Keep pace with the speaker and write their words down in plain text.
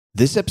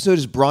This episode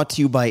is brought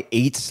to you by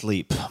 8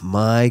 Sleep.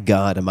 My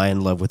God, am I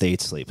in love with 8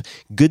 Sleep.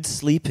 Good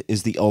sleep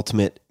is the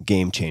ultimate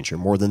game changer.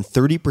 More than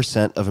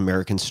 30% of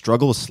Americans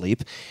struggle with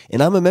sleep,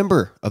 and I'm a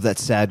member of that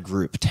sad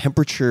group.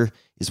 Temperature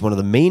is one of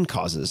the main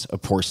causes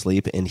of poor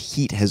sleep, and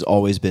heat has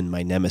always been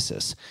my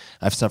nemesis.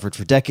 I've suffered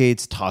for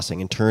decades, tossing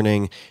and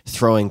turning,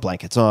 throwing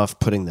blankets off,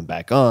 putting them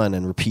back on,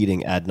 and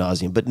repeating ad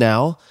nauseum. But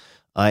now,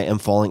 I am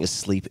falling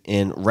asleep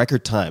in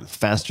record time,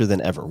 faster than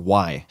ever.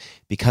 Why?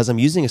 Because I'm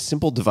using a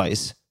simple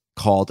device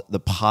called the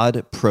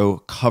Pod Pro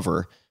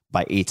Cover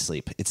by 8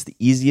 Sleep. It's the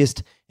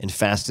easiest and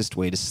fastest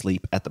way to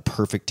sleep at the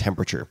perfect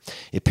temperature.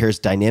 It pairs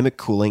dynamic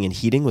cooling and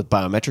heating with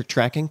biometric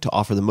tracking to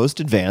offer the most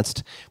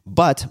advanced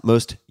but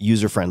most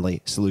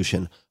user-friendly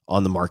solution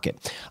on the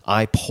market.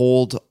 I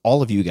polled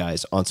all of you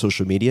guys on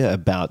social media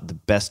about the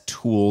best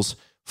tools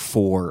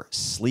for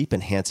sleep,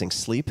 enhancing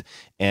sleep,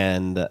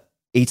 and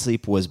 8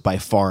 Sleep was by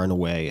far and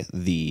away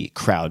the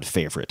crowd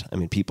favorite. I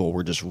mean, people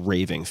were just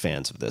raving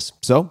fans of this.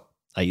 So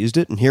I used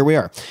it, and here we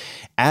are.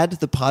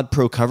 Add the Pod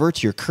Pro Cover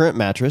to your current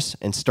mattress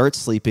and start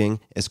sleeping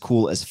as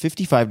cool as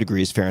 55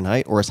 degrees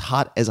Fahrenheit or as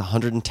hot as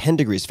 110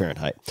 degrees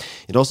Fahrenheit.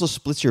 It also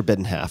splits your bed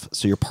in half,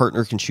 so your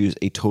partner can choose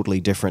a totally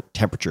different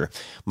temperature.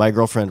 My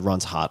girlfriend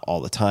runs hot all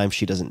the time.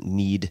 She doesn't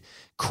need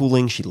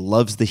cooling. She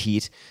loves the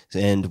heat,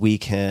 and we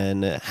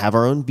can have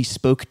our own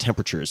bespoke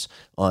temperatures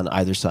on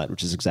either side,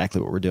 which is exactly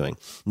what we're doing.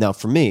 Now,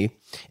 for me,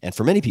 and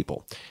for many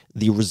people,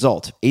 the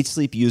result, 8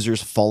 Sleep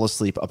users fall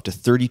asleep up to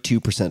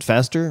 32%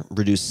 faster,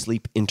 reduce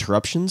sleep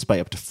interruptions by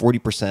up to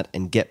 40%,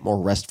 and get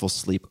more restful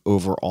sleep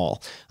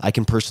overall. I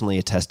can personally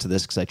attest to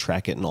this because I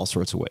track it in all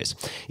sorts of ways.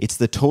 It's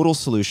the total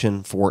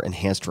solution for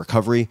enhanced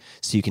recovery,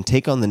 so you can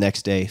take on the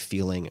next day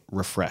feeling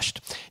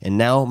refreshed. And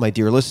now, my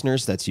dear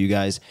listeners, that's you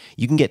guys,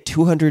 you can get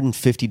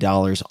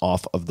 $250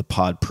 off of the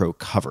Pod Pro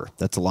Cover.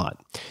 That's a lot.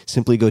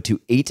 Simply go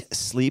to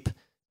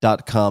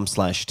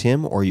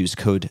 8sleep.com/Tim or use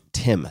code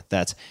TIM.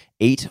 That's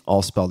 8,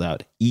 all spelled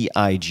out,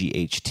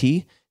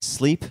 EIGHT,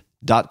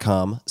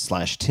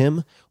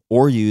 sleep.com/Tim,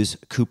 or use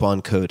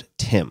coupon code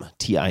TIM,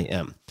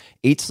 T-I-M.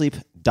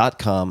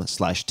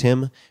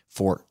 8sleep.com/Tim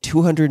for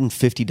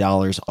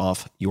 $250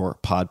 off your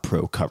Pod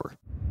Pro Cover.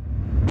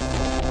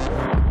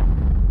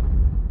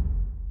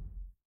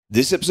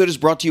 This episode is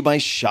brought to you by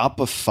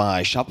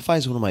Shopify. Shopify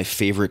is one of my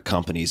favorite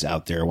companies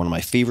out there, one of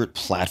my favorite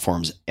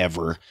platforms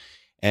ever.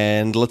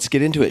 And let's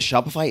get into it.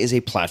 Shopify is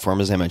a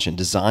platform, as I mentioned,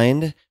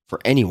 designed for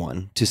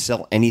anyone to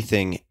sell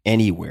anything,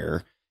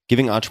 anywhere,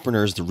 giving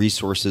entrepreneurs the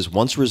resources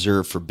once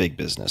reserved for big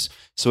business.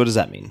 So what does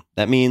that mean?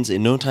 That means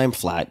in no time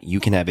flat,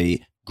 you can have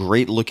a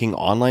great looking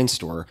online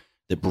store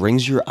that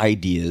brings your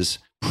ideas,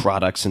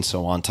 products, and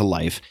so on to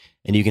life.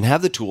 And you can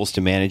have the tools to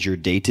manage your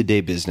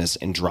day-to-day business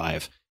and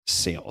drive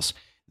sales.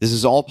 This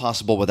is all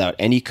possible without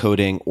any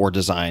coding or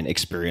design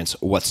experience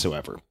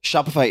whatsoever.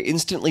 Shopify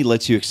instantly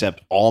lets you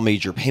accept all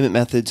major payment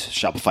methods.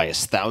 Shopify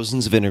has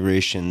thousands of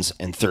integrations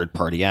and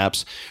third-party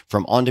apps,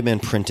 from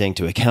on-demand printing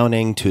to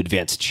accounting to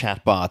advanced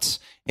chatbots,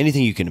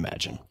 anything you can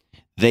imagine.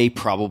 They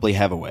probably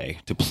have a way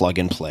to plug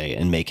and play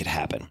and make it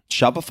happen.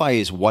 Shopify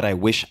is what I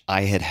wish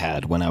I had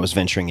had when I was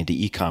venturing into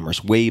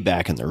e-commerce way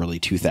back in the early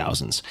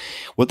 2000s.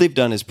 What they've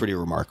done is pretty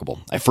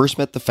remarkable. I first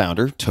met the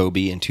founder,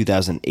 Toby, in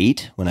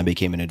 2008 when I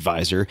became an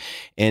advisor,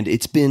 and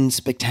it's been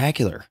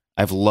spectacular.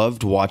 I've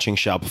loved watching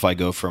Shopify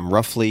go from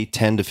roughly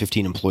 10 to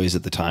 15 employees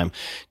at the time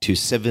to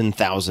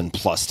 7,000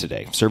 plus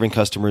today, serving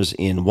customers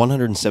in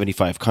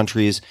 175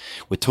 countries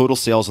with total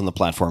sales on the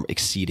platform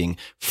exceeding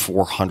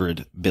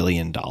 $400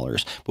 billion.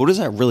 But what does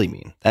that really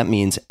mean? That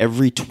means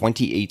every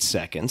 28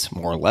 seconds,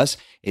 more or less,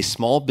 a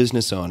small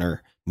business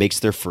owner makes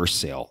their first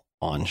sale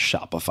on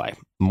Shopify.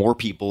 More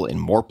people in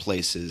more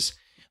places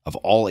of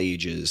all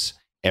ages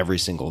every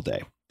single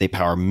day. They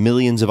power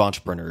millions of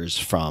entrepreneurs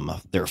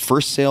from their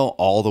first sale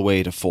all the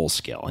way to full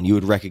scale. And you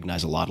would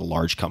recognize a lot of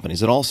large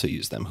companies that also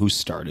use them who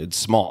started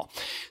small.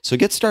 So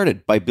get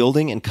started by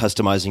building and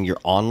customizing your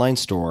online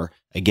store,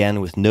 again,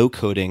 with no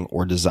coding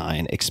or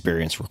design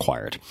experience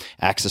required.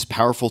 Access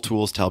powerful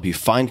tools to help you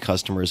find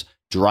customers,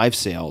 drive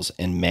sales,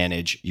 and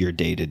manage your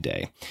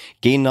day-to-day.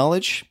 Gain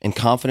knowledge and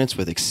confidence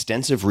with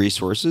extensive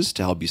resources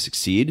to help you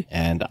succeed.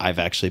 And I've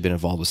actually been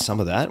involved with some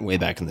of that way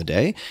back in the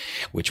day,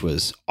 which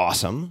was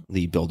awesome.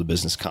 The Build a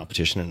Business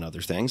competition and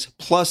other things.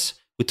 Plus,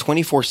 with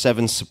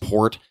 24/7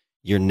 support,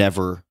 you're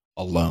never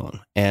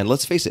alone. And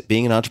let's face it,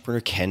 being an entrepreneur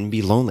can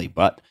be lonely,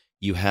 but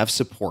you have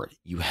support,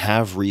 you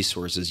have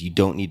resources, you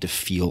don't need to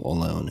feel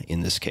alone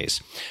in this case.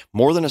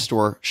 More than a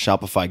store,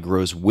 Shopify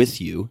grows with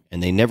you,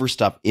 and they never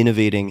stop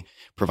innovating,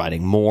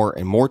 providing more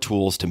and more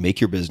tools to make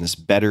your business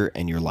better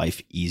and your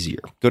life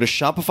easier. Go to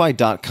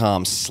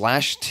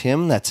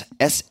shopify.com/Tim, that's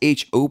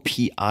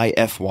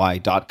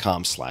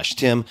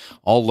SHOPIFY.com/Tim,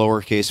 all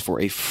lowercase, for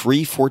a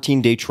free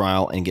 14-day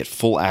trial and get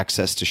full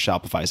access to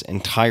Shopify's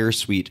entire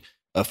suite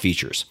of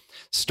features.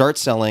 Start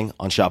selling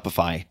on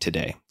Shopify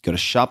today. Go to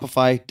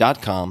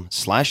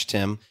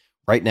shopify.com/Tim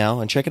right now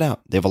and check it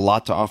out. They have a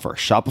lot to offer.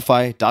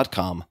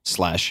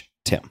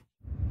 Shopify.com/Tim.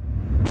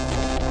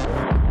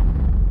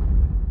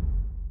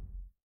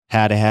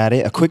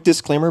 Howdy. A quick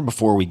disclaimer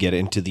before we get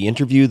into the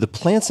interview. The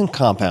plants and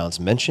compounds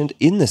mentioned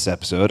in this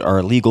episode are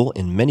illegal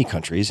in many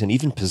countries, and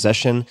even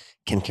possession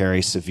can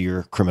carry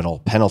severe criminal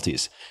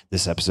penalties.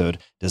 This episode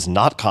does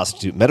not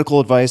constitute medical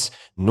advice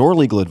nor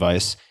legal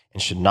advice and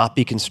should not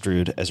be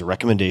construed as a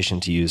recommendation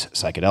to use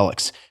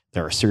psychedelics.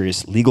 There are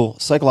serious legal,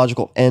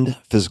 psychological, and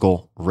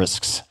physical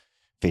risks.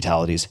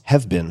 Fatalities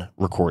have been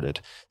recorded.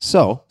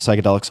 So,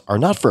 psychedelics are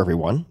not for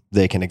everyone.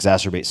 They can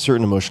exacerbate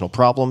certain emotional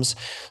problems,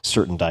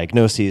 certain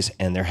diagnoses,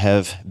 and there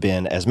have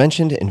been, as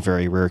mentioned, in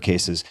very rare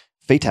cases,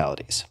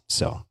 fatalities.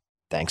 So,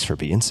 thanks for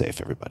being safe,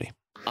 everybody.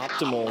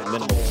 Optimal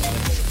minimal.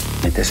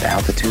 At this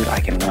altitude, I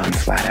can run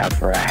flat out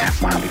for a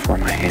half mile before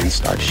my hands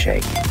start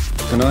shaking.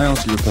 Can I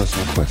ask you a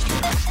personal question?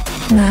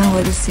 Now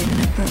would seem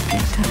an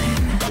appropriate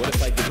time. What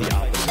if I did the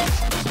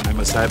opposite?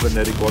 I'm a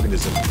cybernetic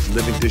organism,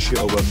 living tissue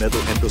over a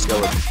metal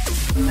endoskeleton.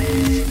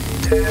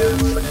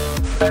 Tim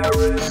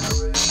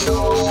Ferriss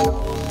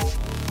Show.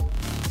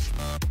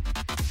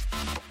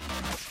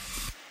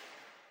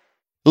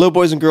 Hello,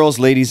 boys and girls,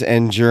 ladies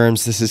and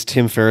germs. This is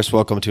Tim Ferriss.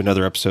 Welcome to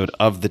another episode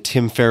of The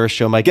Tim Ferriss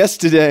Show. My guest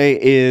today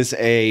is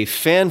a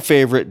fan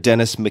favorite,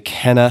 Dennis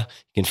McKenna.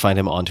 You can find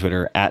him on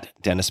Twitter at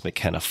Dennis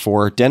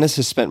McKenna4. Dennis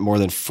has spent more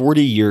than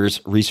 40 years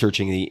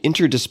researching the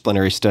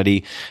interdisciplinary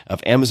study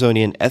of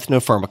Amazonian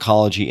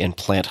ethnopharmacology and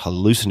plant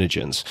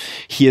hallucinogens.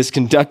 He has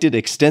conducted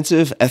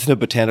extensive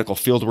ethnobotanical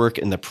fieldwork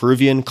in the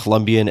Peruvian,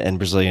 Colombian, and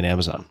Brazilian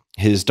Amazon.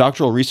 His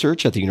doctoral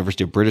research at the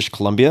University of British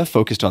Columbia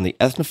focused on the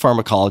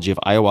ethnopharmacology of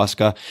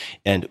ayahuasca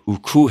and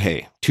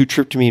ukuhe, two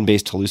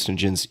tryptamine-based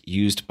hallucinogens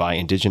used by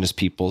indigenous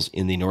peoples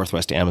in the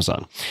Northwest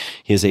Amazon.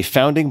 He is a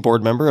founding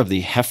board member of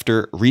the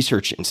Hefter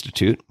Research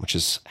Institute, which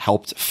has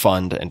helped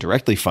fund and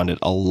directly funded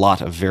a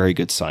lot of very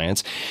good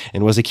science,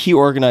 and was a key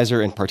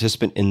organizer and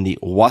participant in the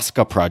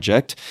Huasca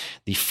Project,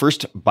 the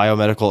first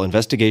biomedical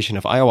investigation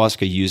of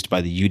ayahuasca used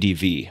by the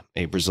UDV,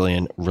 a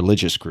Brazilian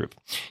religious group.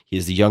 He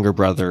is the younger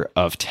brother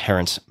of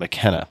Terence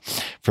McKenna.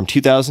 From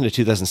 2000 to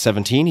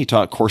 2017, he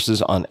taught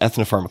courses on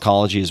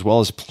ethnopharmacology as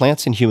well as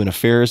plants and human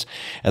affairs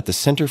at the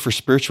Center for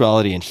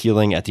Spirituality and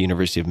Healing at the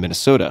University of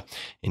Minnesota.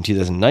 In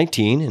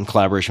 2019, in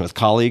collaboration with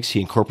colleagues,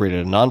 he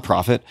incorporated a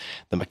nonprofit,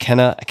 the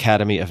McKenna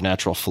Academy of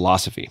Natural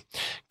Philosophy.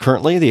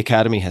 Currently, the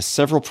Academy has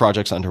several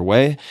projects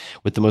underway,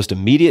 with the most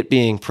immediate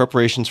being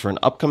preparations for an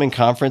upcoming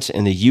conference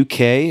in the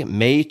UK,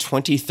 May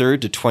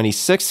 23rd to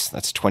 26th,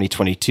 that's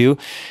 2022,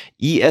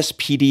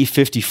 ESPD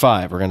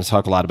 55. We're going to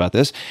talk a lot about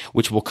this,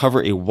 which will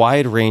cover a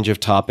wide range of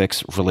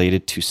topics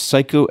related to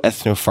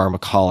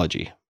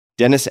psychoethnopharmacology.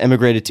 Dennis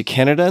emigrated to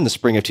Canada in the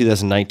spring of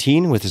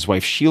 2019 with his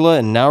wife Sheila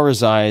and now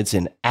resides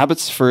in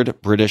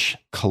Abbotsford, British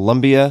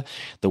Columbia.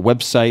 The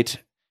website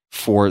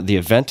for the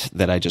event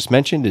that I just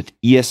mentioned is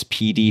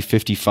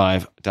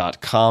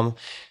espd55.com.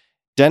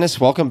 Dennis,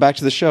 welcome back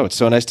to the show. It's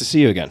so nice to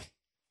see you again.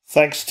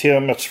 Thanks,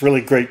 Tim. It's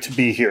really great to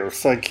be here.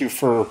 Thank you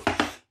for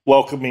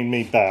welcoming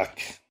me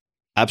back.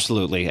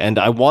 Absolutely. And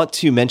I want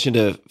to mention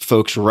to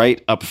folks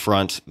right up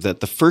front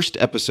that the first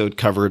episode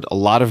covered a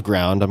lot of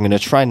ground. I'm going to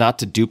try not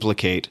to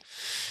duplicate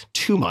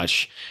too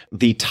much.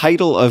 The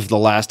title of the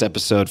last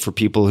episode, for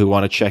people who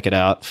want to check it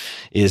out,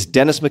 is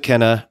Dennis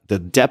McKenna, The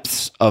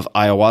Depths of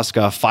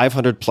Ayahuasca,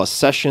 500 plus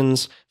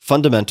sessions,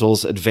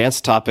 fundamentals,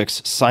 advanced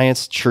topics,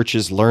 science,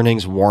 churches,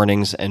 learnings,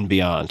 warnings, and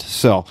beyond.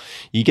 So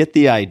you get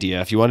the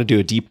idea. If you want to do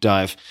a deep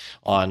dive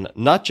on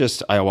not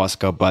just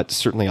ayahuasca, but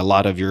certainly a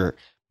lot of your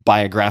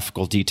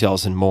biographical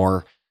details and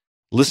more,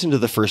 listen to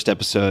the first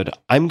episode.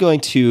 I'm going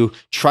to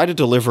try to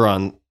deliver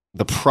on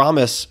the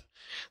promise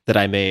that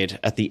I made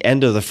at the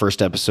end of the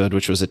first episode,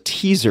 which was a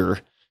teaser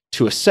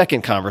to a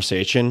second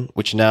conversation,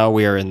 which now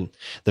we are in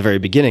the very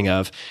beginning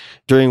of,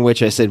 during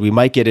which I said we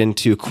might get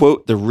into,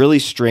 quote, the really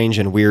strange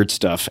and weird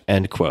stuff,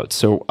 end quote.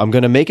 So I'm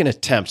going to make an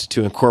attempt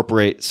to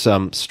incorporate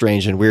some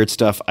strange and weird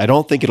stuff. I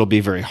don't think it'll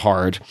be very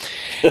hard.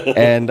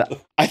 And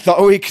I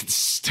thought we could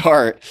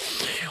start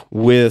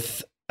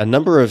with a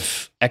number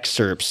of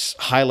excerpts,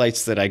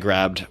 highlights that I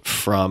grabbed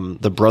from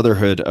The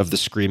Brotherhood of the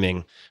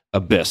Screaming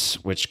Abyss,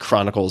 which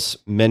chronicles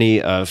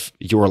many of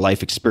your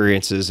life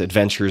experiences,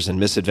 adventures, and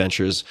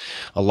misadventures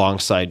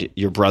alongside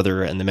your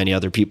brother and the many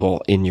other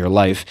people in your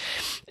life.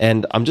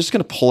 And I'm just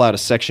going to pull out a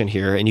section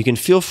here, and you can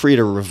feel free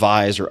to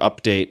revise or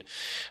update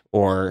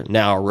or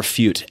now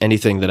refute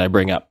anything that I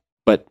bring up.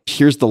 But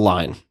here's the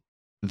line.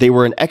 They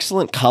were an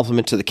excellent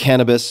complement to the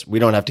cannabis. We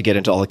don't have to get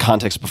into all the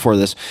context before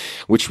this,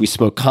 which we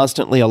smoke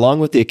constantly, along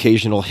with the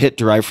occasional hit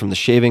derived from the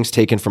shavings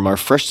taken from our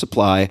fresh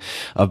supply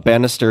of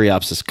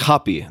Banisteriopsis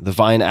caapi, the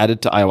vine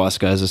added to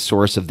ayahuasca as a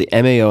source of the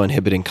MAO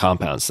inhibiting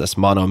compounds. That's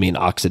monoamine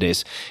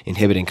oxidase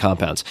inhibiting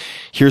compounds.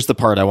 Here's the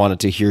part I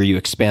wanted to hear you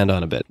expand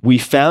on a bit. We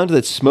found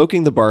that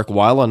smoking the bark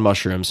while on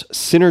mushrooms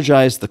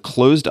synergized the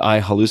closed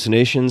eye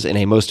hallucinations in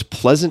a most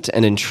pleasant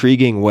and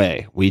intriguing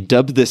way. We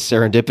dubbed this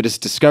serendipitous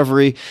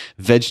discovery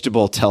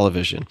vegetable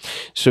television.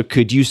 So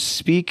could you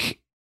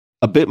speak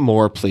a bit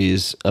more,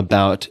 please,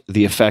 about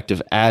the effect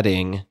of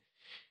adding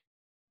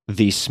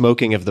the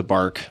smoking of the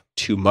bark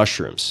to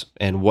mushrooms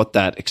and what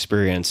that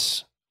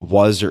experience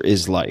was or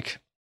is like?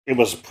 It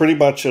was pretty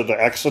much an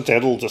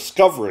accidental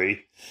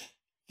discovery.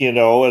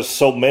 as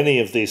so many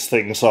of these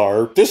things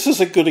are. This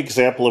is a good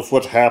example of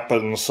what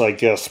happens, I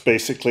guess,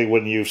 basically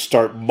when you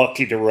start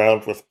mucking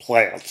around with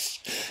plants,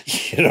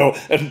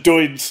 and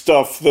doing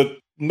stuff that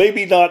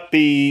maybe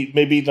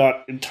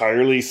not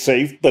entirely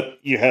safe, but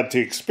you had to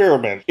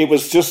experiment. It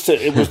was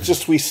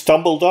just we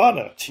stumbled on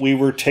it. We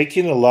were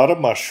taking a lot of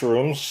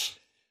mushrooms,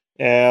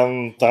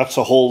 and that's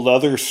a whole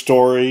other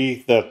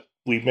story that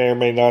we may or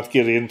may not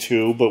get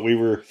into, but we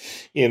were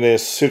in a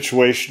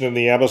situation in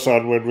the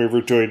Amazon when we were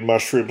doing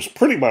mushrooms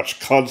pretty much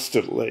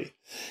constantly.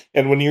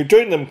 And when you're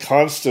doing them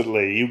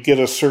constantly, you get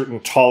a certain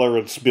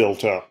tolerance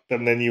built up,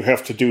 and then you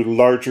have to do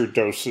larger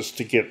doses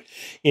to get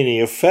any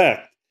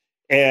effect.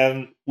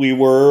 And we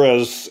were,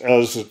 as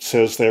it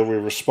says there, we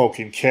were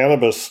smoking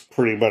cannabis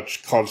pretty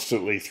much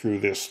constantly through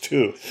this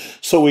too.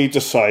 So we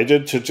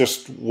decided to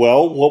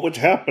what would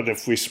happen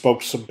if we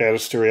smoked some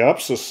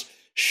Banisteriopsis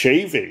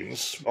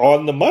shavings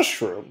on the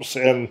mushrooms?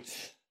 And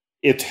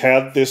it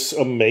had this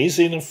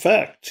amazing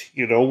effect,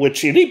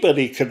 which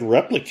anybody could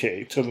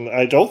replicate. And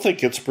I don't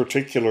think it's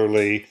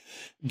particularly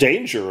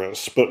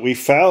dangerous, but we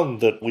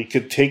found that we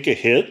could take a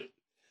hit,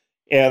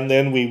 and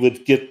then we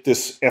would get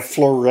this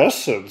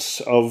efflorescence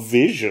of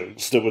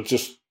visions that would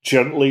just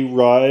gently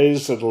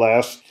rise and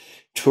last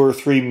 2 or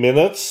 3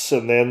 minutes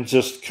and then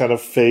just kind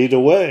of fade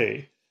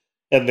away.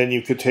 And then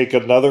you could take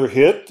another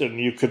hit and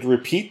you could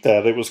repeat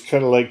that. It was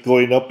kind of like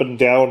going up and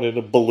down in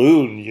a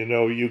balloon.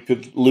 You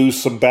could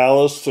lose some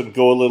ballast and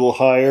go a little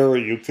higher, or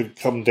you could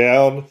come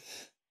down.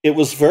 It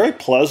was very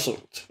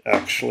pleasant,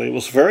 actually. It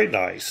was very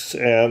nice.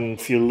 And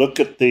if you look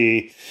at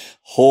the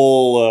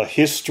whole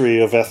history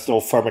of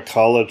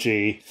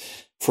ethnopharmacology,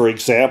 for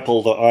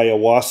example, the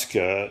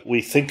ayahuasca,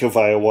 we think of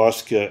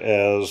ayahuasca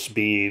as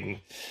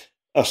being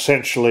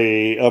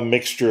essentially a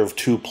mixture of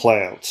 2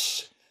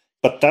 plants.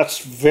 But that's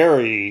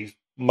very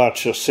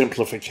much a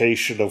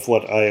simplification of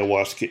what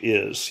ayahuasca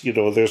is.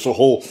 There's a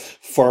whole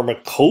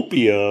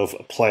pharmacopoeia of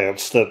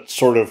plants, that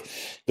sort of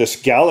this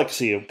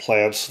galaxy of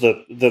plants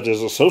that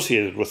is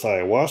associated with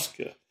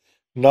ayahuasca.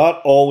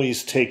 Not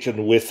always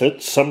taken with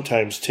it,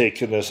 sometimes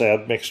taken as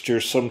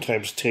admixtures,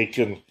 sometimes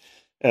taken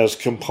as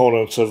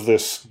components of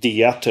this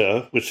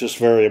dieta, which is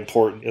very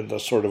important in the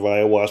sort of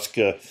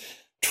ayahuasca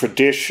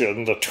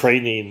tradition, the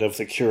training of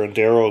the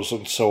curanderos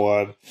and so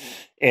on.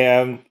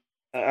 And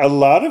a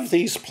lot of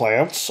these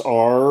plants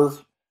are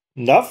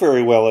not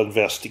very well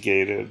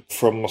investigated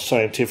from a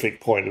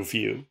scientific point of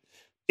view.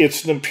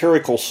 It's an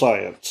empirical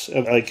science.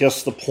 And I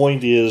guess the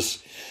point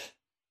is,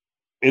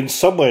 in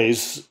some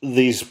ways,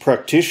 these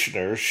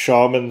practitioners,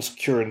 shamans,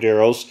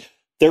 curanderos,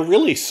 they're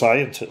really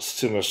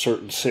scientists in a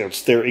certain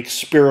sense. They're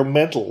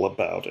experimental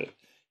about it.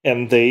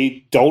 And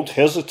they don't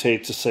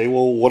hesitate to say,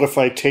 well, what if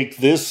I take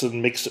this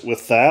and mix it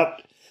with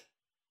that?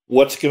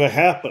 What's going to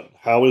happen?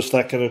 How is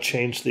that going to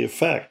change the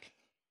effect?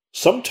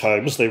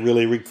 Sometimes they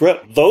really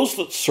regret. Those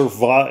that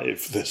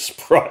survive this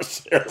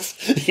process,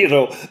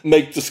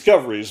 make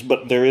discoveries,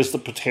 but there is the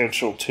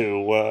potential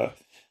to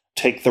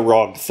take the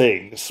wrong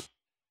things.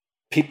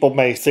 People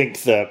may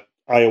think that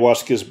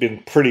ayahuasca has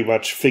been pretty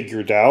much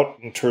figured out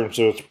in terms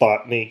of its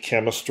botany,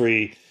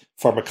 chemistry,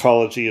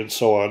 pharmacology, and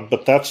so on,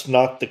 but that's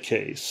not the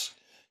case.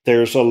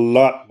 There's a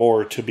lot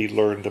more to be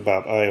learned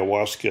about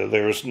ayahuasca.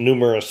 There's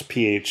numerous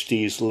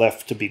PhDs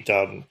left to be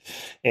done.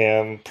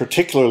 And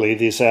particularly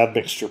these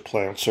admixture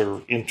plants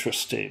are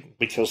interesting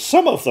because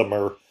some of them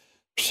are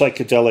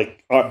psychedelic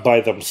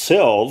by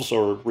themselves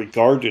or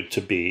regarded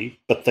to be,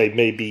 but they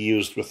may be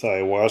used with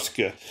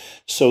ayahuasca.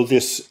 So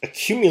this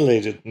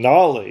accumulated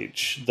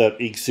knowledge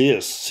that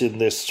exists in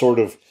this sort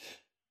of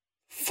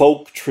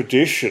folk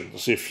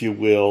traditions, if you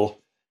will,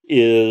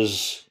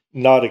 is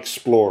not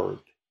explored.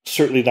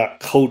 Certainly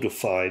not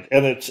codified,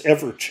 and it's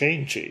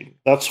ever-changing.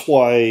 That's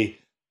why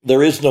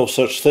there is no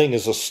such thing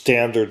as a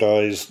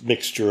standardized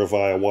mixture of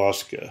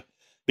ayahuasca,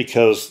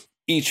 because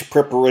each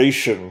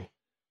preparation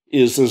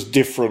is as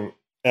different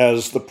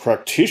as the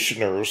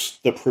practitioners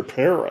that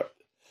prepare it.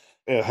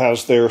 It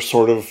has their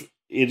sort of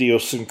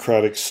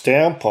idiosyncratic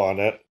stamp on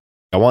it.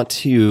 I want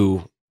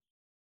to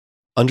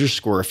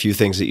underscore a few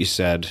things that you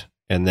said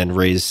and then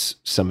raise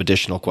some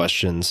additional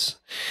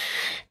questions.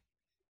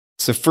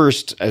 So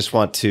first, I just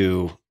want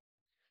to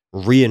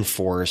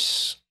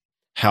reinforce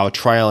how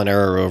trial and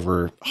error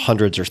over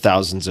hundreds or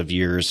thousands of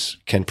years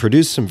can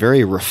produce some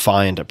very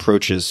refined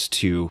approaches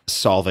to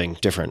solving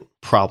different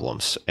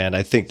problems. And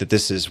I think that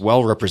this is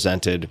well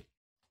represented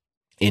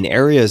in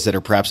areas that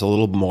are perhaps a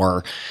little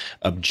more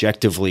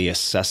objectively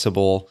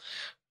accessible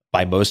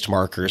by most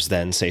markers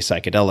than, say,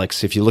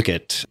 psychedelics. If you look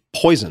at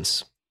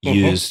poisons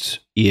used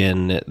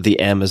in the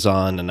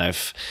Amazon, and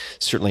I've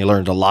certainly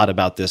learned a lot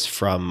about this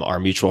from our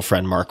mutual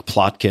friend Mark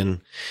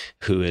Plotkin,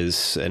 who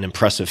is an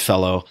impressive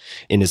fellow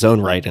in his own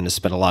right and has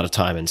spent a lot of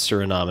time in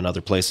Suriname and other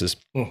places.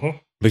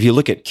 But if you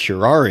look at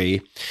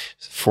curare,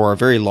 for a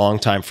very long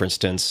time, for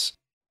instance,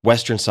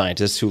 Western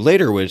scientists who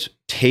later would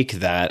take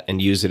that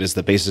and use it as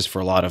the basis for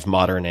a lot of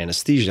modern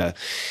anesthesia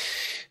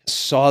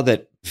saw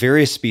that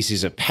various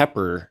species of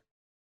pepper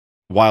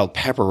wild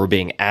pepper were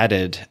being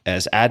added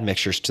as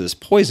admixtures to this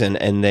poison,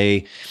 and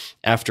they,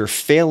 after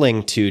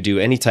failing to do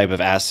any type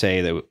of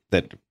assay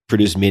that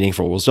produced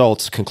meaningful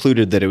results,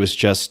 concluded that it was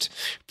just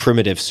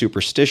primitive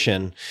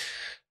superstition.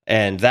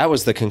 And that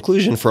was the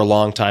conclusion for a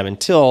long time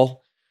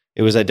until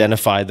it was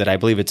identified that I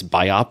believe it's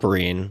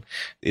BioPerine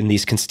in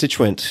these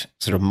constituent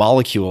sort of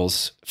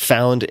molecules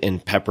found in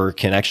pepper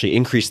can actually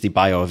increase the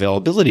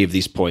bioavailability of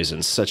these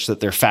poisons such that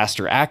they're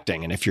faster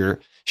acting. And if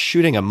you're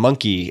shooting a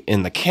monkey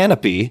in the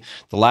canopy,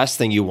 the last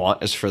thing you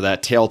want is for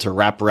that tail to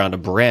wrap around a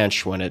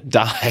branch when it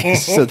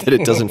dies so that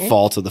it doesn't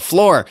fall to the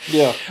floor.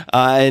 Yeah.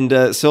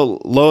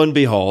 So lo and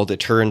behold, it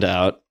turned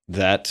out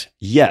that,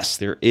 yes,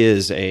 there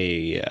is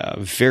a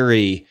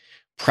very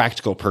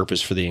practical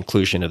purpose for the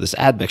inclusion of this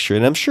admixture.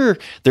 And I'm sure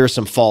there are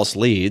some false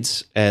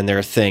leads and there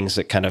are things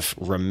that kind of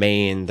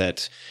remain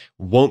that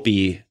won't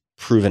be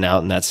proven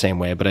out in that same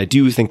way. But I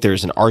do think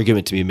there's an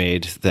argument to be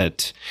made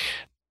that,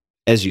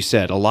 as you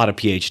said, a lot of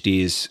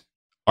PhDs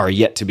are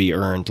yet to be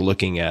earned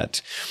looking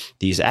at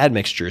these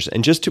admixtures.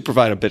 And just to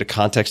provide a bit of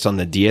context on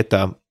the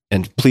dieta,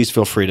 and please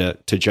feel free to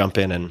jump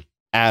in and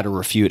add or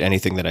refute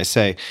anything that I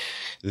say,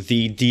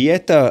 the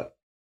dieta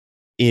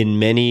in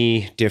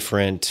many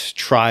different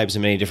tribes,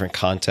 in many different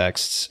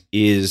contexts,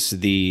 is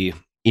the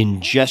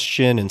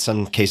ingestion, in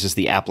some cases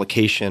the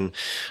application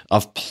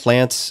of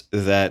plants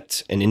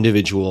that an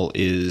individual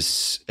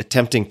is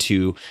attempting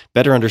to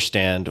better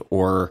understand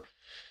or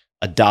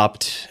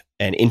adopt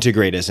and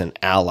integrate as an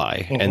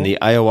ally. Mm-hmm. And the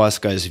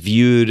ayahuasca is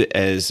viewed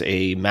as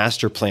a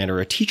master plant or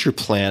a teacher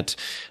plant,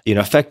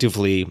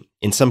 effectively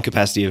in some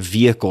capacity a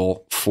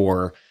vehicle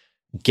for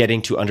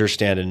getting to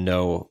understand and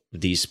know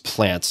these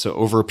plants. So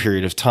over a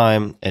period of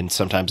time, and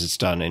sometimes it's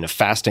done in a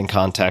fasting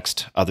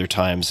context, other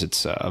times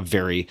it's a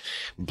very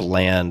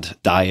bland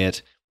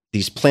diet.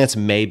 These plants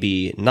may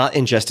be not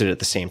ingested at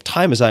the same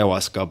time as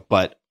ayahuasca,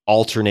 but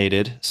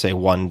alternated, say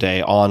one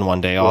day on,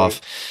 one day off,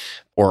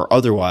 or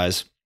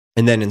otherwise.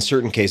 And then in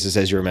certain cases,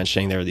 as you were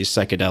mentioning, there are these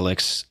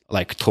psychedelics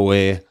like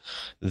Toe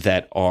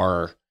that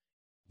are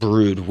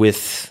brewed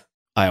with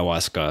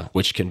ayahuasca,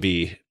 which can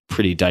be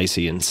pretty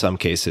dicey in some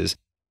cases.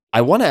 I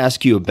want to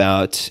ask you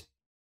about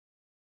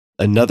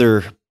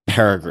another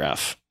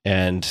paragraph,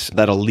 and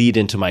that'll lead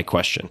into my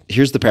question.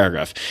 Here's the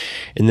paragraph.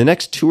 In the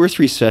next 2 or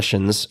 3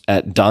 sessions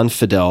at Don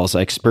Fidel's,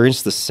 I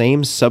experienced the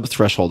same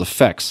subthreshold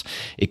effects.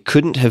 It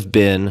couldn't have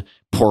been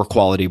poor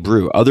quality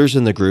brew. Others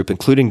in the group,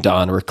 including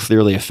Don, were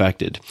clearly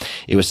affected.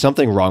 It was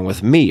something wrong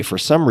with me. For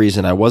some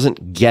reason, I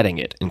wasn't getting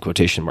it, in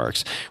quotation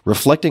marks.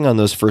 Reflecting on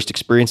those first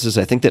experiences,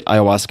 I think that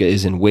ayahuasca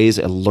is in ways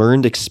a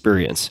learned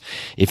experience.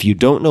 If you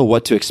don't know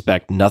what to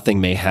expect, nothing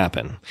may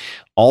happen.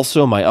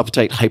 Also, my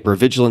uptight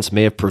hypervigilance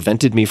may have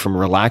prevented me from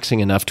relaxing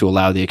enough to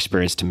allow the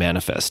experience to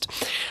manifest.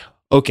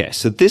 Okay,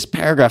 so this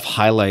paragraph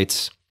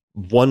highlights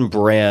one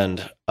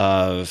brand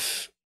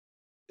of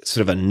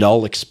sort of a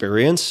null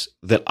experience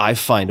that I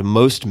find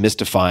most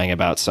mystifying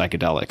about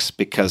psychedelics,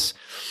 because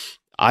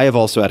I have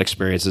also had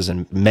experiences,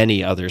 and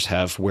many others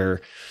have,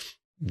 where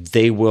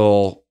they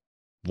will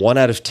 1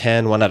 out of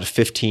 10, 1 out of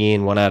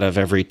 15, 1 out of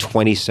every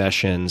 20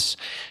 sessions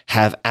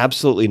have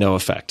absolutely no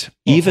effect,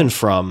 even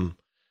from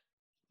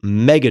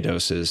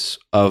megadoses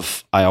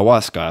of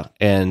ayahuasca.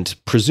 And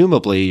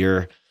presumably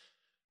your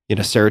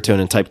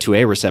serotonin type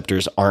 2A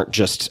receptors aren't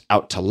just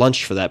out to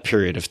lunch for that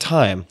period of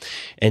time.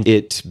 And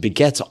it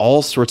begets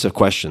all sorts of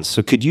questions.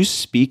 So could you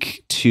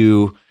speak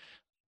to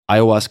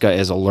ayahuasca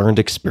as a learned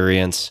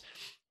experience,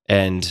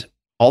 and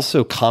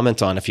also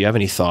comment on, if you have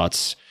any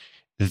thoughts,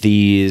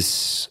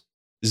 these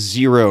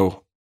zero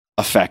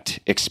effect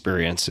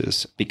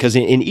experiences? Because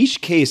in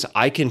each case,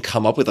 I can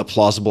come up with a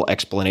plausible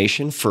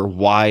explanation for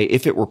why,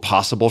 if it were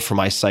possible for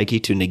my psyche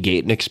to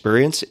negate an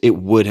experience, it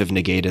would have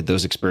negated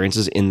those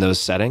experiences in those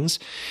settings.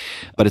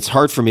 But it's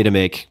hard for me to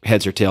make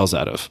heads or tails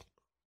out of.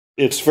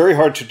 It's very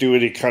hard to do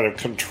any kind of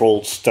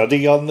controlled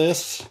study on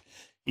this.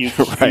 You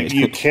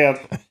can't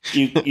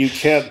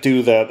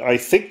do that. I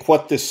think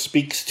what this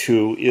speaks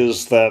to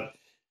is that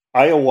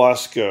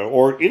ayahuasca,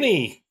 or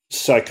any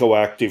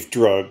psychoactive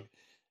drug,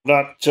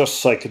 not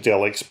just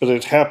psychedelics, but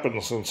it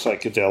happens in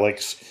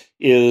psychedelics,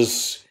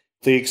 is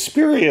the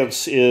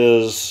experience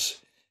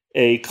is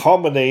a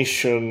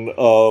combination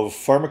of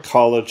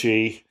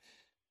pharmacology,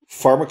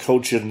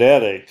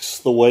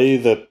 pharmacogenetics, the way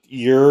that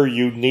your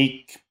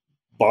unique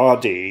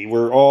body,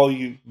 we're all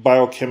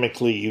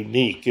biochemically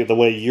unique in the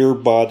way your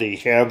body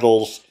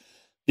handles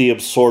the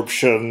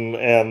absorption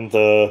and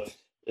the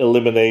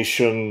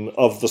elimination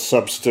of the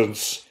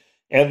substance,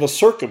 and the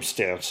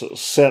circumstances,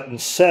 set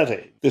and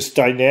setting. This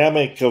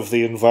dynamic of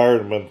the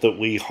environment that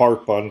we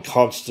harp on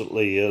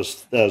constantly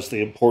as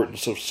the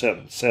importance of set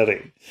and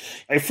setting.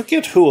 I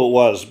forget who it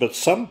was, but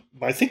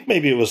I think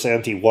maybe it was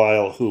Andy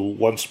Weil who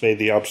once made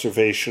the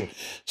observation,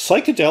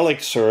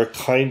 psychedelics are a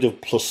kind of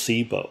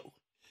placebo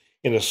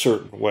in a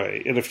certain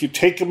way. And if you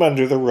take them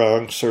under the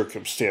wrong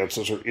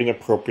circumstances or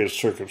inappropriate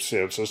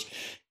circumstances,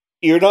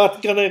 you're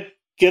not going to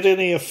get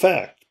any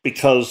effect,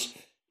 because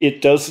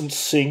it doesn't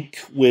sync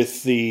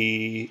with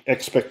the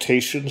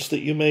expectations that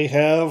you may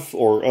have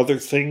or other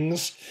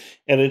things.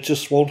 and it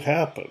just won't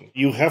happen.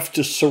 You have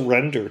to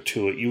surrender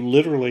to it. You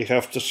literally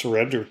have to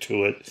surrender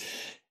to it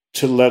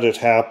to let it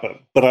happen.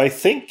 But I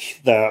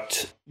think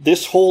that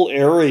this whole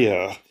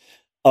area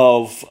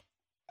of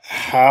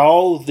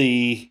how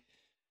the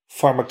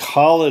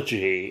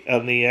pharmacology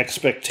and the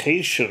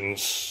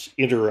expectations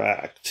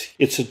interact,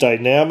 it's a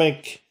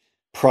dynamic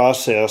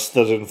process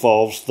that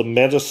involves the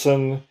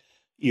medicine,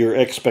 your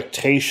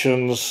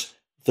expectations,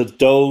 the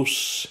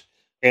dose,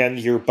 and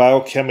your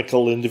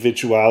biochemical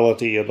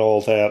individuality and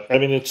all that. I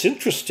mean, it's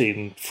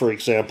interesting, for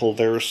example,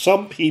 there are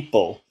some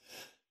people,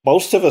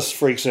 most of us,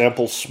 for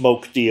example,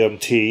 smoke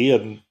DMT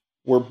and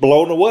we're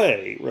blown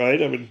away,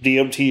 right? I mean,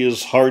 DMT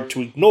is hard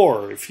to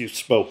ignore if you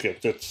smoke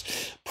it.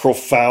 It's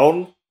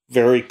profound,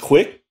 very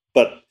quick,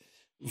 but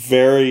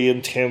very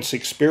intense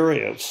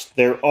experience.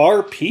 There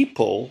are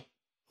people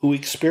who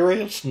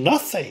experience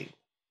nothing,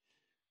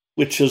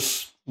 which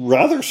is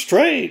rather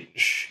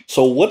strange.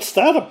 So what's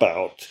that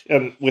about?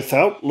 And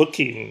without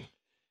looking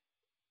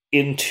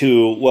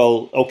into,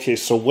 well, okay,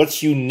 so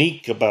what's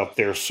unique about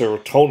their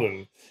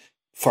serotonin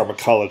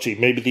pharmacology?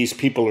 Maybe these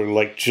people are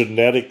like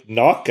genetic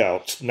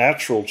knockouts,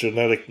 natural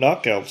genetic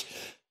knockouts.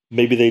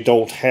 Maybe they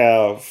don't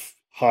have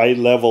high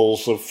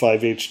levels of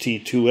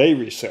 5-HT2A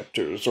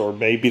receptors, or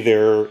maybe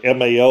their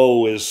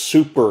MAO is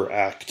super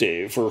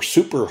active or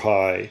super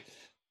high.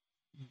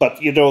 But,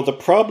 the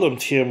problem,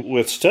 Tim,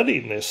 with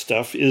studying this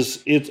stuff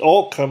is it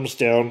all comes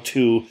down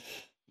to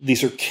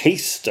these are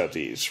case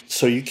studies.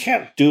 So you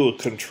can't do a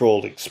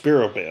controlled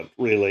experiment,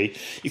 really.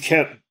 You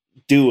can't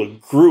do a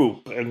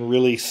group and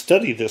really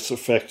study this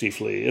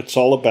effectively. It's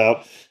all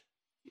about,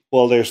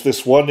 well, there's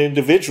this one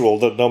individual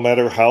that no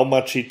matter how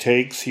much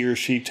he or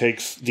she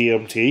takes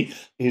DMT,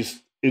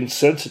 he's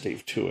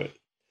insensitive to it.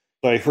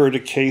 I heard a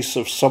case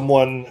of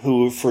someone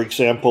who, for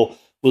example,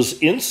 was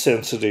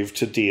insensitive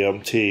to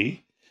DMT,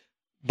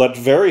 but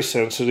very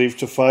sensitive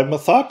to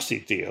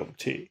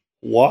 5-methoxy-DMT.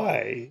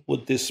 Why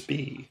would this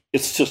be?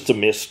 It's just a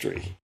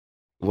mystery.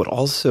 What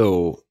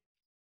also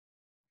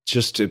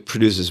just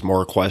produces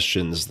more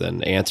questions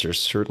than answers,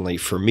 certainly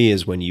for me,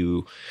 is when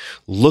you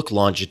look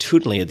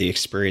longitudinally at the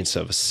experience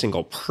of a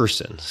single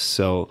person.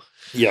 So,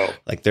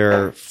 like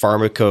their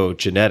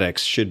pharmacogenetics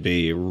should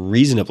be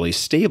reasonably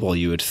stable,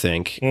 you would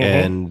think. Mm-hmm.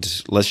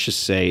 And let's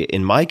just say,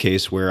 in my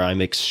case, where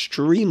I'm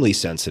extremely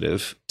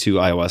sensitive to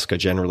ayahuasca,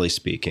 generally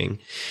speaking,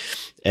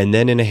 and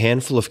then in a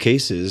handful of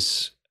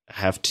cases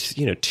have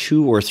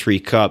 2 or 3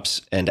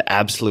 cups and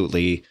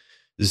absolutely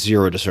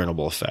zero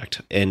discernible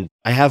effect. And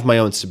I have my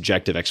own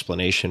subjective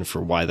explanation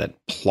for why that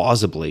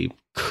plausibly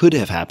could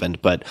have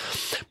happened, but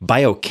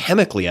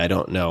biochemically, I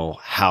don't know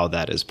how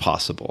that is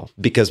possible,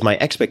 because my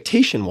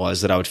expectation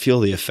was that I would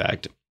feel the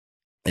effect.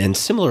 And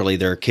similarly,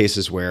 there are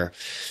cases where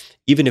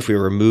even if we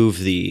remove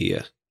the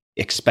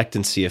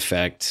expectancy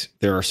effect,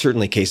 there are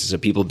certainly cases of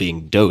people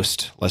being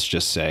dosed, let's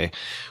just say,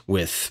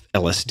 with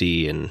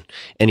LSD and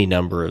any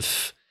number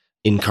of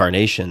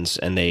incarnations,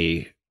 and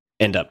they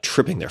end up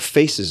tripping their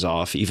faces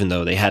off, even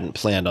though they hadn't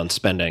planned on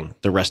spending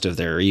the rest of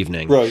their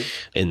evening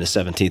in the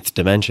 17th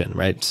dimension,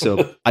 right?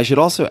 So I should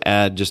also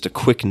add just a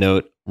quick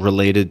note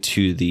related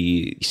to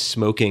the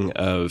smoking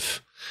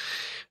of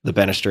the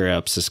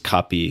Banisteriopsis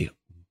piscopi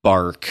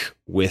bark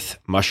with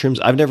mushrooms.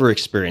 I've never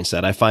experienced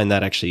that. I find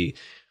that actually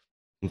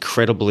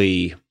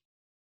incredibly,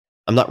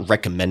 I'm not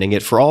recommending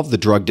it. For all of the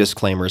drug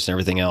disclaimers and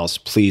everything else,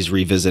 please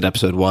revisit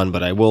episode 1.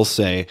 But I will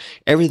say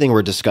everything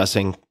we're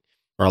discussing,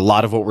 or a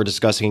lot of what we're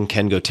discussing,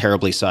 can go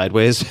terribly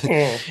sideways,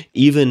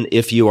 even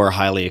if you are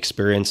highly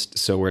experienced.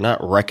 So we're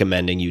not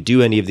recommending you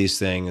do any of these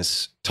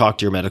things. Talk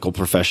to your medical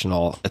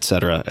professional, et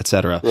cetera, et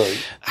cetera.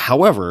 Right.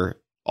 However,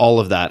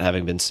 all of that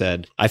having been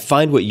said, I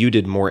find what you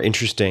did more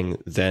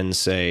interesting than,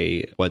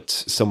 say, what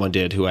someone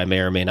did who I may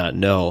or may not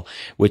know,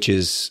 which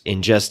is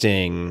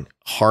ingesting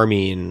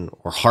harmine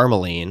or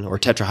harmaline or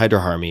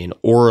tetrahydroharmine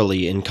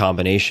orally in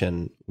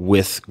combination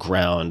with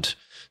ground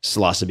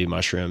psilocybe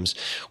mushrooms,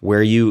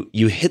 where you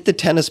hit the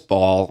tennis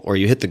ball, or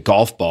you hit the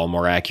golf ball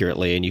more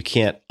accurately, and you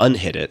can't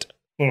unhit it.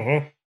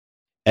 Mm-hmm.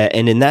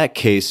 And in that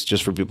case,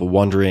 just for people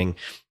wondering,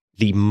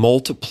 the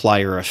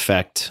multiplier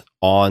effect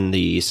on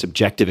the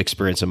subjective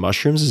experience of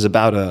mushrooms is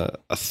about a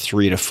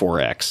 3 to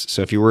 4x.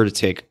 So if you were to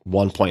take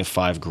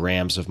 1.5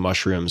 grams of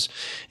mushrooms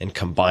and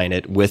combine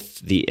it with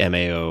the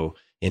MAO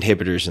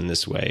inhibitors in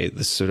this way,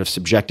 the sort of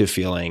subjective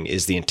feeling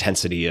is the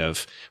intensity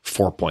of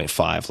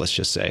 4.5, let's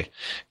just say,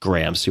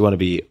 grams. So you want to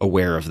be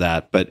aware of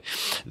that. But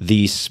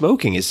the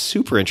smoking is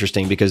super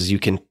interesting because you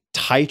can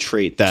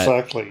titrate that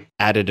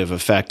additive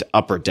effect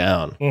up or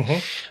down,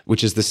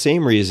 which is the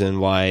same reason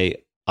why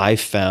I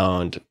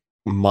found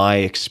some of my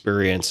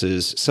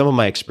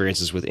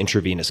experiences with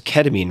intravenous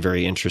ketamine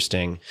very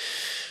interesting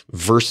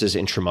versus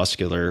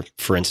intramuscular,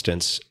 for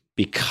instance,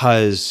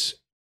 because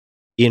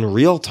in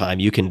real time,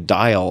 you can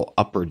dial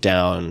up or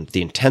down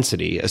the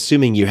intensity,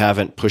 assuming you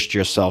haven't pushed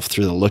yourself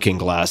through the looking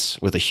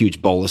glass with a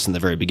huge bolus in the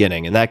very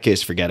beginning. In that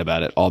case, forget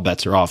about it. All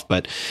bets are off.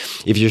 But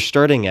if you're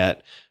starting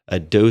at a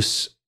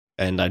dose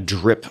and a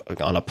drip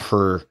on a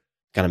per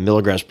kind of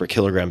milligrams per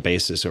kilogram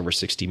basis over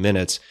 60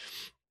 minutes,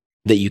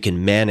 that you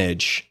can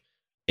manage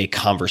a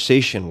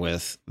conversation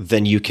with,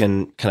 then you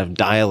can kind of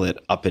dial it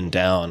up and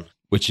down,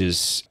 which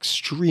is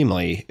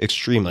extremely,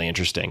 extremely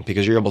interesting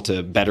because you're able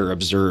to better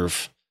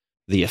observe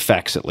the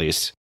effects, at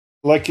least.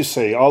 Like you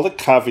say, all the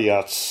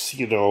caveats,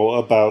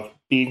 about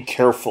being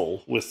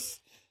careful with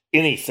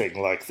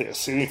anything like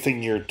this,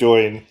 anything you're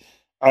doing,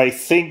 I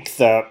think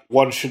that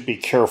one should be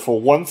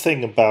careful. One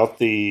thing about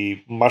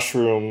the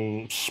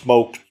mushroom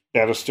smoked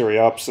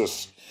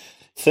Banisteriopsis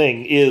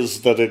thing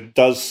is that it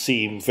does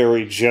seem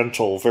very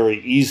gentle,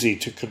 very easy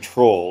to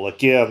control.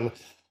 Again,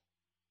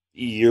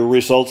 your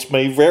results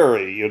may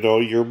vary,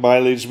 your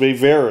mileage may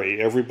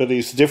vary.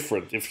 Everybody's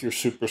different if you're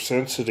super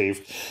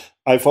sensitive.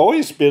 I've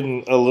always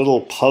been a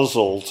little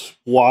puzzled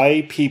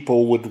why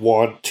people would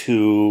want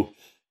to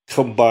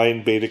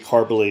combine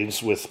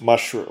beta-carbolines with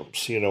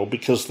mushrooms,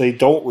 because they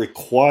don't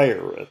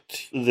require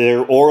it.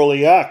 They're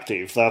orally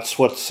active. That's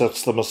what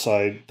sets them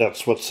aside.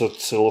 That's what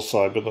sets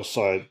psilocybin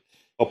aside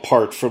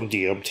apart from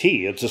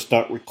DMT. It does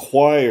not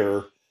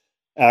require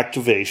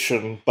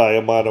activation by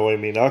a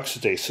monoamine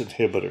oxidase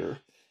inhibitor.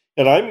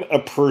 And I'm a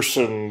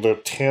person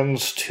that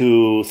tends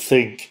to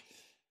think,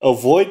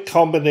 avoid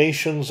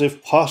combinations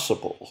if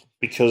possible,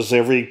 because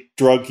every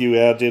drug you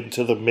add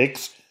into the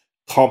mix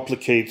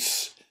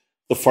complicates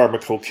the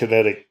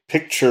pharmacokinetic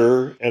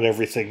picture, and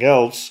everything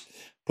else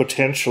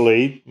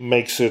potentially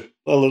makes it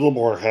a little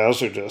more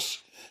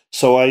hazardous.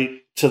 So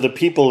to the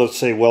people that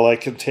say, well, I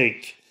can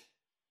take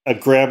 1.5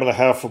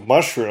 grams of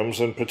mushrooms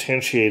and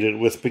potentiate it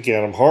with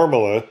Peganum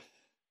harmala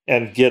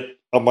and get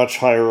a much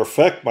higher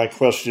effect, my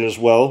question is,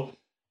 well,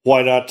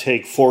 why not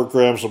take 4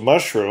 grams of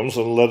mushrooms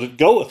and let it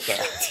go with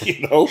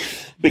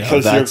that,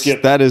 Because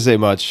that is a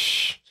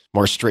much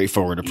more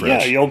straightforward approach.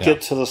 Yeah, you'll get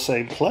to the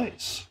same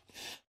place.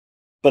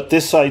 But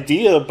this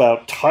idea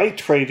about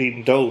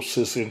titrating dose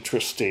is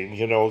interesting.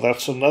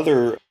 That's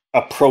another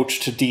approach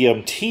to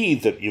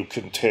DMT that you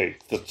can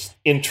take that's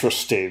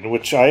interesting,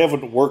 which I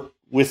haven't worked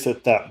with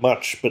it that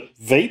much. But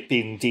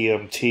vaping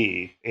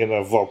DMT in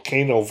a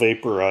volcano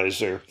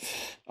vaporizer,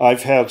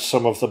 I've had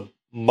some of the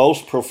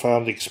most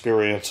profound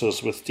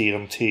experiences with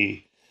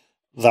DMT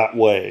that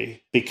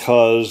way,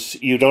 because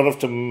you don't have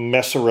to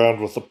mess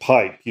around with the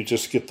pipe. You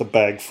just get the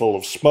bag full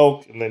of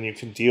smoke, and then you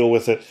can deal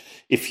with it.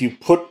 If you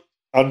put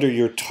under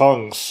your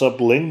tongue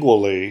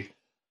sublingually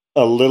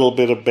a little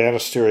bit of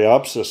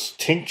Banisteriopsis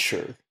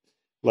tincture,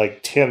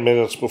 like 10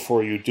 minutes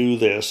before you do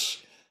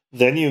this,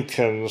 then you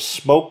can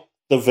smoke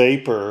the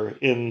vapor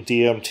in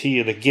DMT,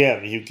 and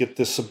again, you get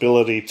this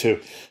ability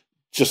to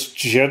just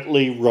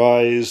gently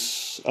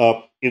rise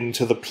up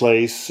into the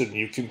place, and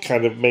you can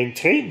kind of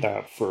maintain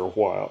that for a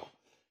while.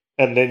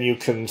 And then you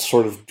can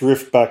sort of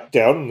drift back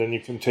down, and then you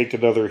can take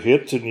another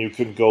hit, and you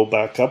can go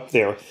back up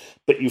there.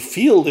 But you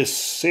feel this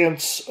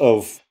sense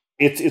of,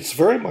 it's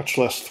very much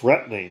less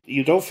threatening.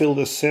 You don't feel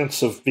this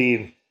sense of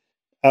being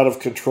out of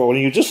control.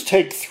 And you just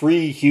take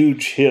 3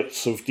 huge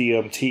hits of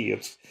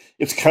DMT.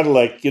 It's kind of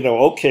like,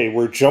 okay,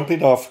 we're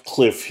jumping off a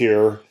cliff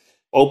here.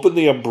 Open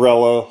the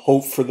umbrella,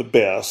 hope for the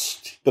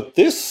best. But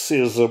this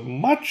is a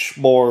much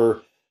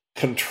more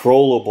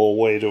controllable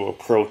way to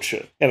approach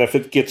it. And if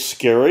it gets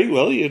scary,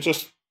 well, you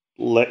just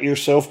let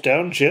yourself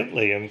down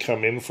gently and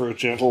come in for a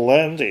gentle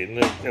landing.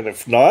 And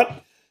if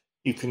not,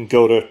 you can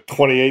go to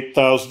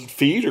 28,000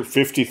 feet or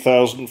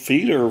 50,000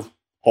 feet or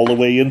all the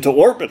way into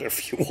orbit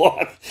if you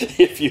want.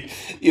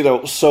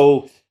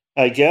 So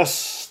I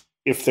guess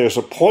if there's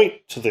a point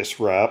to this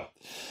route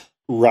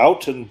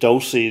and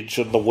dosage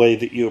and the way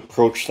that you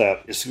approach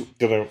that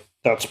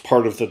that's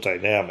part of the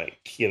dynamic,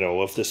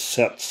 of this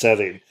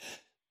setting.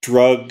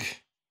 Drug,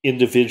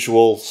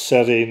 individual,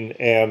 setting,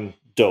 and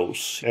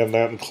dose. And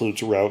that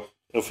includes route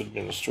of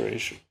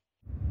administration.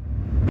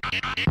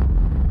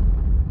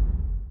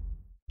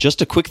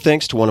 Just a quick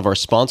thanks to one of our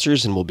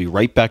sponsors, and we'll be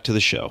right back to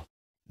the show.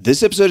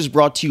 This episode is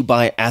brought to you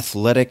by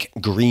Athletic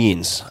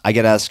Greens. I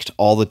get asked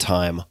all the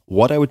time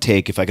what I would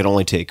take if I could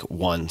only take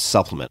one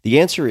supplement.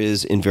 The answer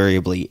is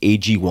invariably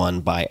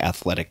AG1 by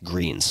Athletic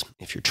Greens.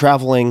 If you're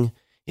traveling,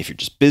 if you're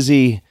just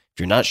busy, if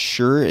you're not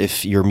sure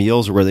if your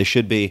meals are where they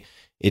should be,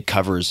 it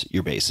covers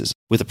your bases.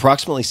 With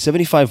approximately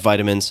 75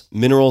 vitamins,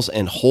 minerals,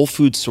 and whole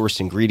food sourced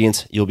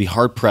ingredients, you'll be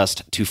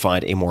hard-pressed to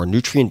find a more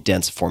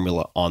nutrient-dense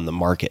formula on the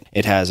market.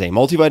 It has a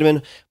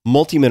multivitamin,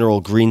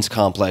 multi-mineral greens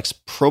complex,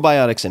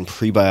 probiotics and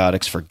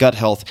prebiotics for gut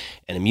health,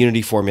 an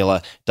immunity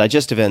formula,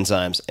 digestive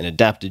enzymes, and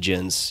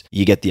adaptogens.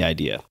 You get the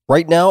idea.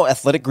 Right now,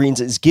 Athletic Greens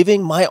is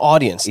giving my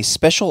audience a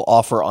special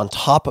offer on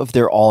top of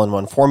their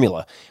all-in-one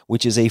formula,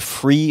 which is a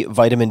free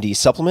vitamin D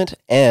supplement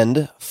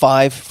and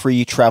 5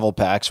 free travel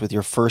packs with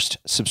your first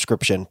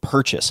subscription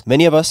purchase.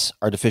 Many of us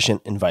are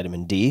deficient in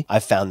vitamin D.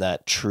 I've found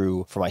that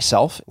true for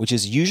myself, which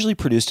is usually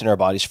produced in our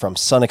bodies from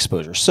sun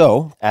exposure.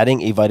 So,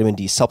 adding a vitamin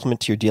D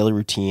supplement to your daily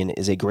routine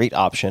is a great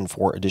option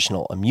for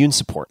additional immune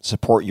support.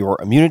 Support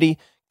your immunity,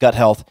 gut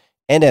health,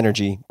 and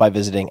energy by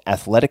visiting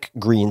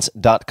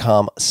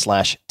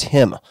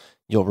athleticgreens.com/Tim.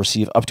 You'll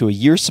receive up to a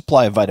year's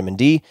supply of vitamin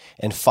D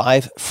and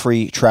 5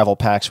 free travel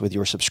packs with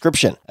your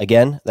subscription.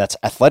 Again, that's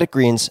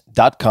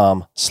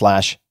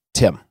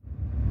athleticgreens.com/Tim.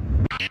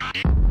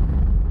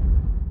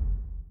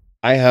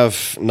 I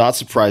have, not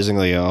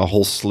surprisingly, a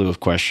whole slew of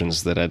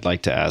questions that I'd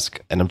like to ask,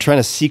 and I'm trying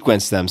to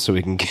sequence them so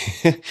we can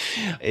get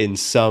in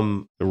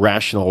some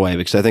rational way,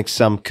 because I think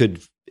some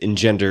could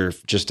engender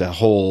just a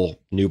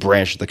whole new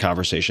branch of the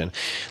conversation.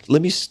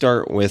 Let me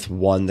start with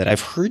one that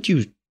I've heard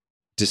you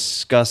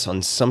discuss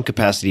on some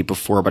capacity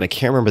before, but I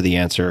can't remember the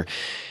answer.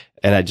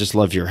 And I just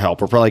love your help.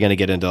 We're probably going to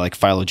get into like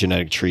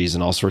phylogenetic trees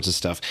and all sorts of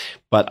stuff.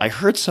 But I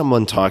heard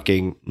someone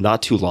talking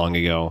not too long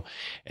ago,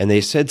 and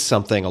they said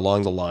something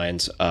along the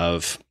lines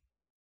of,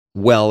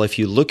 well, if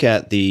you look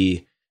at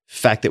the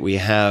fact that we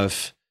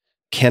have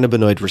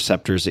cannabinoid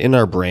receptors in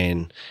our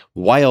brain,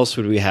 why else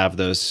would we have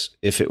those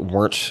if it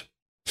weren't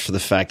for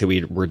the fact that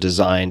we were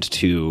designed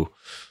to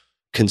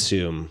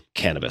consume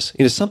cannabis?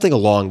 Something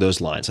along those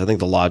lines. I think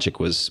the logic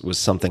was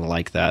something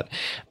like that.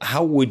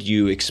 How would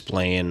you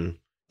explain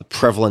the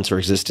prevalence or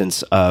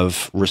existence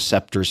of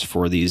receptors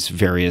for these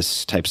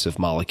various types of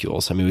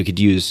molecules? I mean, we could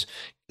use,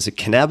 is it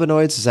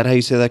cannabinoids? Is that how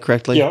you say that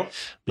correctly? Yeah. I'm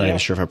not even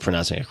sure if I'm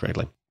pronouncing it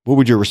correctly. What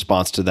would your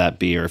response to that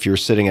be? Or if you were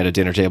sitting at a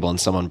dinner table and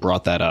someone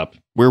brought that up,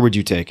 where would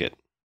you take it?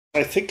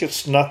 I think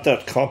it's not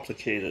that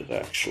complicated,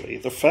 actually.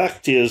 The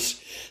fact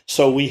is,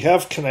 so we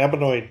have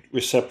cannabinoid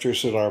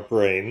receptors in our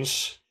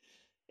brains,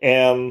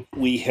 and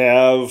we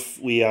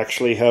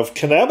actually have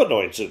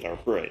cannabinoids in our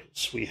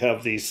brains. We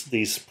have these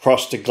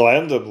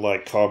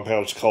prostaglandin-like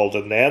compounds called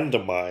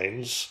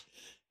anandamines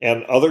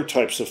and other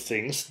types of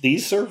things.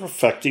 These are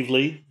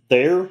effectively,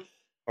 they're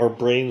our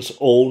brain's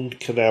own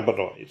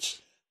cannabinoids.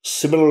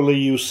 Similarly,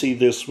 you see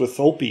this with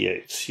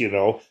opiates,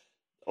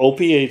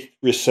 Opiate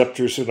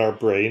receptors in our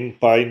brain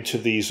bind to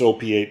these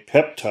opiate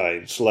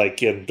peptides like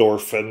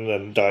endorphin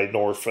and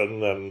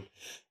dynorphin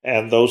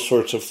and those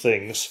sorts of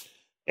things.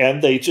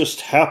 And they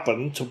just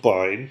happen to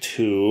bind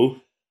to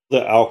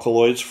the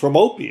alkaloids from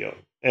opium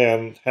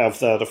and have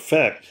that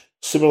effect.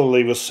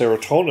 Similarly with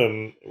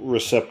serotonin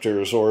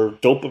receptors or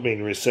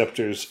dopamine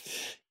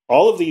receptors,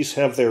 all of these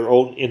have their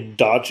own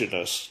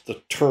endogenous, the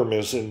term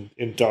is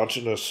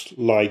endogenous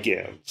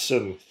ligands.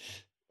 And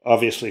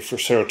obviously for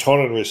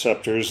serotonin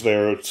receptors,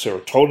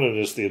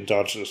 serotonin is the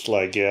endogenous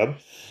ligand.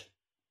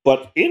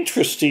 But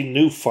interesting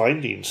new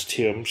findings,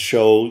 Tim,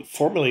 show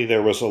formerly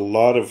there was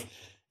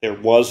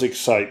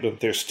excitement,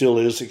 there still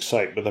is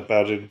excitement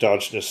about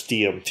endogenous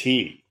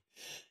DMT,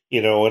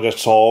 and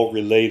it's all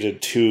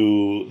related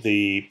to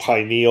the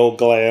pineal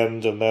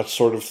gland and that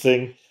sort of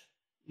thing.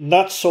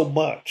 Not so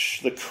much.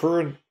 The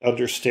current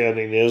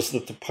understanding is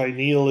that the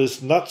pineal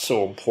is not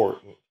so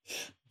important,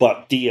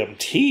 but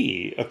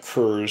DMT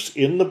occurs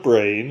in the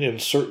brain, in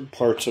certain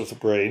parts of the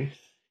brain,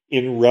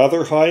 in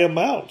rather high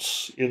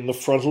amounts in the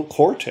frontal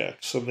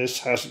cortex, and this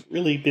hasn't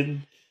really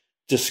been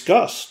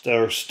discussed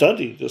or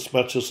studied as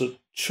much as it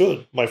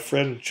should. My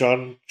friend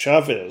John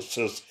Chavez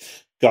has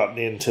gotten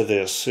into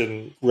this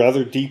in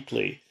rather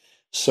deeply.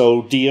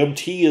 So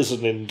DMT is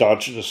an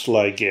endogenous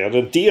ligand,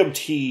 and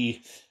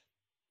DMT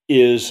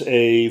is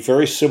a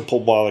very simple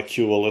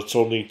molecule. It's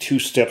only 2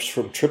 steps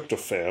from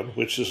tryptophan,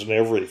 which is in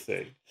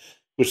everything,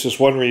 which is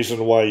one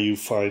reason why you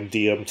find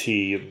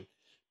DMT in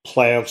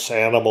plants,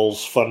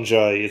 animals,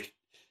 fungi.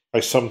 I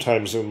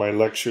sometimes in my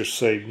lectures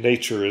say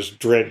nature is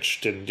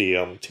drenched in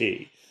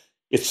DMT.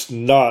 It's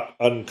not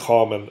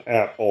uncommon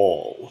at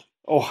all.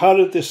 Oh, how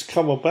did this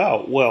come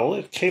about? Well,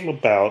 it came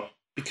about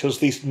because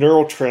these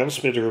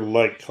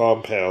neurotransmitter-like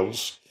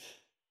compounds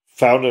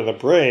found in the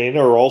brain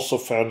are also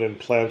found in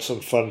plants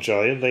and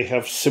fungi, and they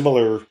have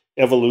similar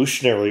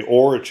evolutionary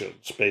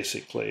origins,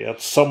 basically.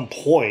 At some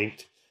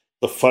point,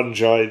 the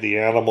fungi, the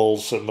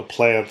animals, and the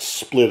plants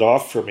split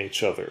off from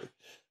each other.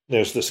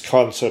 There's this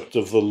concept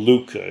of the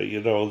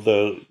LUCA,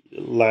 the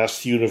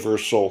last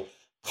universal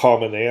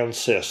common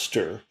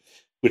ancestor,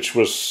 which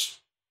was,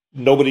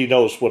 nobody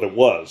knows what it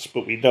was,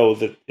 but we know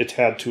that it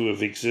had to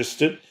have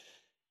existed,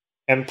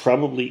 and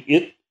probably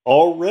it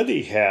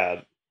already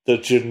had the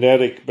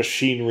genetic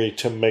machinery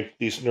to make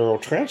these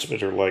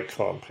neurotransmitter-like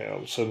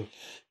compounds.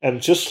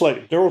 And just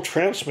like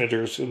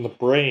neurotransmitters in the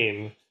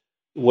brain,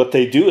 what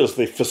they do is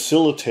they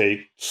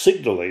facilitate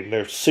signaling.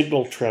 They're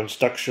signal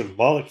transduction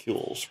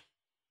molecules.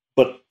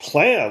 But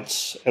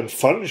plants and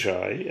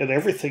fungi and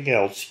everything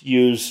else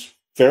use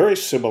very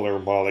similar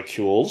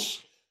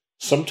molecules,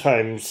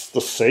 sometimes the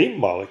same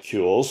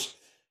molecules,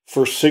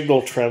 for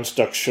signal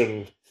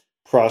transduction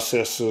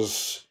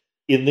processes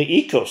in the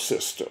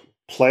ecosystem.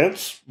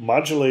 Plants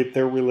modulate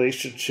their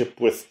relationship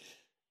with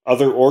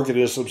other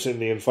organisms in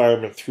the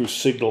environment through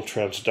signal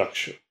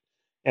transduction.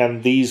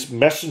 And these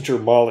messenger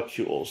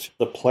molecules,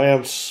 the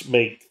plants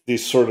make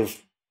these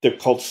they're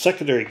called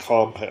secondary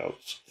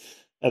compounds.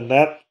 And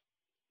that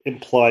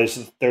implies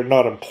that they're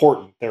not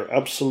important. They're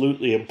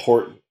absolutely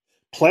important.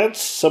 Plants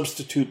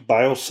substitute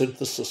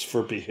biosynthesis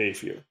for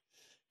behavior.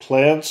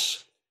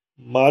 Plants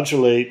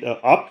modulate,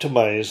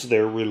 optimize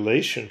their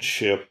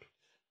relationship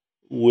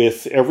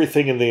with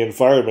everything in the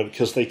environment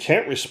because they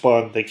can't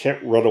respond, they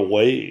can't run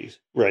away,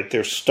 right?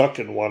 They're stuck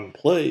in one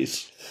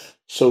place.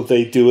 So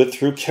they do it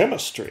through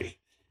chemistry.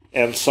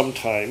 And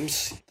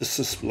sometimes, this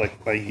is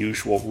like my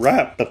usual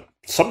rap, but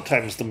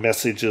sometimes the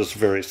message is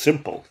very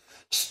simple.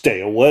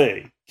 Stay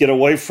away. get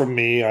away from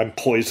me, I'm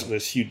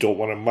poisonous, you don't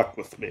want to muck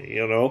with me,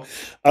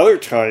 Other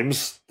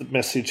times, the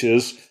message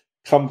is,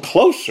 come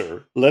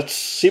closer, let's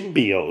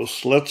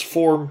symbiose, let's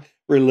form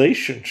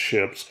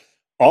relationships.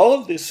 All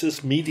of this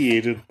is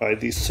mediated by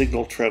these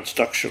signal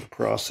transduction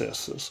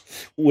processes,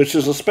 which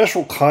is a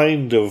special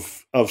kind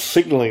of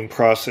signaling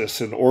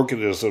process in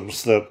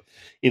organisms that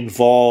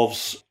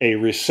involves a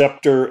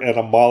receptor and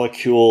a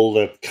molecule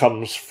that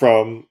comes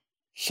from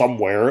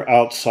somewhere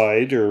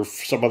outside or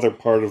some other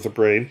part of the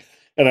brain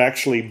and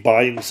actually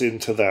binds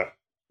into that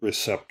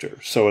receptor.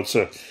 So it's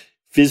a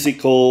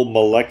physical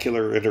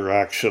molecular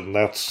interaction.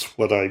 That's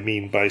what I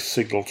mean by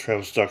signal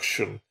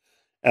transduction,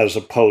 as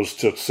opposed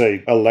to,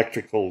 say,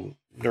 electrical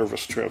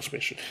nervous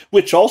transmission,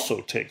 which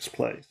also takes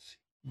place.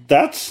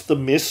 That's the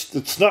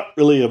It's not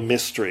really a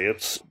mystery.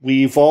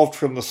 We evolved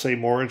from the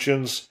same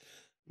origins.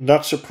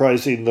 Not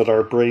surprising that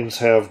our brains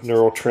have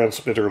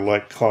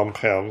neurotransmitter-like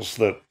compounds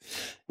that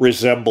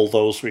resemble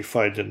those we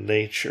find in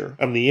nature.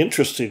 And the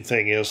interesting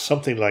thing is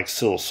something like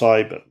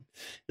psilocybin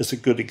is a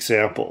good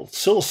example.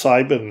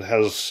 Psilocybin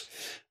has,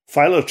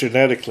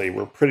 phylogenetically,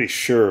 we're pretty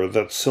sure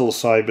that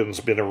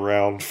psilocybin's been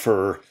around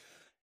for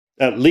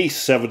at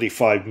least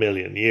 75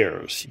 million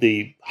years.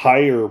 The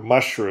higher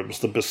mushrooms,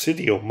 the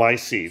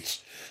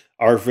basidiomycetes,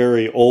 are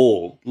very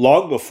old,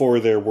 long before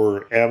there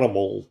were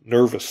animal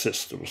nervous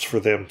systems for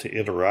them to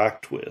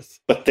interact with.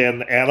 But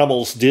then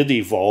animals did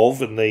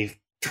evolve, and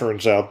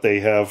turns out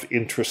they have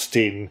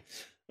interesting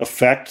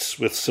effects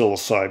with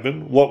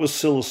psilocybin. What was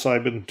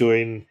psilocybin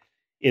doing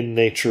in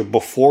nature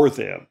before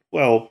then?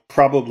 Well,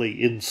 probably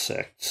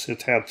insects.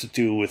 It had to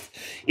do with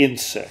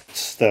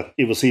insects, that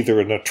it was either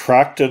an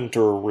attractant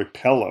or a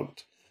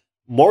repellent.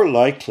 More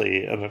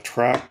likely an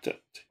attractant.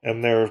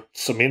 And there's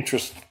some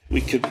interest, we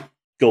could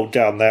go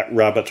down that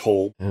rabbit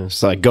hole.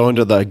 It's like going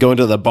to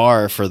the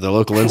bar for the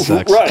local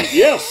insects. Right,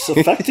 yes,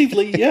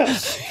 effectively,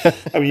 yes.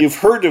 I mean, you've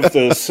heard of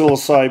the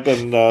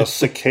psilocybin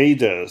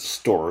cicada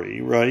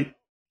story, right?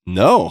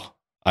 No,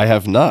 I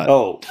have not.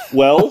 Oh,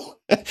 well...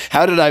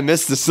 How did I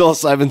miss the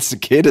psilocybin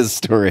cicadas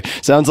story?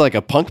 Sounds like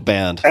a punk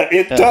band.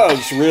 It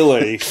does,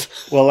 really.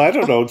 Well, I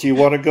don't know. Do you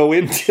want to go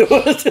into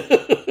it?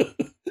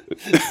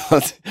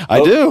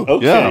 I do.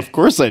 Okay. Yeah, of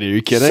course I do. Are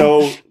you kidding?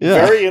 So,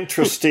 very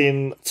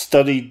interesting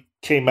study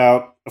came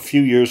out a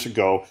few years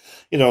ago.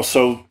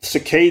 So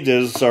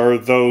cicadas are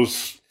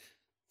those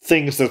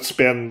things that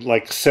spend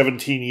like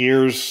 17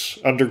 years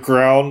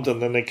underground,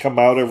 and then they come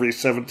out every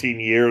 17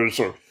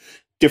 years, or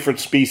different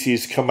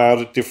species come out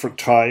at different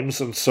times,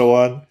 and so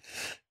on.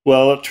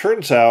 Well, it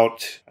turns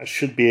out, I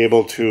should be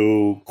able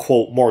to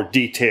quote more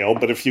detail,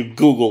 but if you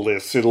Google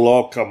this, it'll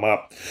all come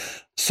up.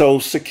 So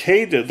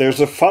cicada, there's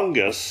a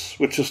fungus,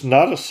 which is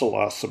not a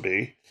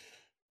psilocybe.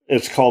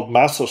 It's called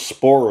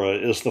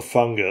Massospora is the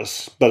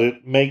fungus, but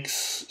it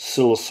makes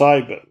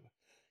psilocybin.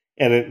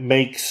 And it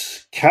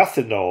makes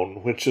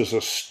cathinone, which is a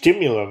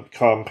stimulant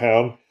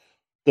compound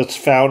that's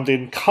found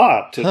in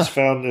khat.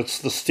 It's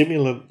the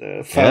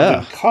stimulant found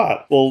in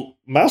khat. Well,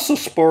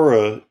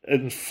 Massospora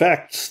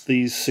infects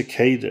these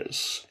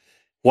cicadas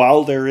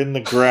while they're in the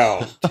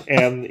ground,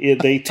 and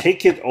they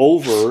take it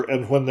over,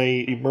 and when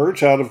they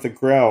emerge out of the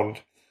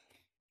ground,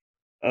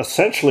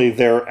 essentially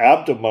their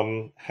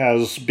abdomen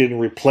has been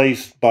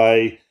replaced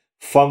by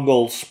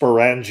fungal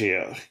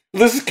sporangia.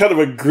 This is kind of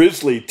a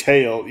grisly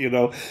tale,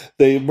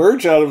 They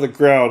emerge out of the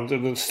ground,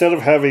 and instead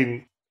of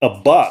having a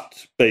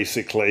butt,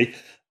 basically,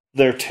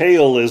 their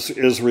tail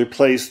is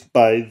replaced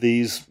by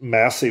these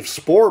massive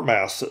spore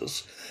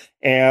masses.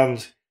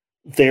 And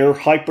they're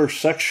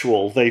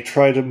hypersexual. They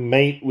try to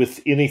mate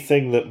with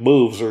anything that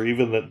moves or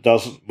even that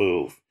doesn't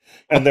move.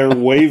 And they're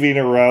waving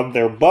around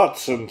their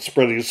butts and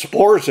spreading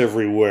spores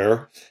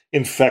everywhere,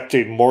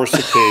 infecting more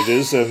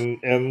cicadas.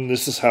 And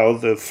this is how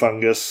the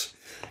fungus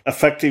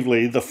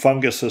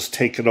has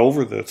taken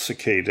over the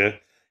cicada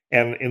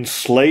and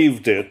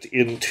enslaved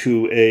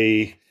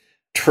it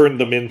turned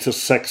them into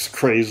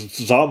sex-crazy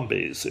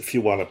zombies, if you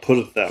want to put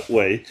it that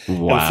way.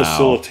 Wow. And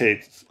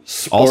facilitate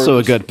also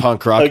a good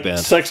punk rock band.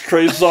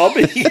 Sex-crazy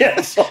zombie,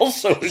 yes,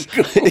 also a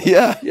good.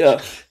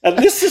 Yeah. And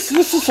this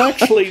is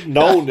actually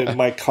known in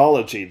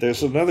mycology.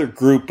 There's another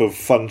group of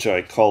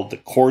fungi called the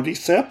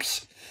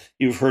cordyceps.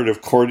 You've heard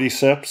of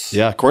cordyceps?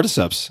 Yeah,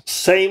 cordyceps.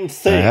 Same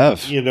thing. I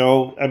have.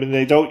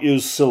 They don't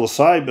use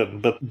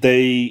psilocybin, but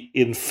they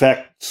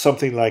infect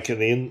something like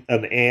an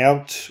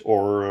ant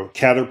or a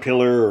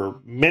caterpillar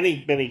or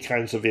many, many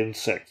kinds of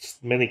insects,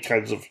 many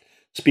kinds of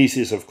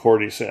species of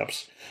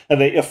cordyceps. And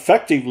they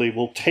effectively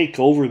will take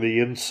over the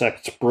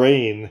insect's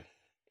brain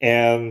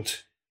and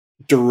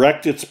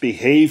direct its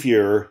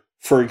behavior.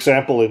 For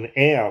example, in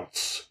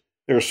ants,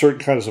 there are certain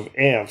kinds of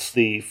ants.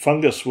 The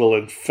fungus will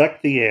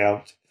infect the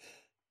ant,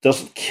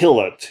 doesn't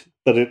kill it,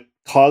 but it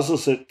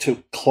causes it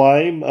to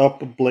climb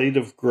up a blade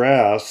of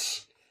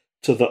grass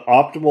to the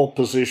optimal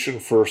position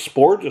for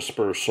spore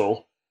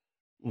dispersal.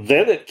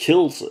 Then it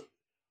kills it.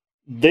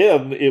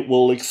 Then it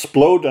will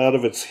explode out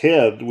of its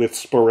head with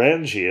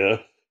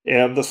sporangia,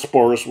 and the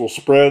spores will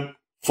spread,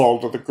 fall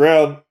to the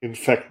ground,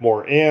 infect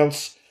more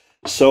ants.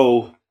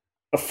 So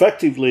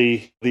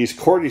effectively, these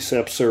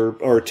cordyceps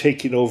are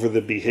taking over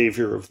the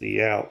behavior of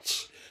the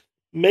ants.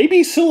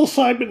 Maybe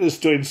psilocybin is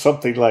doing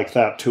something like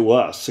that to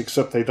us,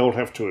 except they don't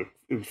have to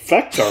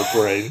infect our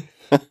brain.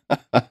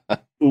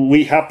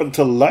 We happen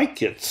to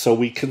like it, so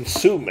we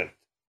consume it.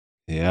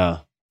 Yeah.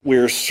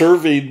 We're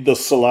serving the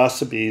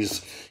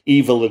psilocybin's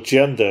evil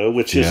agenda,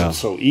 which isn't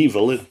so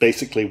evil. It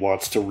basically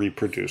wants to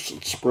reproduce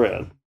and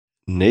spread.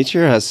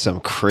 Nature has some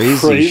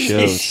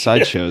crazy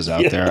sideshows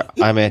out there.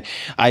 I mean,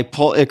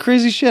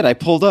 crazy shit. I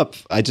pulled up.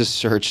 I just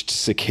searched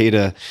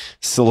cicada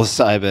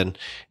psilocybin,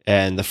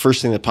 and the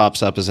first thing that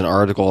pops up is an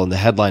article, and the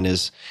headline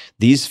is,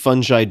 "These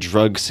fungi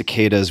drug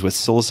cicadas with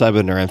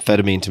psilocybin or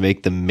amphetamine to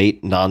make them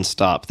mate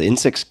nonstop. The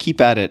insects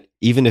keep at it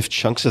even if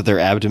chunks of their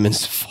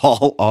abdomens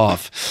fall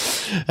off."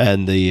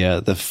 And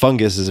the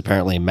fungus is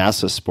apparently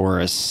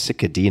Massosporus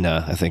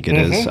cicadina, I think it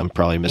is. I'm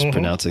probably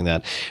mispronouncing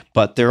that.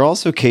 But there are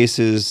also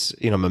cases,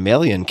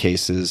 mammalian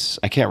cases.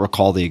 I can't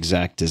recall the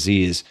exact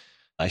disease.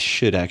 I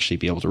should actually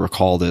be able to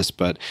recall this,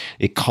 but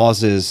it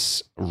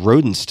causes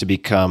rodents to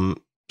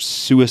become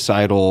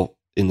suicidal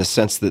in the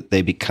sense that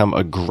they become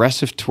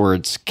aggressive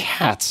towards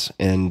cats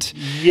and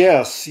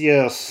yes,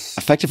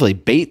 effectively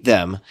bait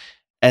them.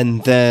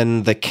 And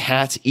then the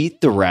cats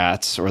eat the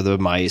rats or the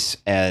mice,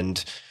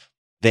 and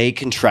they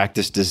contract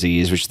this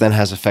disease, which then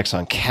has effects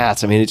on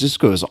cats. I mean, it just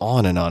goes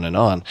on and on and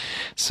on.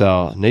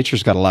 So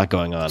nature's got a lot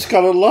going on. It's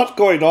got a lot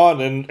going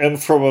on.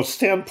 And from a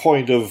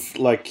standpoint of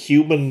like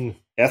human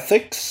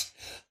ethics,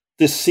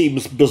 this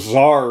seems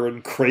bizarre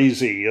and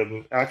crazy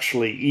and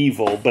actually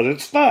evil, but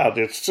it's not.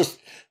 It's just,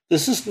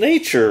 this is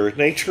nature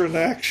in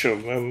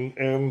action.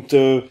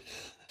 And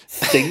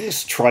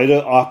things try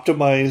to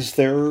optimize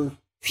their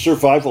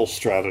survival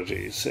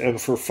strategies. And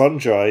for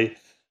fungi,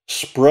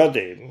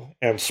 spreading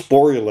and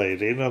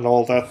sporulating and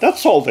all that,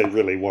 that's all they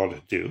really want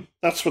to do.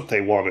 That's what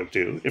they want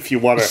to do. If you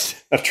want to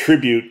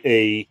attribute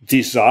a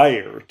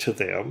desire to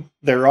them,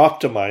 they're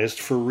optimized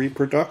for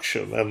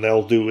reproduction, and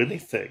they'll do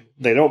anything.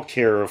 They don't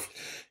care if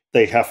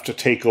they have to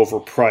take over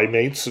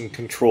primates and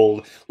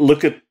control.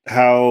 Look at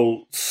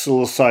how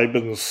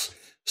psilocybin's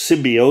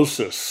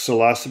symbiosis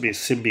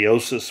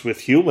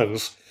with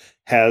humans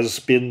has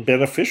been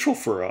beneficial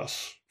for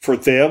us, for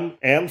them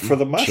and for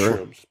the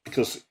mushrooms,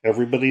 because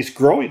everybody's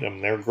growing them.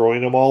 They're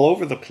growing them all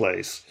over the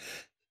place.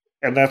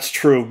 And that's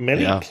true of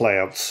many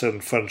plants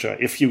and fungi.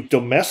 If you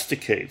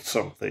domesticate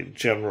something,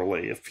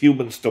 generally, if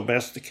humans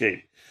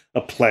domesticate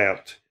a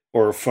plant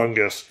or a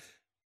fungus,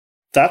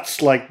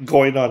 that's like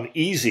going on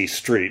easy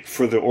street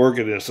for the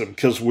organism,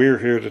 because we're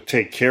here to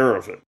take care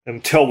of it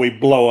until we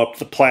blow up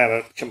the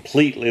planet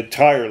completely,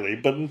 entirely.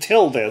 But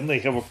until then, they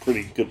have a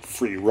pretty good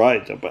free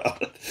ride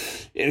about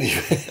it.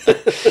 Anyway.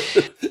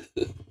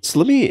 So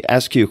let me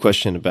ask you a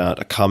question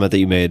about a comment that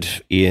you made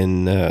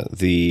in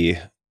the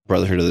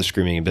Brotherhood of the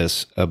Screaming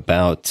Abyss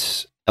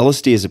about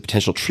LSD as a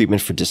potential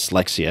treatment for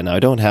dyslexia. Now, I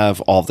don't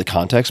have all of the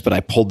context, but I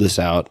pulled this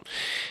out,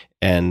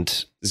 and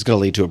this is going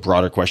to lead to a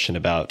broader question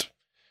about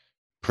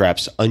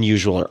perhaps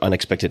unusual or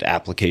unexpected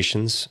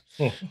applications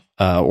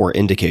or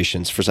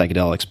indications for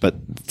psychedelics.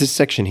 But this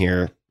section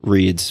here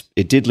reads,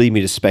 "It did lead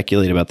me to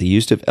speculate about the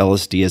use of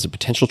LSD as a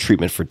potential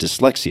treatment for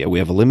dyslexia. We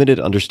have a limited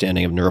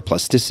understanding of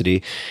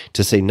neuroplasticity,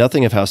 to say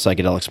nothing of how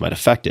psychedelics might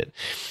affect it.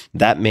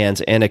 That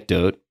man's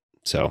anecdote,"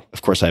 so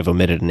of course I've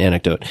omitted an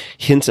anecdote,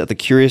 "hints at the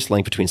curious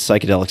link between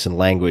psychedelics and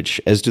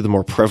language, as do the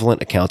more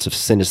prevalent accounts of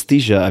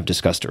synesthesia I've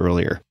discussed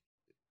earlier."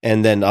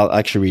 And then I'll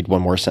actually read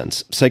one more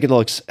sentence.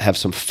 "Psychedelics have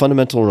some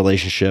fundamental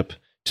relationship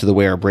to the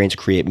way our brains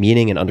create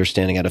meaning and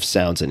understanding out of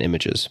sounds and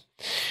images.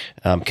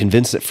 I'm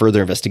convinced that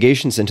further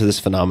investigations into this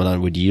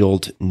phenomenon would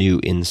yield new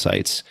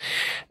insights."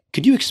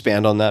 Could you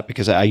expand on that?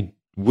 Because I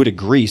would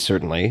agree,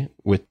 certainly,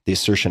 with the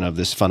assertion of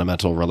this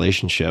fundamental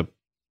relationship.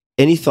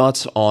 Any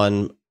thoughts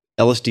on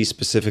LSD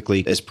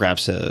specifically as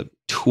perhaps a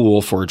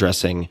tool for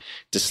addressing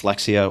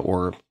dyslexia,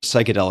 or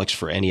psychedelics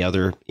for any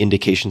other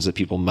indications that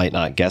people might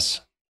not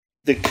guess?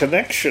 The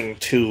connection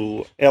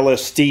to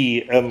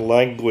LSD and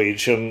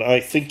language, and I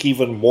think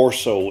even more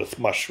so with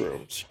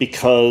mushrooms,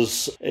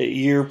 because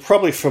you're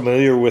probably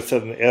familiar with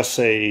an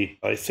essay,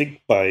 I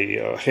think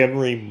by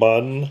Henry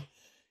Munn,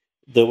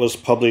 that was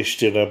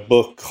published in a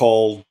book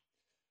called,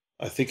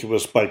 I think it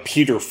was by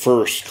Peter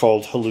First,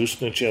 called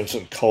Hallucinogens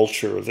and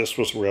Culture. This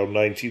was around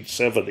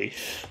 1970.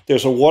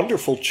 There's a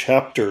wonderful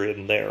chapter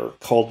in there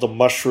called The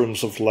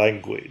Mushrooms of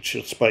Language.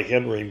 It's by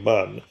Henry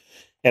Munn.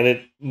 And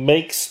it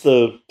makes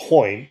the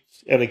point,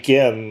 and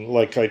again,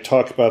 like I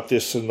talk about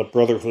this in the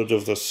Brotherhood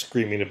of the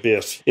Screaming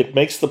Abyss, it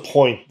makes the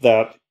point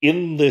that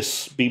in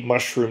this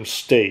mushroom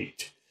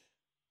state,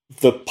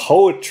 the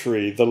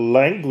poetry, the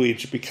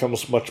language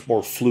becomes much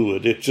more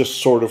fluid. It just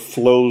sort of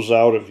flows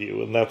out of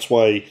you. And that's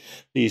why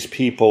these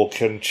people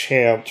can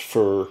chant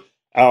for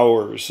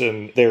hours,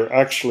 and they're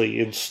actually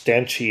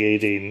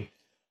instantiating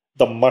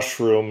the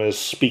mushroom as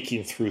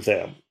speaking through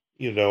them.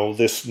 You know,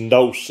 this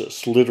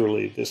gnosis,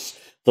 literally,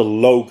 the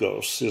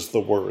logos is the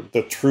word.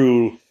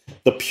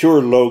 The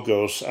pure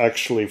logos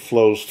actually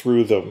flows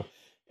through them.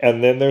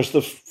 And then there's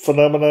the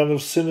phenomenon of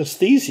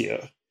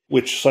synesthesia,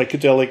 which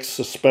psychedelics,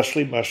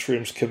 especially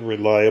mushrooms, can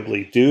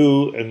reliably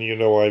do. And,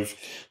 I've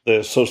the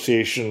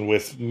association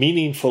with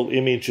meaningful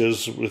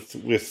images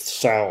with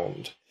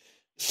sound.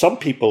 Some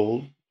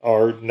people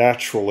are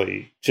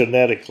naturally,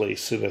 genetically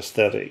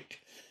synesthetic.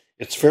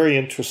 It's very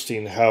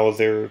interesting how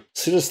their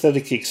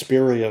synesthetic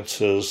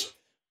experiences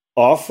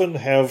often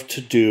have to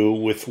do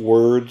with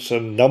words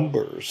and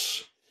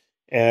numbers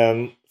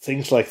and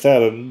things like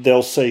that. And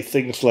they'll say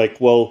things like,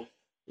 well,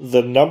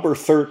 the number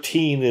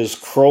 13 is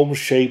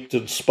chrome-shaped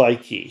and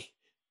spiky,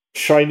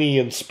 shiny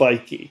and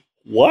spiky.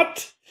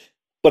 What?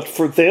 But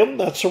for them,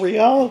 that's a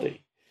reality.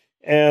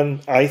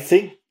 And I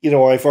think,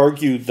 I've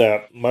argued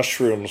that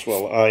mushrooms,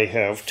 I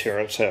have,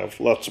 Terence have,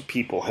 lots of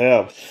people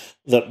have,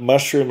 that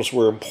mushrooms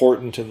were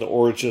important in the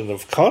origin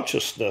of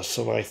consciousness.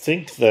 And I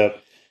think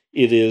that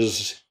it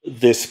is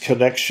this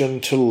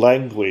connection to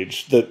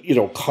language that,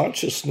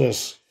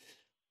 consciousness,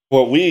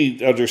 what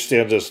we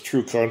understand as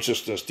true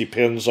consciousness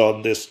depends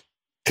on this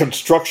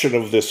construction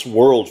of this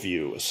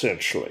worldview,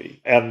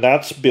 essentially. And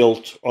that's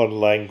built on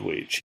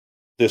language.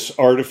 This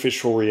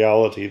artificial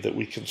reality that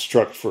we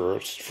construct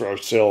for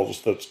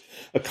ourselves, that's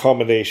a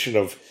combination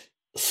of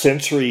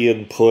sensory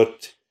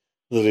input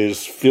that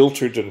is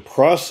filtered and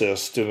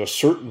processed in a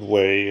certain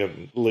way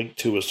and linked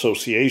to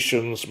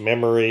associations,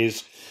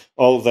 memories,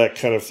 all of that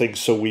kind of thing.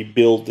 So we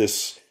build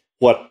this,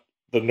 what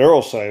the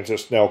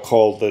neuroscientists now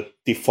call the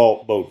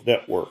default mode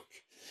network,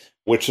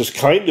 which is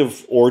kind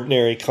of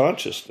ordinary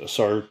consciousness,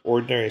 our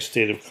ordinary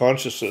state of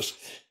consciousness.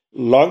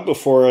 Long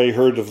before I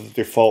heard of the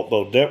default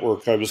mode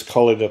network, I was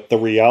calling it the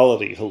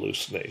reality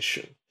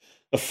hallucination.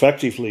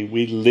 Effectively,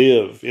 we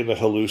live in a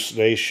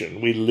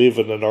hallucination. We live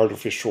in an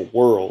artificial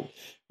world,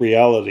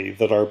 reality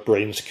that our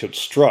brains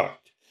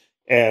construct.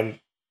 And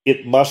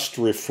it must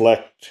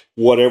reflect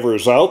whatever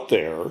is out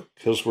there,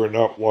 because we're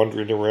not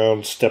wandering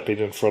around stepping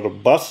in front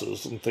of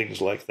buses and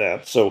things like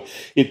that. So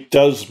it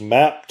does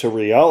map to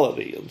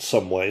reality in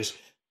some ways,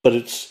 but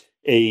it's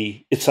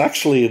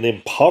actually an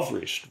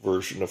impoverished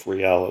version of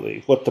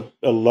reality.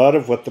 A lot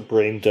of what the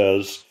brain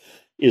does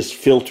is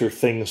filter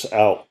things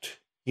out,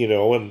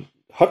 and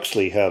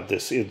Huxley had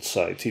this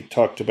insight. He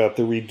talked about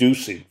the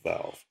reducing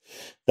valve,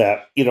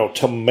 that,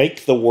 to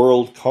make the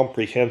world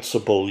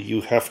comprehensible,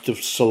 you have to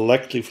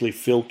selectively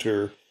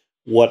filter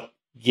what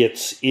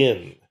gets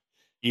in.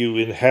 You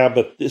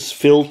inhabit this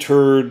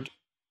filtered,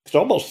 you could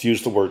almost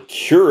use the word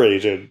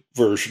curated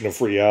version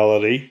of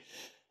reality.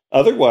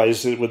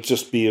 Otherwise, it would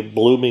just be a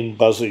blooming,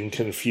 buzzing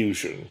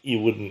confusion. You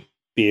wouldn't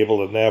be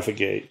able to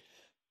navigate.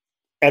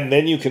 And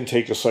then you can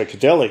take a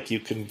psychedelic, you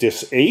can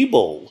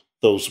disable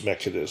those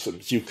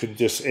mechanisms. You can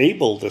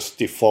disable this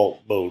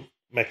default mode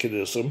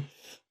mechanism,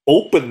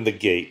 open the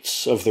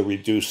gates of the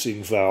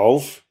reducing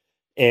valve,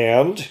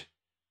 and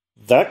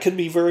that can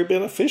be very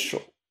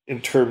beneficial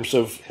in terms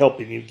of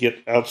helping you get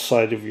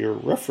outside of your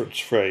reference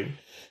frame.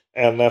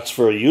 And that's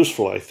very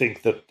useful. I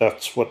think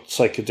that's what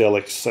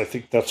psychedelics, I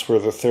think that's where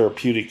the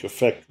therapeutic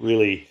effect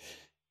really,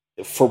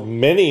 for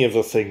many of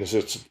the things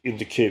it's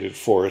indicated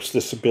for, it's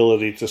this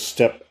ability to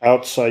step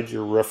outside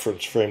your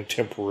reference frame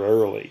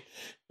temporarily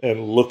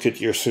and look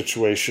at your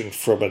situation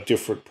from a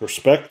different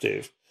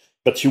perspective.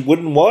 But you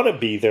wouldn't want to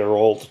be there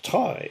all the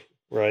time,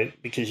 right?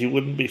 Because you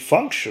wouldn't be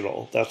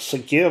functional. That's,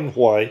 again,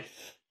 why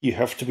you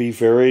have to be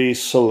very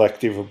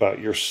selective about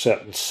your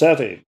set and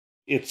setting.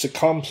 It's a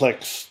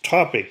complex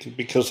topic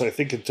because I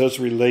think it does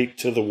relate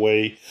to the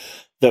way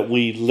that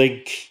we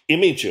link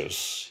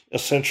images,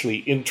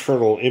 essentially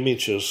internal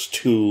images,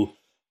 to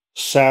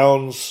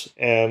sounds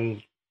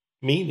and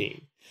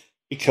meaning.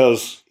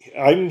 Because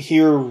I'm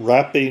here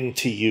rapping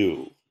to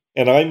you,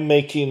 and I'm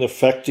making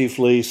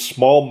effectively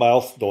small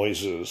mouth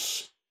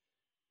noises,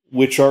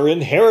 which are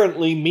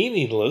inherently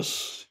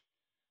meaningless,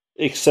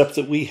 except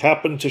that we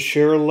happen to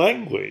share a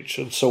language.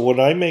 And so when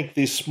I make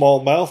these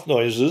small mouth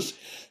noises,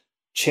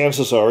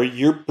 chances are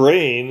your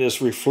brain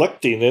is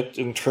reflecting it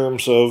in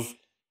terms of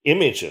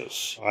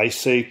images. I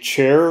say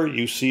chair,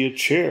 you see a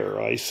chair.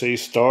 I say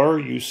star,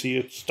 you see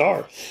a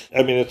star.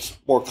 I mean, it's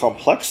more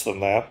complex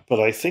than that,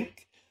 but I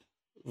think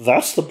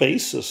that's the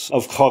basis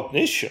of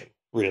cognition,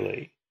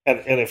 really.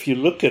 And if you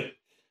look at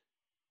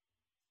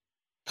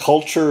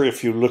culture,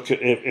 if you look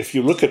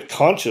at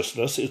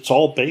consciousness, it's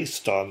all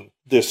based on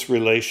this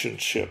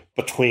relationship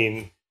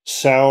between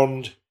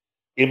sound,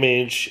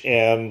 image,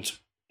 and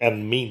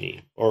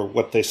meaning, or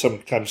what they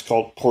sometimes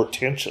call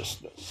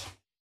portentousness.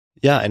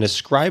 Yeah, and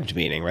ascribed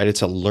meaning, right?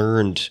 It's a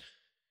learned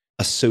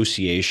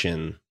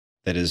association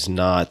that is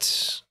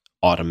not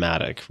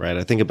automatic, right?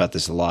 I think about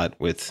this a lot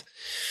with,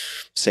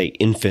 say,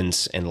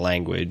 infants and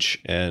language,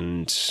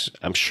 and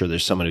I'm sure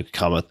there's someone who can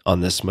comment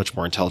on this much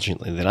more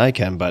intelligently than I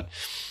can, but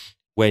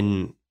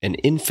when an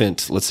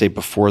infant, let's say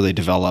before they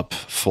develop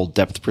full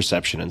depth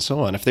perception and so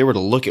on, if they were to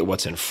look at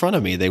what's in front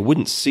of me, they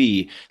wouldn't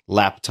see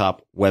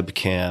laptop,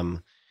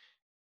 webcam,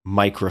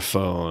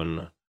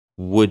 microphone,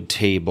 wood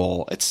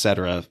table,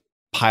 etc.,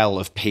 pile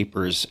of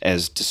papers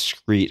as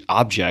discrete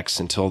objects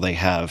until they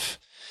have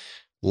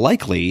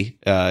likely,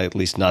 at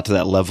least not to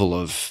that level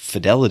of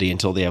fidelity,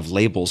 until they have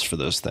labels for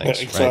those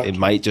things. Exactly. Right? It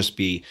might just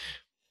be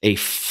a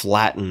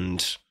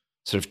flattened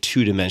sort of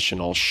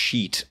two-dimensional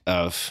sheet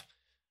of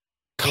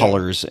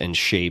colors and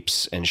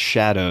shapes and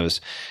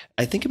shadows.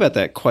 I think about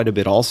that quite a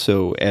bit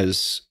also,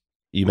 as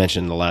you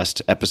mentioned in the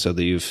last episode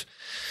that you've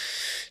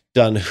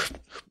done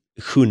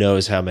who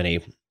knows how many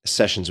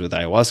sessions with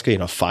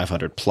ayahuasca,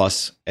 500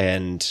 plus.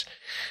 And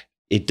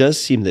it does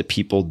seem that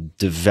people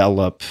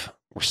develop,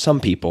 or some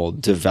people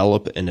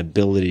develop, an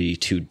ability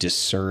to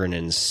discern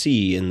and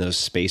see in those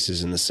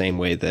spaces in the same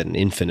way that an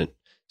infant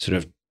sort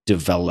of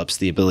develops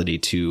the ability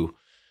to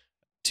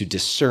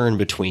discern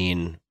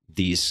between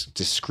these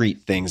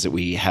discrete things that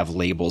we have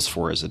labels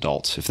for as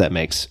adults, if that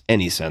makes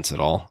any sense at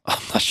all.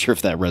 I'm not sure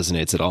if that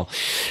resonates at all,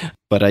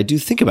 but I do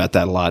think about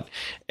that a lot.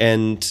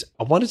 And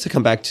I wanted to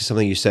come back to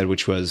something you said,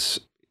 which was,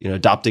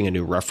 adopting a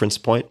new reference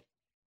point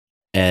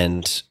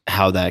and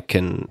how that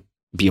can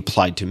be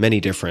applied to many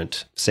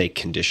different, say,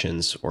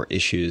 conditions or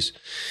issues.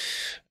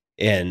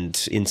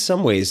 And in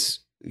some ways,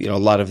 a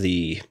lot of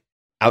the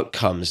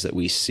outcomes that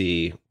we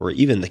see, or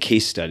even the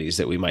case studies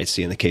that we might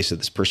see in the case of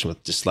this person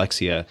with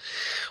dyslexia,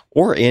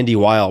 or Andy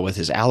Weil with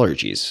his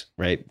allergies,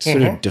 right?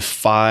 Sort of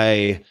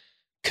defy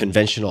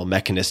conventional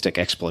mechanistic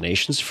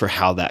explanations for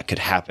how that could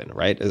happen,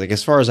 right? Like,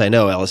 as far as I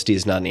know, LSD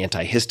is not an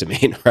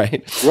antihistamine,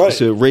 right? Right.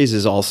 So it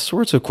raises all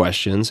sorts of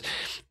questions.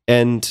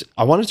 And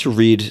I wanted to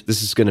read,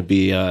 this is going to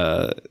be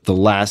the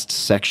last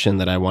section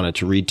that I wanted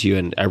to read to you.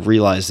 And I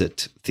realized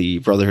that the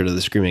Brotherhood of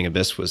the Screaming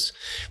Abyss was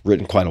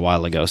written quite a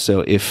while ago.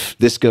 So if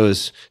this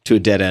goes to a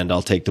dead end,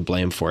 I'll take the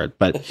blame for it.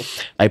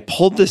 But I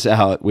pulled this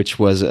out, which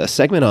was a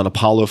segment on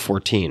Apollo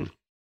 14.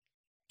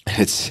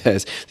 It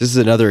says, this is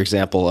another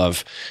example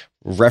of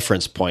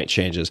reference point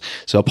changes.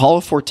 So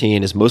Apollo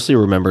 14 is mostly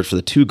remembered for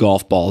the 2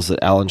 golf balls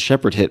that Alan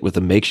Shepard hit with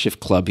a makeshift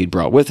club he'd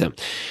brought with him.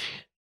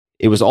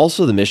 It was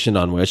also the mission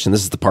on which, and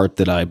this is the part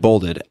that I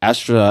bolded,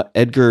 astronaut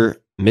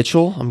Edgar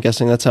Mitchell, I'm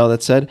guessing that's how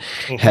that's said,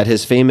 had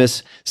his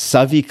famous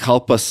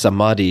Savikalpa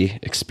Samadhi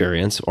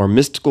experience, or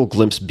mystical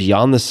glimpse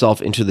beyond the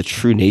self into the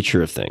true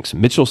nature of things.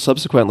 Mitchell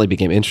subsequently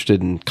became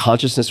interested in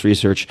consciousness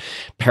research,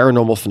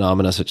 paranormal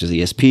phenomena such as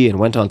ESP, and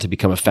went on to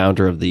become a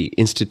founder of the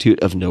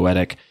Institute of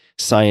Noetic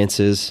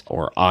Sciences,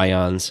 or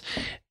IONS.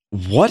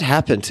 What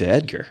happened to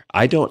Edgar?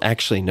 I don't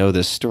actually know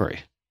this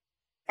story.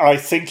 I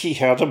think he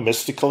had a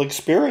mystical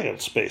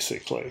experience,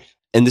 basically.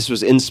 And this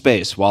was in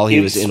space while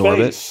he was in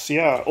orbit?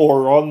 Yeah,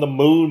 or on the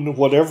moon,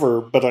 whatever.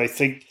 But I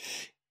think,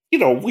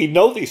 we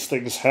know these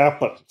things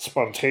happen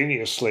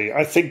spontaneously.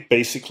 I think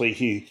basically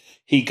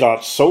he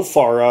got so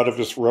far out of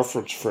his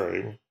reference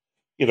frame,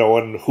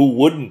 and who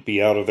wouldn't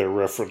be out of their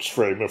reference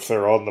frame if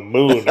they're on the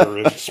moon or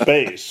in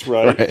space,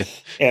 right?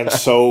 Right. And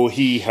so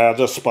he had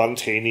a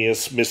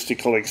spontaneous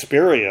mystical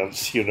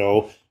experience,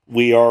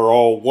 we are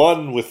all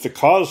one with the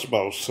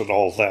cosmos and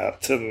all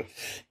that. And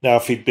now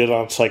if he'd been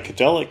on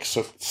psychedelics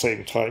at the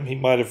same time, he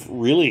might have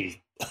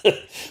really,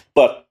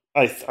 but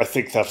I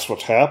think that's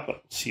what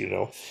happens,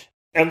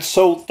 And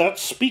so that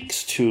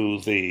speaks to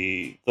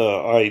the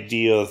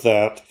idea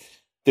that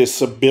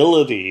this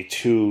ability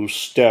to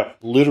step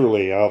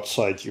literally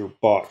outside your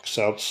box,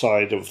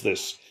 outside of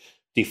this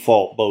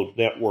default mode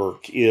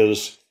network,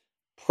 is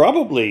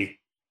probably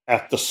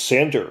at the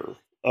center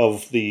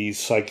of the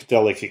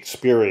psychedelic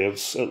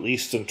experience, at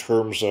least in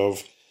terms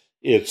of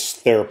its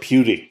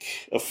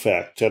therapeutic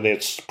effect and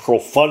its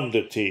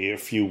profundity,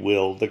 if you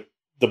will,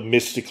 the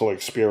mystical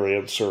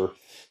experience, or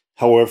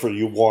however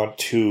you want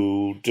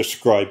to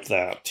describe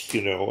that.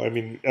 I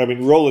mean,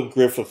 Roland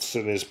Griffiths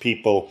and his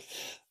people,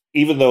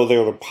 even though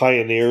they're the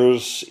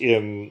pioneers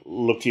in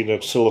looking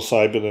at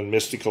psilocybin and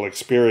mystical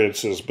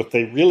experiences, but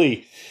they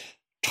really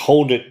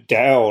tone it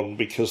down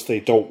because they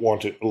don't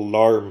want to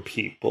alarm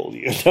people,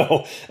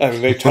 I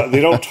mean, they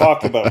don't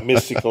talk about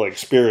mystical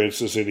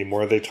experiences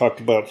anymore. They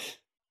talk about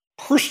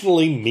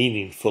personally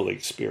meaningful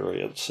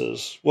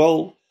experiences.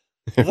 Well,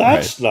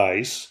 that's right.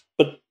 Nice,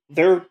 but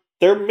they're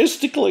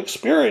mystical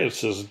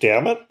experiences,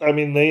 damn it. I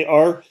mean, they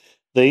are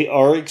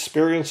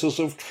experiences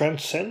of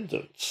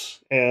transcendence,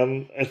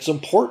 and it's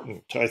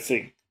important, I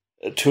think,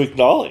 to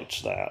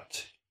acknowledge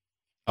that.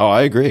 Oh,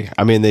 I agree.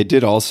 I mean, they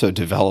did also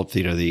develop,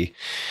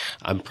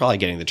 I'm probably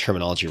getting the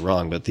terminology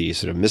wrong, but the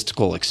sort of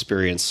mystical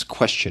experience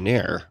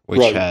questionnaire,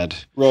 which had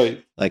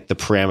like the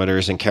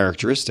parameters and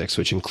characteristics,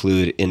 which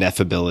include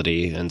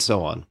ineffability and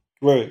so on.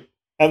 Right.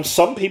 And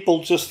some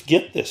people just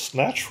get this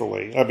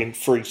naturally. I mean,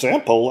 for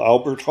example,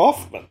 Albert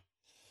Hoffman.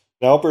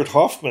 Albert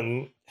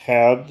Hoffman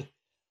had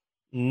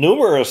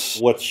numerous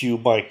what you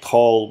might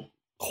call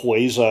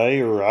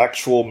quasi or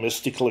actual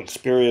mystical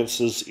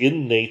experiences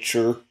in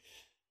nature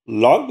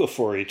long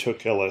before he took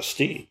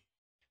LSD.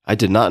 I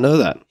did not know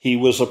that. He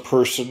was a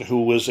person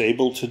who was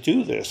able to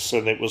do this,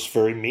 and it was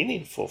very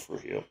meaningful for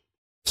him.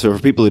 So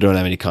for people who don't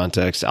have any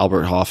context,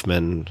 Albert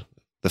Hoffman,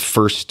 the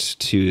first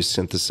to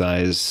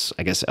synthesize,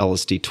 I guess,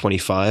 LSD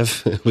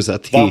 25, was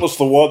that That was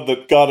the one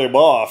that got him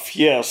off,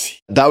 yes.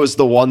 That was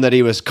the one that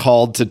he was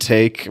called to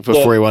take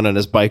before he went on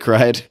his bike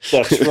ride?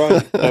 That's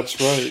right,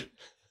 that's right.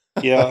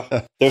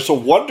 Yeah. There's a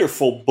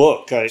wonderful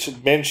book. I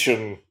should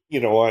mention,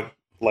 I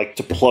like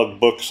to plug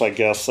books, I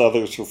guess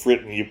others have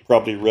written. You've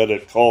probably read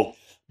it, called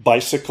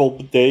Bicycle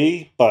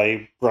Day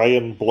by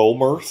Brian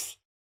Blomerth.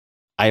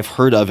 I've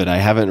heard of it. I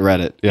haven't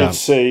read it. Yeah.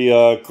 It's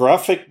a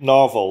graphic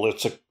novel.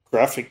 It's a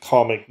graphic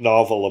comic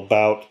novel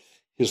about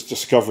his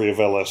discovery of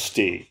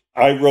LSD.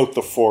 I wrote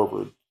the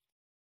foreword.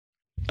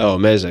 Oh,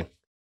 amazing.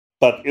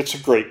 But it's a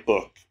great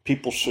book.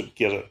 People should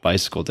get it.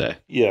 Bicycle Day.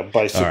 Yeah,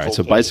 Bicycle Day. All right,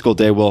 so Bicycle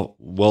Day, we'll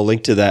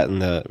link to that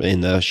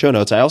in the show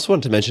notes. I also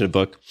wanted to mention a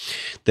book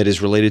that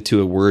is related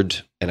to a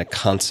word and a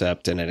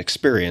concept and an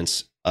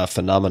experience, a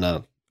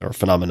phenomena or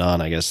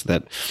phenomenon, I guess,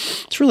 that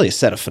it's really a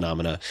set of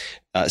phenomena,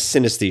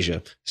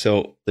 synesthesia.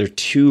 So there are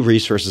two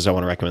resources I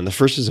want to recommend. The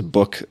first is a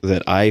book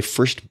that I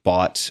first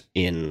bought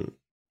in,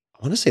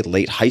 I want to say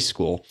late high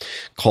school,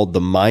 called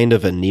The Mind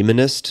of a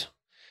Mnemonist.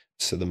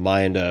 So the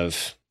mind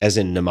of, as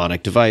in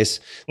mnemonic device,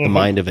 the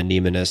mind of a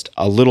mnemonist,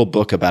 a little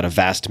book about a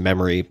vast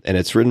memory. And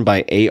it's written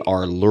by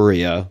A.R.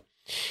 Luria,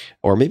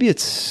 or maybe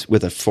it's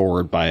with a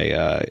foreword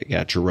by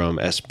Jerome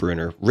S.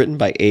 Bruner, written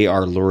by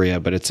A.R.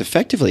 Luria, but it's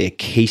effectively a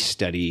case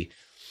study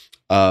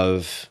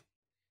of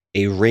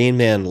a Rain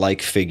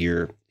Man-like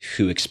figure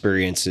who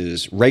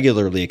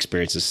regularly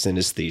experiences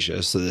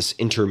synesthesia. So this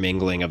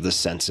intermingling of the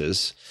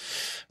senses.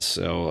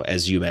 So,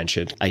 as you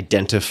mentioned,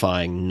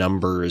 identifying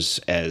numbers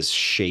as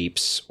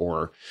shapes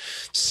or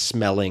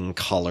smelling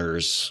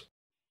colors,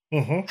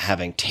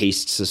 having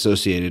tastes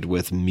associated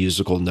with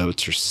musical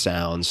notes or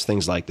sounds,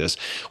 things like this,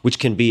 which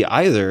can be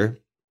either,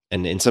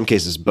 and in some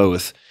cases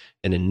both,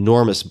 an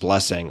enormous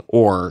blessing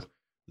or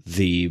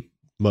the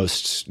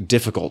most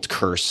difficult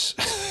curse.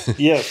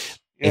 Yes.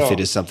 If it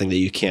is something that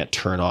you can't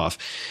turn off.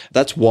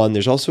 That's one.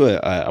 There's also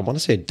I want to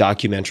say a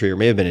documentary or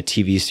may have been a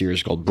TV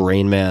series called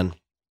Brain Man.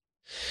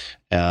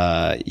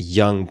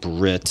 Young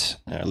Brit,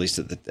 at least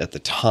at the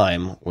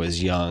time,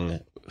 was young,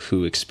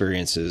 who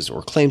experiences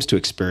or claims to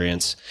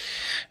experience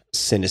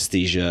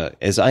synesthesia.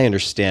 As I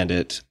understand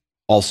it,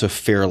 also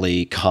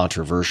fairly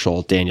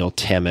controversial. Daniel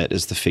Tammet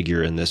is the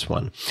figure in this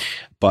one,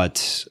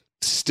 but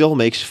still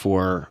makes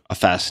for a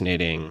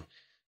fascinating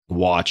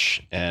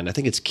watch. And I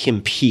think it's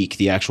Kim Peek,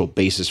 the actual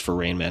basis for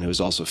Rain Man, who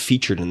is also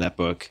featured in that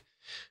book,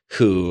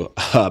 who,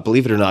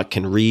 believe it or not,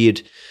 can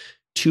read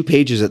 2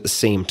 pages at the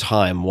same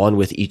time, one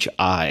with each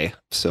eye.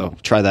 So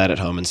try that at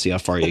home and see how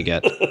far you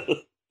get.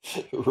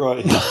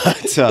 Right.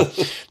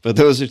 But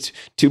those are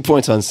 2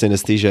 points on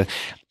synesthesia.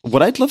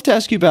 What I'd love to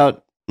ask you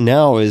about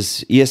now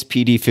is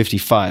ESPD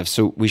 55.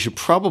 So we should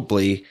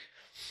probably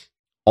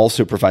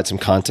also provide some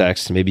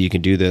context. Maybe you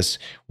can do this.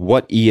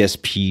 What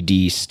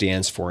ESPD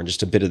stands for, and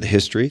just a bit of the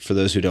history for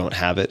those who don't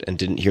have it and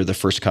didn't hear the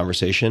first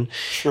conversation.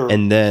 Sure.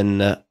 And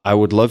then I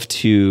would love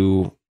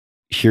to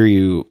hear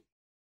you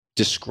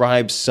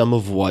describe some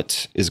of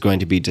what is going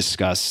to be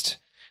discussed,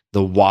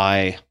 the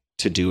why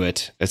to do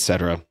it,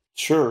 etc.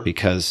 Sure.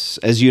 Because,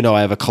 as you know,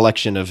 I have a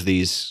collection of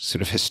these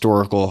sort of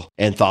historical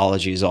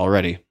anthologies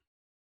already.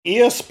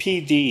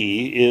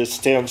 ESPD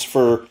stands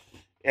for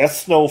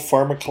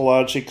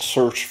Ethnopharmacologic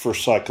Search for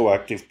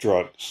Psychoactive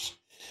Drugs.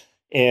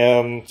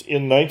 And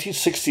in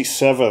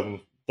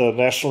 1967, the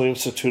National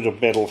Institute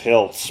of Mental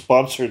Health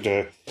sponsored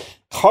a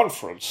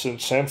conference in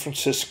San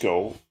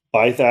Francisco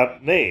by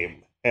that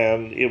name.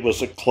 And it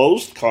was a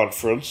closed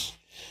conference.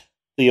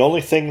 The only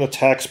thing the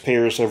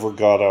taxpayers ever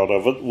got out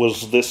of it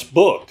was this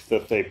book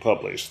that they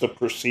published, The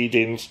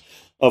Proceedings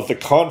of the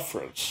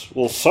Conference.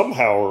 Well,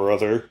 somehow or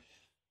other,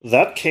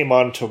 that came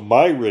onto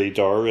my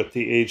radar at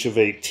the age of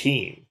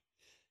 18.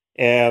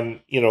 And,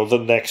 the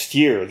next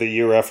year, the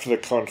year after the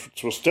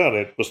conference was done,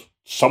 it was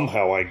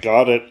somehow I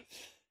got it.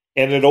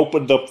 And it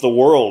opened up the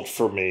world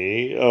for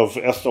me of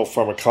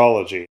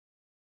ethnopharmacology.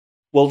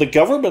 Well, the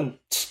government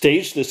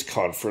staged this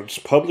conference,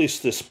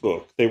 published this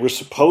book. They were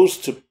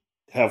supposed to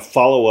have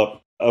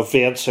follow-up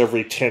events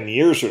every 10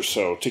 years or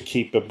so to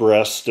keep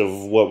abreast of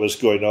what was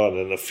going on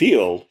in the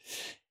field.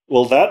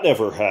 Well, that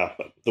never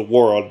happened. The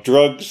war on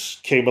drugs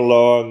came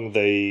along.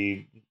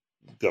 They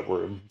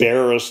were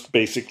embarrassed,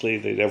 basically.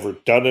 They'd never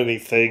done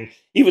anything,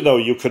 even though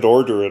you could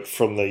order it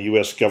from the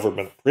U.S.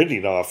 government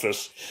printing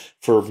office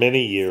for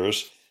many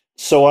years.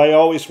 So I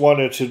always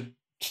wanted to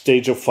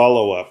stage a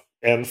follow-up.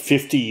 And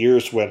 50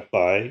 years went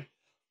by.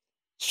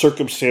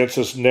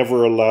 Circumstances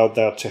never allowed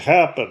that to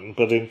happen,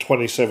 but in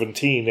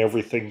 2017,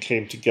 everything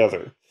came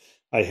together.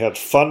 I had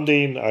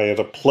funding, I had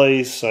a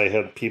place, I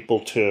had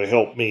people to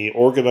help me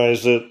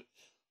organize it,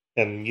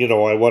 and,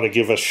 I want to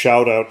give a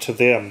shout-out to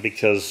them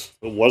because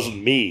it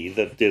wasn't me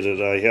that did it.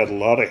 I had a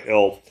lot of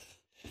help.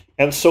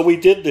 And so we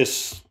did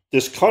this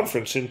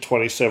conference in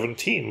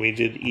 2017. We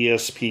did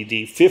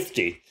ESPD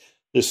 50,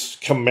 this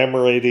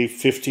commemorative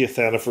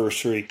 50th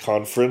anniversary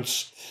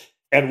conference.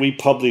 And we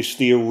published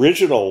the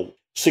original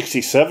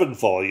 67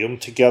 volume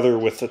together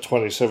with the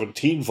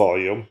 2017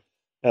 volume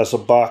as a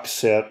box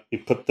set. We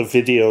put the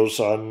videos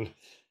on.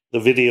 The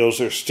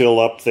videos are still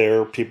up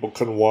there. People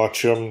can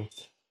watch them.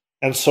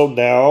 And so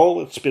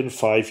now it's been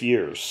 5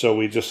 years. So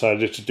we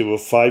decided to do a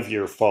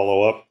 5-year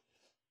follow-up.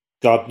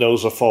 God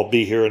knows if I'll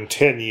be here in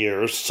 10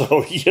 years.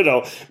 So,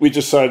 we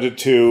decided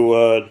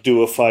to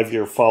do a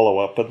 5-year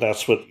follow-up, and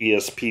that's what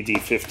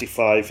ESPD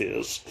 55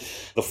 is.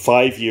 The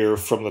 5-year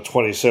from the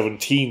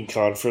 2017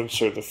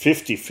 conference, or the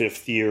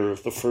 55th year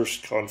of the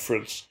first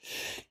conference.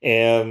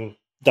 And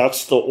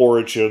that's the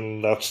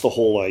origin, that's the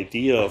whole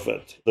idea of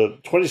it. The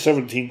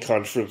 2017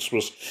 conference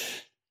was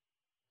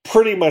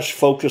pretty much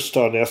focused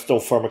on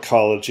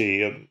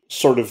ethnopharmacology and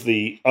sort of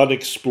the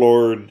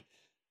unexplored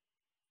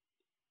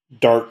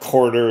dark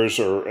corners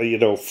or,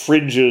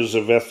 fringes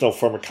of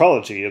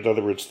ethnopharmacology. In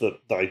other words, the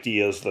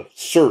idea is the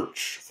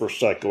search for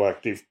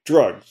psychoactive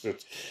drugs.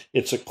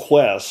 It's a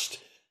quest.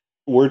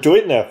 We're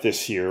doing that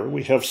this year.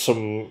 We have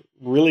some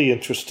really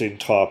interesting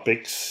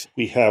topics.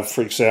 We have,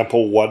 for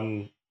example,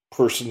 one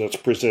person that's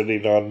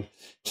presenting on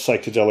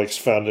psychedelics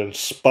found in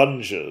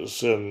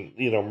sponges and,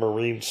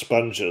 marine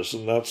sponges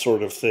and that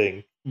sort of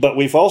thing. But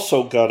we've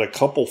also got a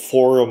couple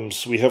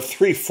forums. We have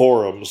 3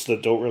 forums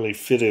that don't really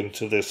fit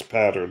into this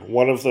pattern.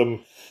 One of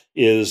them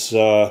is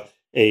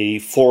a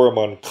forum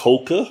on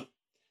coca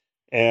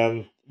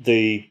and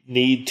the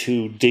need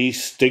to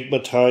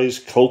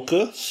destigmatize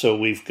coca. So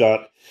we've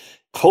got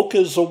coca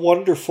is a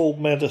wonderful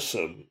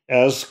medicine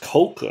as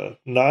coca,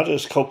 not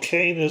as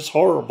cocaine is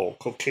horrible.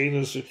 Cocaine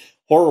is a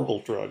horrible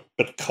drug.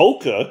 But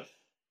coca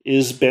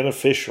is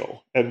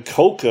beneficial. And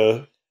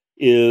coca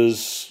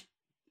is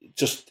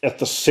just at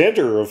the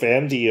center of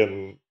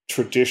Andean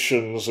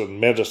traditions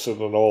and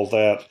medicine and all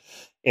that,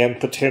 and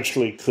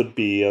potentially could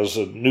be as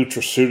a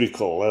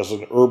nutraceutical, as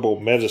an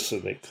herbal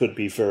medicine, it could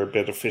be very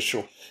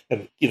beneficial.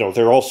 And,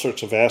 there are all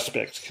sorts of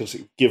aspects because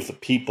it gives the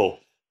people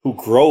who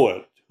grow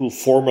it, who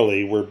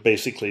formerly were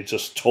basically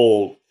just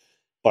told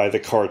by the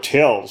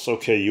cartels,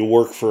 okay, you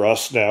work for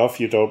us now. If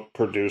you don't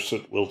produce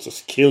it, we'll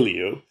just kill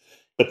you.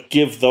 But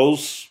give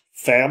those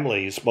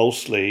families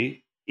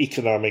mostly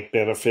economic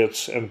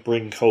benefits and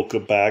bring coca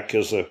back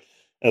as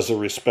a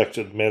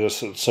respected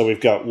medicine. So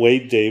we've got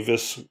Wade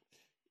Davis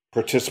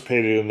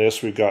participating in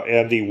this. We've got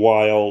Andy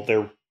Weil.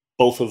 They're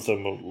both of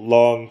them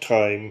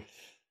long-time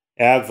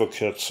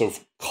advocates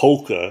of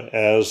coca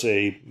as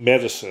a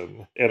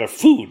medicine and a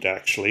food,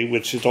 actually,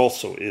 which it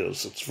also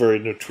is. It's very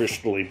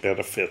nutritionally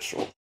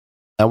beneficial.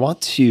 I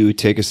want to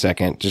take a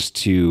second just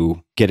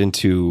to get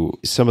into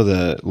some of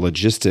the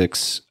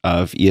logistics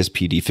of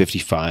ESPD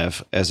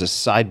 55. As a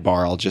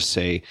sidebar, I'll just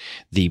say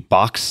the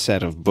box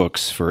set of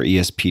books for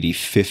ESPD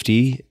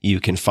 50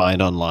 you can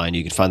find online.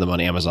 You can find them on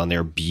Amazon.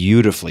 They're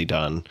beautifully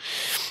done.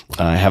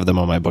 I have them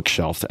on my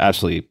bookshelf. They're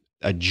absolutely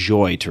a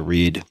joy to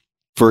read.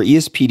 For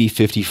ESPD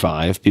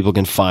 55, people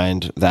can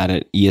find that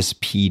at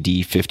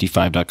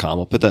espd55.com.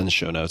 I'll put that in the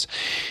show notes.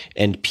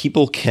 And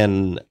people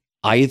can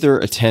either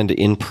attend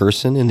in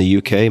person in the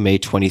UK, May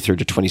 23rd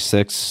to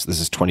 26th, this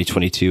is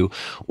 2022,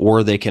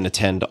 or they can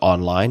attend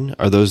online.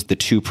 Are those the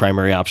 2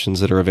 primary options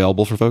that are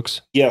available for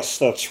folks? Yes,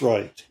 that's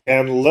right.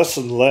 And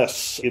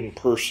less in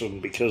person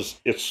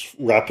because it's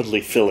rapidly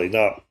filling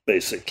up,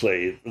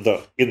 basically,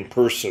 the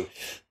in-person.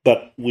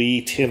 But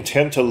we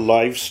intend to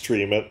live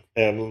stream it.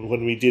 And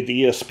when we did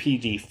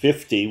ESPD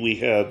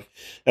 50,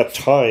 at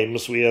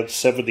times, we had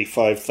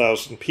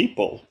 75,000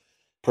 people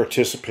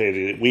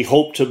participated. We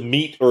hope to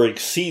meet or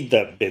exceed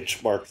that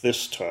benchmark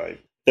this time.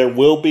 There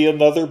will be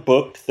another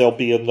book. There'll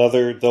be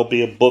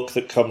a book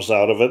that comes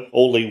out of it.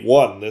 Only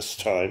one this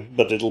time,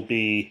 but it'll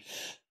be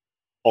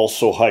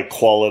also high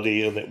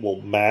quality and it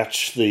will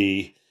match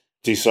the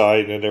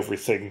design and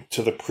everything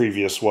to the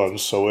previous one,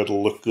 so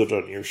it'll look good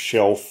on your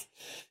shelf.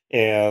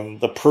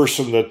 And the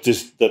person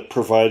that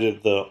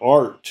provided the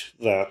art,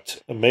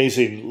 that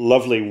amazing,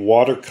 lovely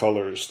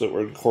watercolors that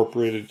were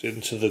incorporated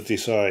into the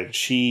design,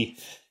 she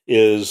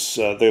is,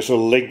 there's a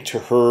link to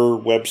her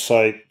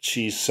website.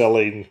 She's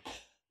selling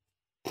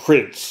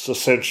prints,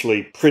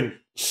 essentially print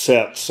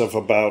sets of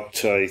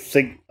about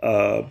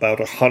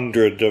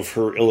 100 of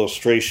her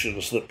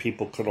illustrations that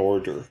people can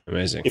order.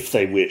 Amazing. If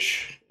they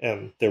wish.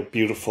 And they're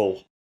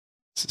beautiful.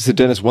 So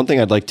Dennis, one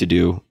thing I'd like to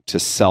do to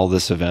sell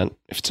this event,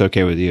 if it's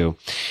okay with you,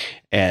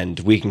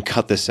 and we can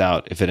cut this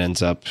out if it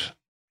ends up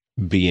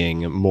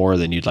being more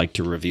than you'd like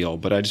to reveal,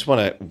 but I just want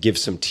to give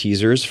some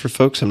teasers for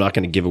folks. I'm not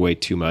going to give away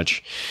too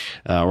much,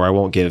 or I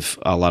won't give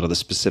a lot of the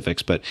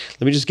specifics, but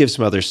let me just give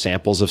some other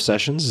samples of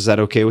sessions. Is that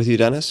okay with you,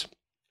 Dennis?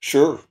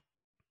 Sure.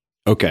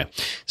 Okay,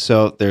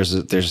 so there's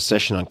a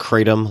session on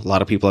kratom. A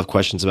lot of people have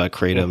questions about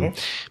kratom.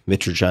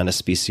 Mitragyna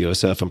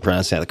speciosa, if I'm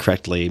pronouncing that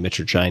correctly.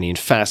 Mitragynine,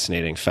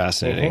 fascinating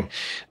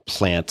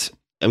plant.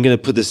 I'm going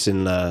to put this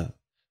in a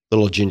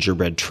little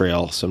gingerbread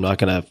trail, so I'm not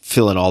going to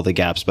fill in all the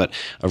gaps, but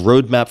a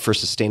roadmap for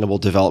sustainable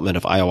development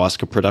of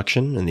ayahuasca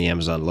production in the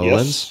Amazon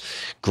lowlands.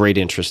 Yes. Great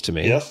interest to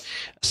me. Yes.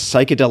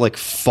 Psychedelic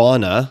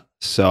fauna,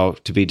 so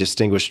to be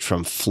distinguished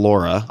from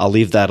flora. I'll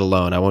leave that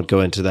alone. I won't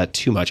go into that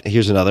too much.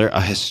 Here's another, a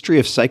history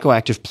of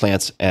psychoactive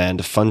plants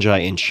and fungi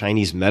in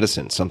Chinese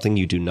medicine, something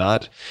you do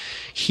not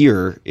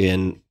hear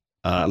in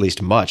at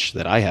least much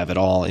that I have at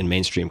all in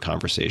mainstream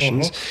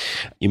conversations.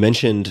 You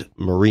mentioned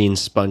marine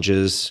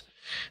sponges.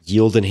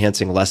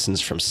 yield-enhancing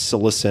lessons from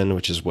psilocin,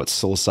 which is what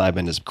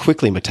psilocybin is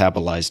quickly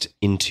metabolized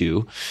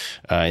into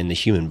in the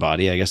human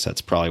body. I guess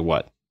that's probably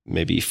what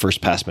maybe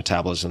first-pass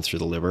metabolism through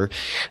the liver.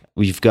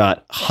 We've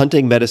got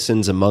hunting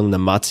medicines among the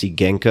Matsi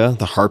Genka,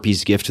 the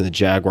Harpy's Gift and the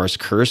Jaguar's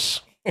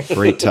Curse.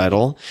 Great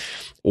title.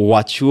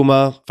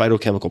 Wachuma,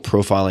 phytochemical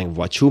profiling of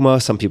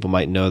Wachuma. Some people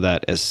might know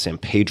that as San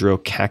Pedro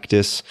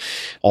cactus.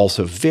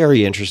 Also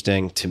very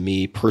interesting to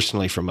me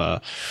personally from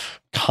a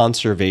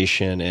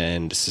conservation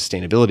and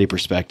sustainability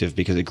perspective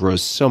because it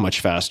grows so much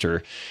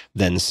faster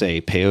than,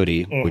 say,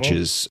 peyote, which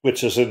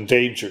is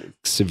endangered.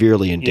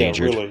 Severely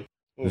endangered. Yeah, really.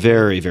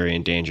 Very, very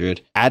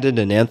endangered.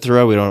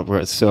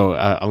 Adenanthera, so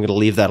I'm going to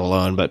leave that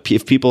alone. But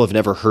if people have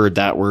never heard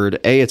that word,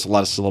 A, it's a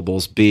lot of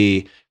syllables.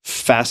 B,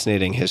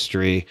 fascinating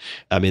history.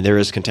 I mean, there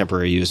is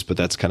contemporary use, but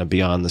that's kind of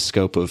beyond the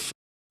scope of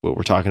what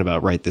we're talking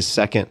about right this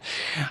second.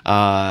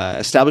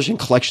 Establishing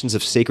collections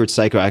of sacred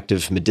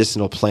psychoactive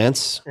medicinal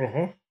plants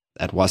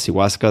at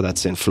Wasiwasca,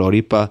 that's in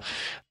Floripa.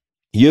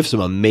 You have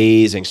some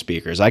amazing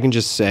speakers. I can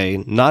just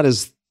say, not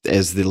as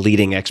the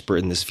leading expert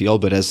in this field,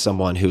 but as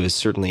someone who is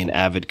certainly an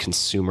avid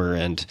consumer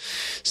and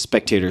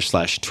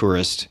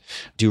spectator/tourist,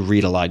 do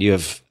read a lot. You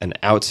have an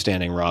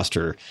outstanding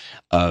roster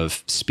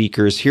of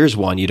speakers. Here's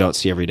one you don't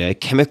see every day.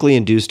 Chemically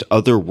induced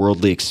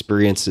otherworldly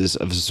experiences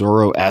of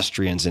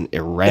Zoroastrians in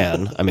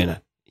Iran. I mean,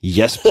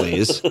 yes,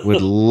 please.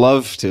 Would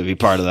love to be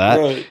part of that.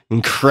 Right.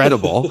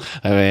 Incredible.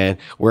 I mean,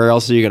 where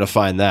else are you going to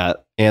find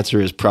that?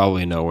 Answer is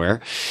probably nowhere.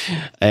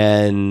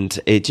 And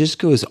it just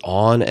goes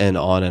on and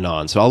on and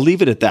on. So I'll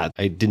leave it at that.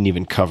 I didn't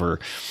even cover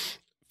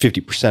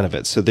 50% of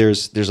it. So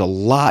there's a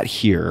lot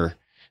here.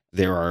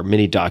 There are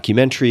many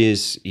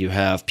documentaries. You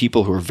have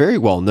people who are very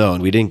well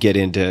known. We didn't get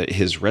into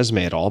his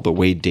resume at all, but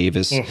Wade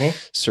Davis,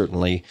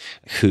 certainly,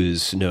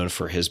 who's known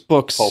for his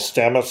books. Paul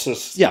Stamets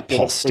is. Yeah,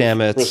 Paul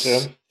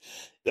Stamets.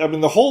 I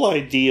mean, the whole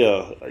idea,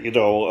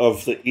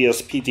 of the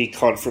ESPD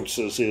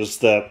conferences is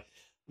that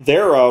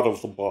they're out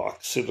of the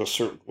box in a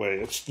certain way.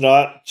 It's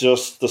not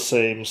just the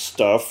same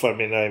stuff. I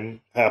mean,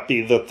 I'm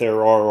happy that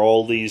there are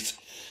all these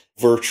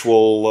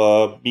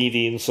virtual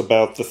meetings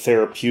about the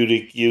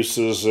therapeutic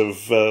uses of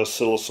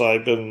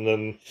psilocybin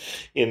and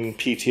in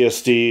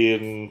PTSD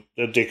and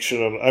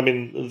addiction. I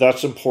mean,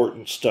 that's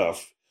important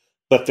stuff.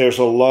 But there's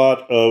a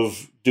lot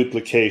of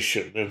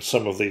duplication in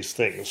some of these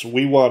things.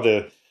 We want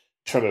to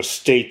kind of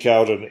stake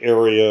out an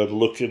area and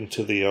look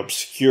into the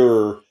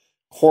obscure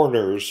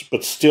corners,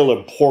 but still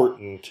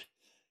important,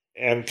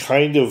 and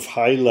kind of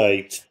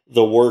highlight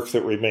the work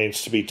that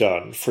remains to be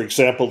done. For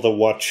example, the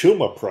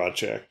Wachuma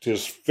project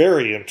is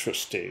very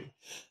interesting,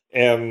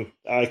 and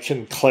I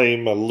can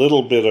claim a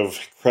little bit of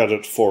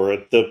credit for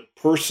it. The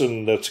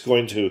person that's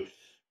going to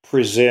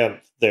present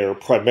there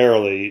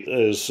primarily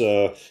is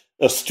a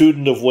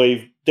student of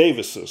Wade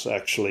Davis's,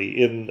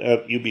 actually,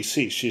 at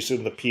UBC. She's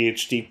in the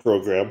PhD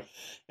program.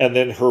 And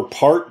then her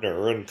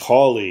partner and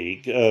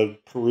colleague, a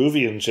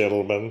Peruvian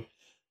gentleman,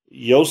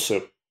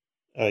 Josip,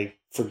 I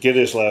forget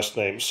his last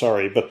name,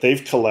 sorry, but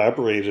they've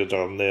collaborated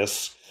on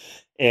this.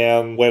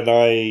 And when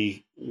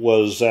I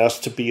was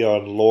asked to be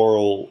on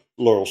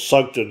Laurel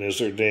Sugden is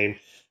her name,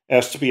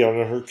 asked to be on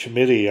her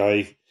committee,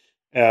 I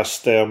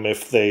asked them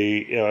if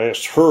I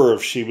asked her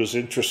if she was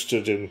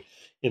interested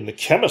in the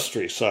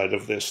chemistry side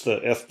of this, the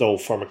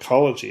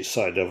ethnopharmacology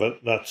side of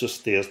it, not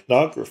just the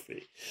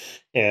ethnography.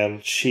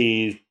 And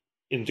she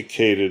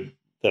indicated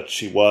that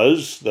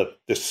that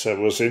this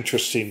was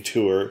interesting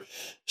to her.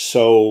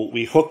 So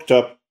we hooked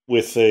up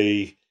with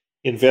a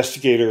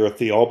investigator at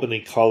the Albany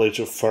College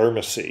of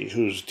Pharmacy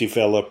who's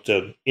developed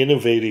an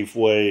innovative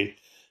way,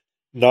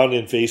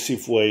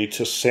 non-invasive way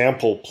to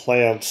sample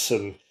plants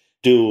and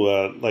do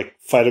like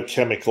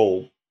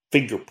phytochemical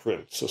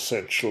fingerprints,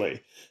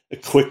 essentially. A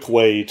quick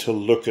way to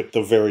look at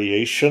the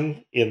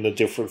variation in the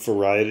different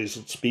varieties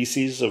and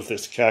species of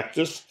this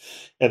cactus,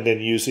 and then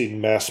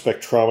using mass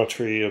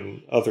spectrometry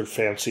and other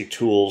fancy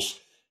tools,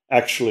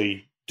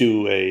 actually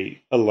do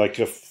a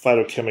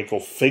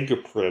phytochemical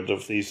fingerprint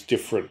of these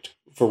different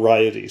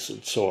varieties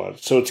and so on.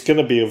 So it's going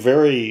to be a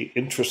very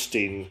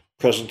interesting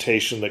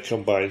presentation that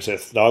combines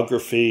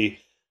ethnography,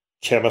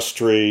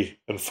 chemistry,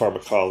 and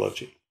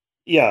pharmacology.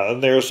 Yeah,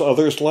 and there's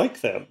others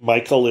like that.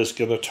 Michael is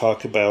going to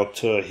talk about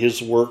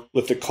his work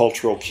with the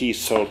cultural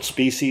keystone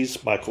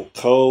species, Michael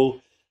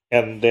Coe.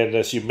 And then,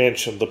 as you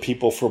mentioned, the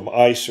people from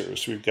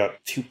ICERS. We've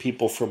got two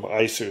people from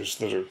ICERS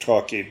that are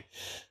talking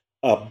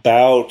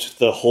about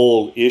the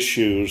whole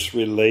issues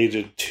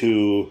related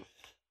to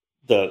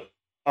the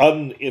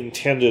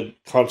unintended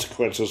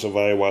consequences of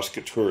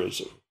ayahuasca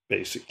tourism,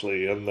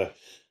 basically, and the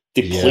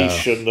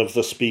depletion of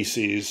the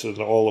species and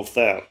all of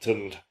that,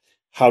 and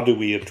how do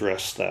we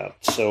address that?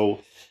 So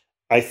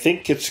I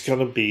think it's going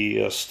to be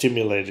a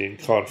stimulating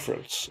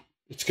conference.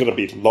 It's going to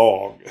be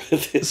long.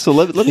 So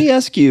let me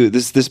ask you,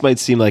 this might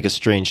seem like a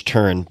strange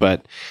turn,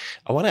 but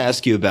I want to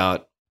ask you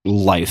about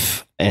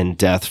life and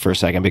death for a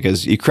second,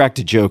 because you cracked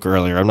a joke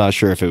earlier. I'm not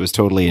sure if it was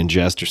totally in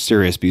jest or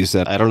serious, but you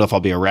said, I don't know if I'll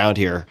be around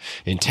here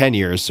in 10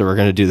 years, so we're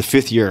going to do the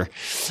 5th year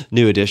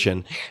new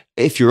edition.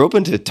 If you're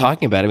open to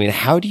talking about it, I mean,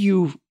 how do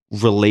you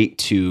relate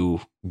to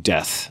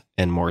death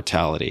and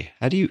mortality.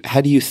 How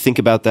do you think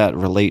about that,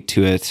 relate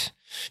to it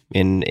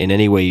in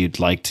any way you'd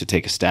like to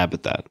take a stab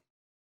at that?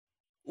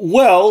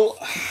 Well,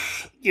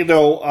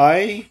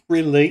 I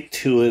relate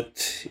to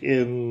it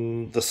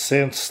in the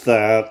sense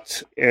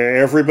that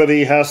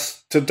everybody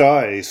has to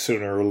die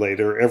sooner or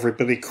later.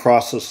 Everybody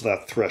crosses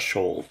that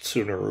threshold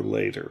sooner or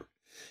later.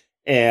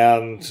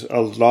 And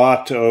a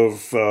lot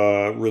of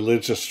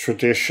religious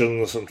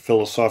traditions and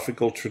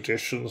philosophical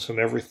traditions and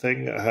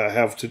everything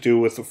have to do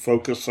with the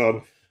focus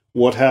on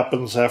what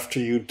happens after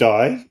you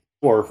die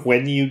or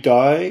when you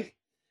die.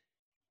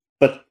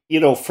 But,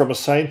 from a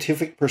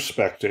scientific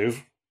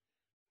perspective,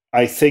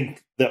 I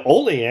think the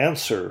only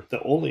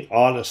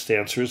honest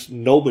answer is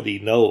nobody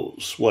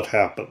knows what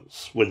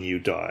happens when you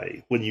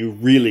die, when you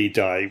really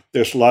die.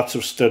 There's lots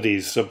of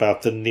studies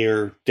about the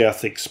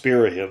near-death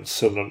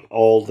experience and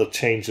all the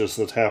changes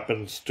that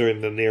happens during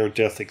the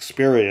near-death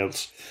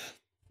experience.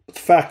 But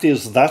the fact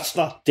is, that's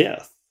not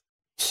death.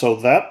 So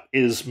that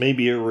is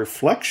maybe a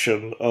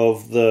reflection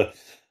of the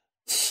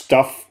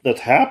stuff that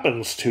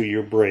happens to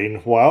your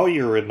brain while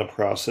you're in the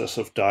process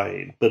of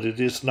dying, but it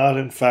is not,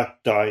 in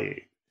fact,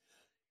 dying.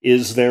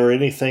 Is there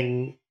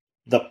anything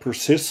that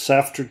persists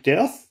after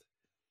death?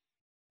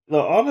 The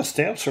honest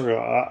answer,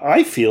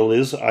 I feel,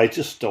 is I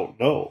just don't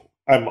know.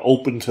 I'm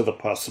open to the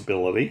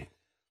possibility.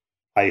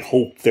 I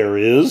hope there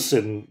is,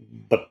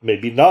 but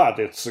maybe not.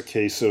 It's a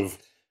case of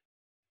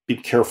be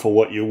careful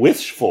what you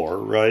wish for,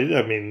 right?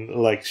 I mean,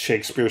 like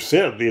Shakespeare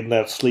said, in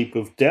that sleep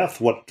of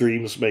death, what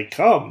dreams may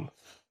come.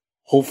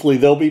 Hopefully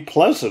they'll be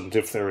pleasant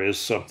if there is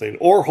something.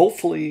 Or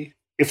hopefully,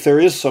 if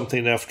there is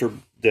something after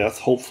death,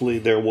 hopefully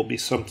there will be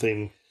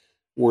something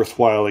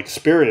worthwhile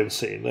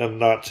experiencing and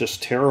not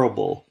just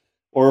terrible.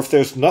 Or if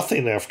there's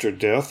nothing after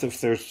death, if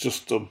there's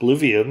just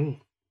oblivion,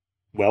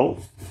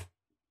 well,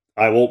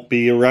 I won't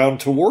be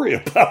around to worry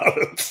about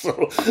it.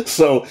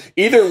 So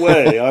either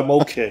way, I'm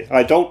okay.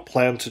 I don't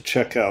plan to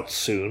check out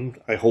soon.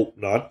 I hope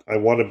not. I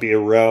want to be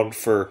around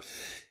for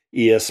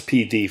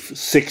ESPD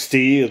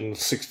 60 and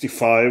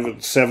 65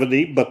 and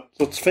 70, but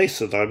let's face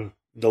it, I'm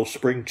no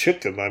spring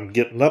chicken. I'm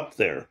getting up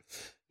there.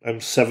 I'm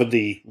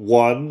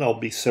 71. I'll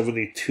be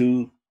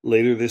 72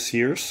 later this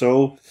year,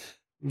 so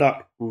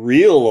not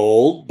real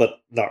old,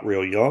 but not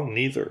real young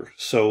neither.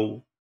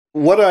 So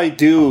what I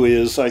do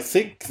is I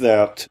think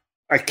that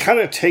I kind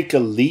of take a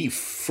leaf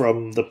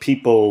from the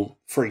people,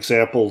 for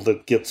example,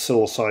 that get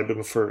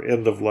psilocybin for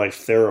end-of-life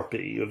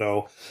therapy.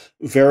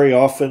 Very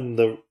often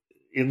the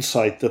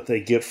insight that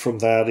they get from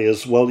that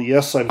is, well,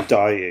 yes, I'm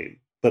dying,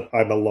 but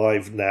I'm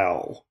alive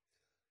now.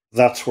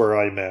 That's where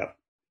I'm at.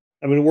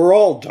 I mean, we're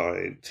all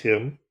dying,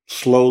 Tim.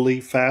 Slowly,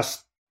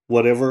 fast,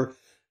 whatever.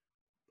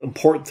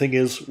 Important thing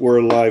is we're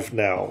alive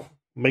now.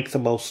 Make the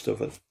most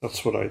of it.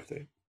 That's what I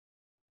think.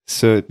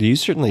 So you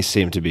certainly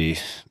seem to be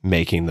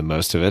making the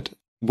most of it.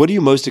 What are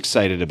you most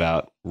excited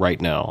about right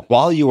now?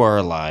 While you are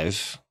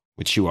alive,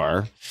 which you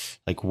are,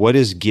 like, what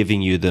is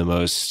giving you the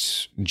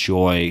most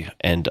joy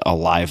and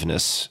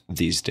aliveness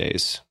these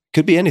days?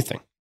 Could be anything.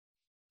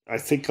 I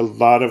think a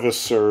lot of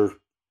us are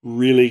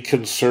really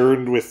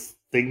concerned with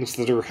things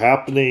that are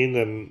happening,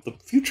 and the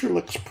future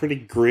looks pretty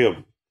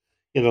grim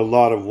in a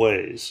lot of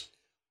ways.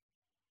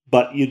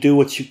 But you do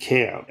what you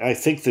can. I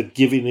think that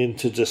giving in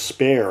to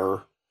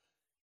despair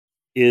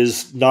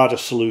is not a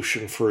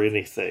solution for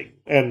anything.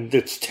 And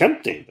it's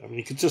tempting. I mean,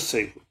 you could just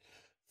say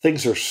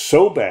things are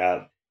so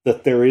bad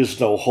that there is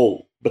no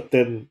hope. But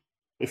then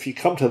if you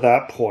come to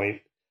that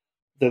point,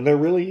 then there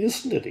really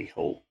isn't any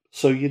hope.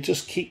 So you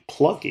just keep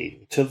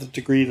plugging. To the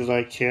degree that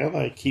I can,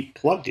 I keep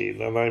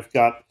plugging. And I've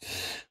got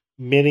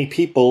many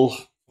people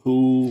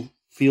who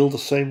feel the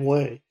same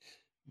way.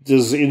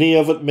 Does any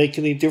of it make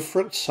any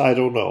difference? I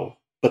don't know.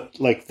 But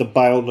like the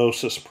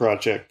Bionosis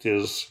Project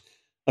is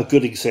a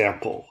good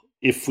example.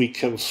 If we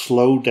can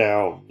slow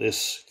down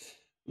this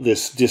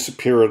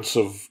disappearance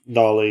of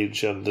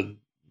knowledge and the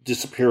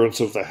disappearance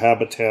of the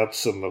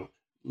habitats and the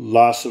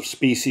loss of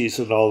species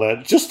and all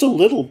that, just a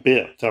little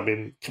bit. I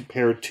mean,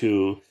 compared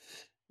to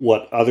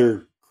what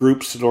other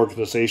groups and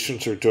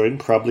organizations are doing,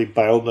 probably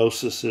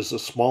Bionosis is a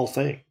small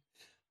thing.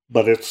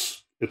 But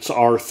it's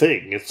our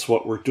thing. It's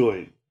what we're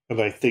doing.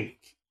 And I think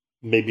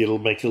maybe it'll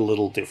make a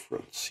little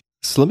difference.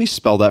 So let me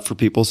spell that for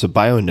people. So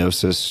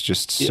Bionosis,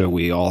 just so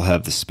we all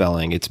have the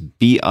spelling, it's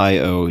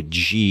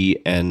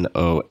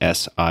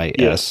BIOGNOSIS,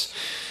 yes.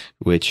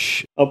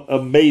 Which...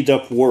 A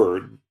made-up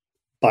word.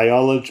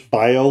 Biology,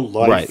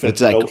 life, right. and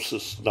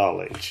gnosis,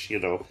 knowledge,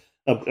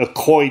 a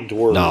coined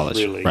word, knowledge,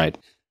 really. Right.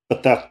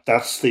 But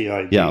that's the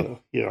idea.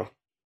 Yeah.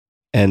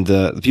 And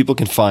the people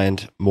can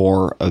find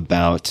more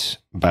about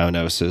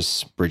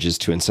Bionosis, Bridges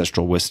to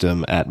Ancestral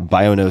Wisdom, at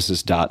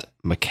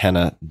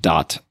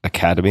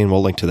bionosis.mckenna.academy, and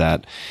we'll link to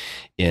that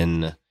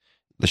in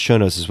the show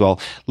notes as well.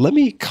 Let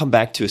me come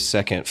back to a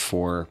second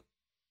for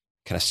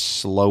kind of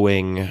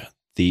slowing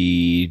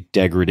the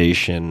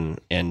degradation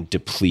and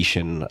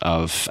depletion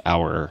of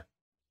our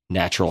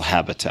natural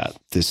habitat,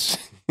 this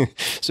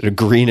sort of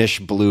greenish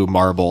blue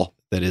marble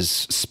that is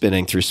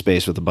spinning through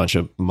space with a bunch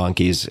of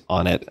monkeys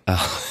on it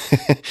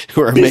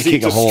who are Busy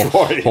making a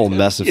whole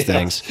mess of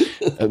things.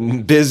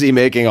 Busy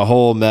making a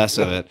whole mess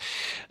of it.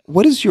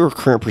 What is your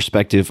current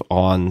perspective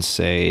on,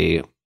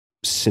 say,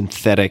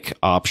 synthetic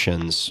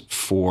options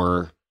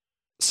for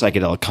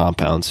psychedelic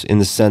compounds, in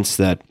the sense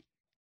that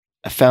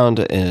I found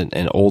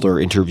an older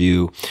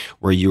interview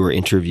where you were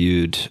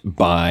interviewed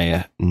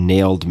by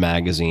Nailed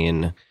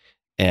magazine,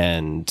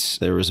 and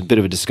there was a bit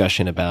of a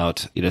discussion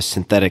about,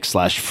 synthetic /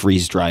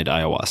 freeze-dried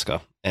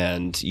ayahuasca.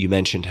 And you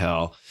mentioned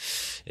how,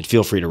 and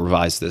feel free to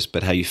revise this,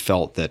 but how you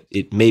felt that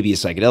it may be a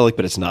psychedelic,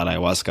 but it's not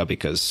ayahuasca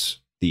because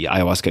the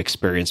ayahuasca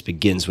experience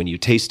begins when you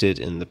taste it,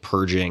 and the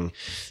purging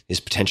is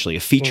potentially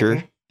a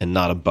feature and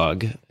not a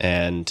bug.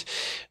 And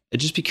I'd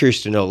just be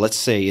curious to know, let's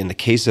say in the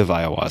case of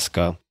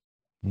ayahuasca,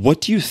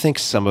 what do you think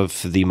some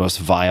of the most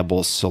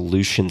viable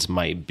solutions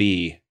might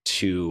be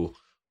to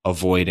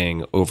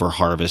avoiding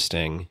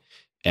over-harvesting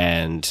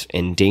and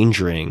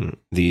endangering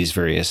these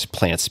various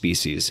plant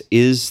species?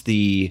 Is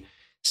the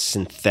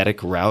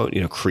synthetic route,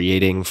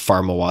 creating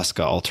pharmahuasca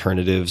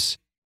alternatives,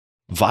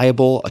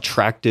 viable,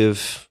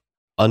 attractive,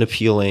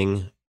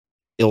 unappealing,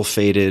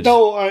 ill-fated?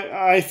 No,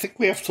 I think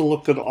we have to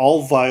look at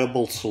all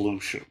viable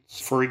solutions.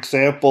 For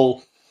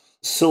example,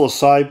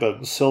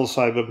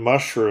 psilocybin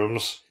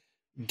mushrooms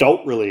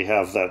don't really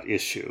have that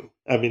issue.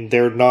 I mean,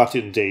 they're not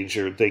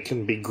endangered. They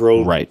can be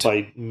grown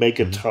by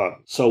megaton.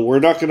 So we're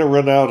not going to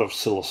run out of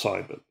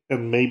psilocybin.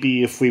 And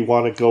maybe if we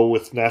want to go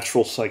with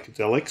natural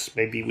psychedelics,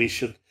 maybe we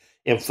should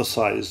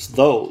emphasize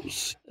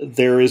those.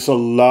 There is a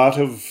lot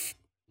of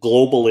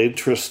global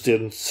interest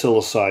in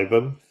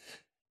psilocybin,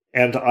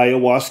 and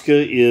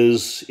ayahuasca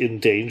is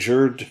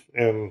endangered,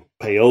 and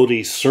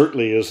peyote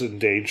certainly is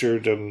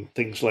endangered, and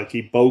things like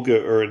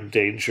iboga are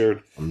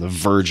endangered. On the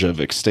verge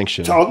of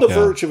extinction. On the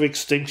verge of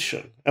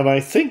extinction. And I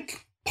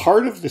think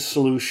part of the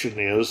solution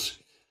is,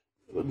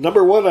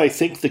 number one, I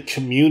think the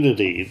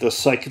community, the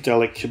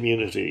psychedelic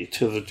community,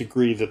 to the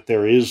degree that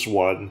there is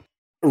one,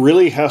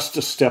 really has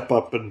to step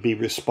up and be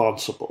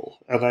responsible.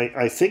 And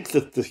I think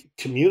that the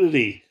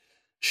community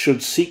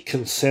should seek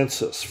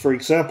consensus. For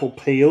example,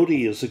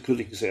 peyote is a good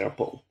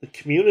example. The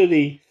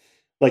community,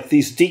 like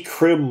these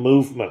decrim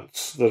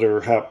movements that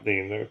are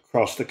happening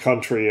across the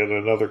country and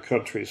in other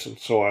countries and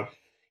so on,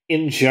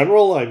 in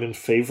general, I'm in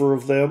favor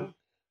of them,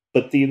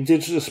 but the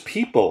indigenous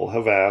people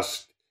have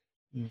asked,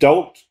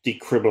 don't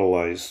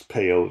decriminalize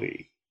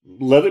peyote.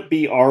 Let it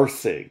be our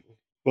thing.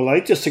 Well, I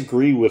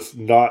disagree with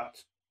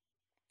not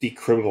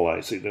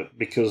decriminalizing it,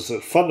 because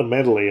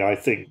fundamentally, I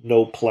think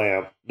no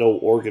plant, no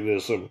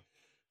organism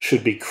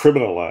should be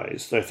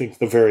criminalized. I think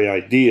the very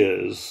idea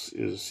is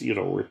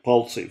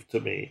repulsive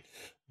to me.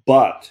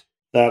 But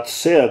that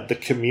said, the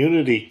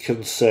community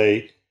can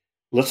say,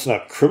 let's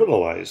not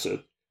criminalize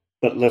it,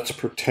 but let's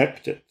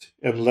protect it.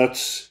 And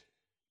let's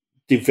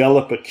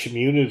develop a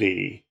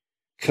community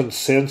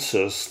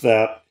consensus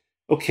that,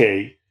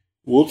 okay,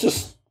 we'll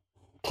just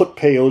put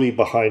peyote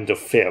behind a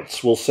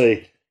fence. We'll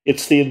say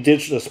it's the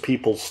indigenous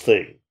people's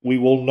thing. We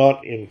will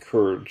not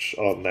encourage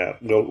on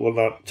that. No, we'll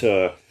not.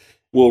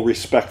 We'll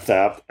respect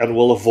that, and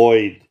we'll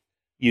avoid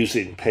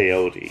using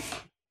peyote.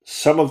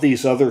 Some of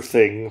these other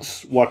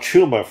things,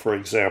 Wachuma, for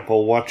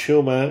example,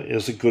 Wachuma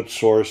is a good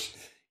source.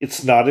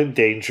 It's not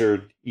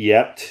endangered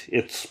yet.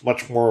 It's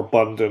much more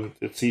abundant.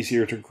 It's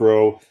easier to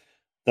grow.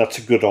 That's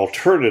a good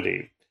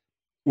alternative.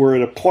 We're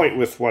at a point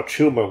with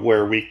Wachuma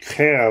where we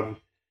can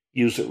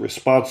use it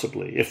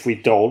responsibly. If we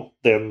don't,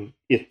 then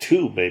it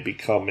too may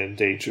become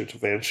endangered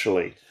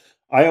eventually.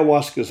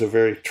 Ayahuasca is a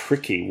very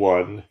tricky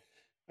one.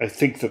 I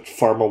think that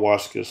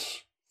pharmahuasca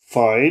is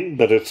fine,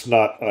 but it's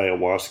not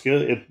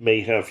ayahuasca. It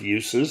may have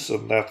uses,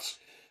 and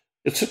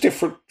it's a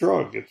different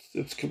drug.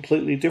 It's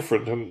completely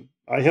different. And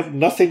I have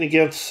nothing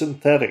against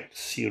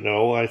synthetics,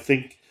 I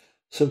think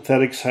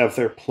synthetics have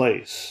their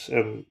place.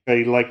 And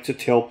I like to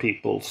tell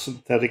people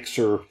synthetics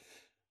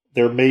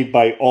they're made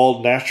by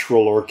all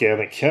natural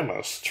organic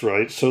chemists,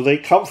 right? So they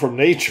come from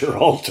nature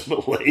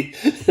ultimately.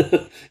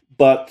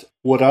 But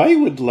what I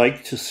would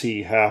like to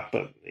see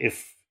happen,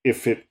 if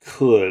it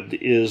could,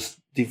 is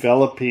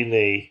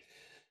developing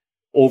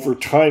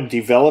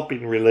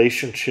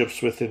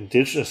relationships with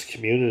indigenous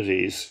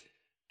communities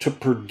to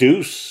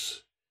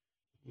produce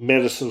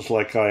medicines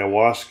like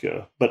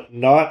ayahuasca, but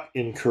not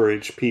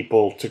encourage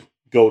people to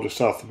go to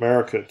South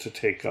America to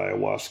take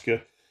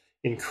ayahuasca.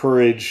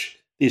 Encourage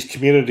these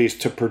communities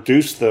to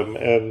produce them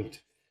and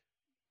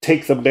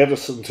take the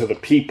medicine to the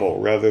people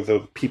rather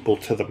than people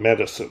to the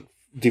medicine.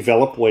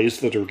 Develop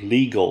ways that are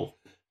legal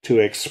to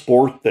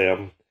export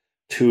them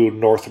to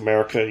North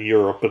America,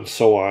 Europe, and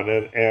so on,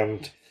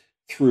 and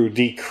through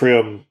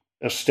decrim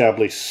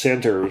establish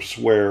centers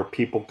where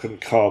people can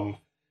come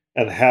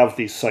and have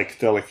these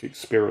psychedelic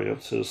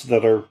experiences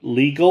that are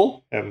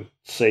legal and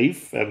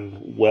safe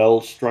and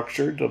well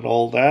structured and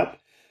all that,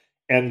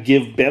 and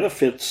give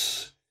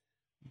benefits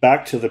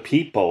back to the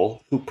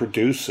people who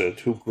produce it,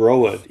 who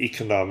grow it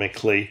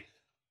economically,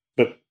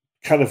 but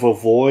kind of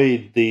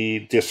avoid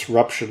the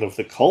disruption of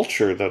the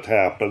culture that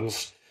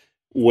happens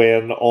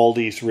when all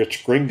these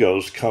rich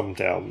gringos come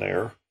down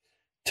there.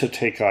 to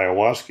take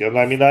ayahuasca. And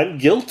I mean, I'm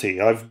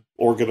guilty. I've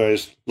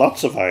organized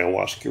lots of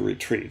ayahuasca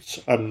retreats.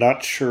 I'm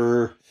not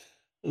sure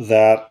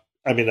that,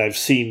 I mean, I've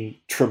seen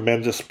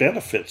tremendous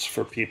benefits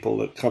for people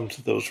that come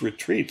to those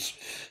retreats,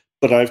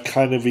 but I've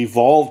kind of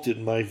evolved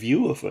in my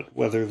view of it,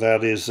 whether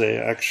that is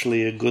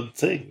actually a good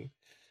thing.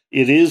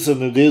 It is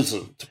and it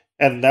isn't.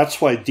 And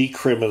that's why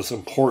decrim is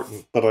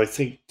important. But I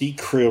think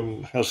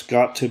decrim has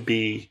got to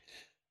be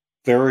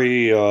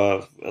very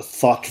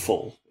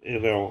thoughtful,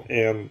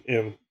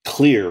 and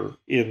clear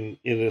in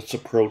its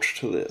approach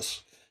to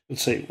this. And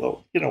say,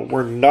 well,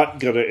 we're not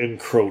going to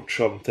encroach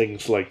on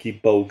things like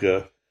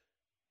iboga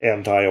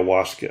and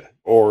ayahuasca,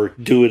 or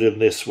do it in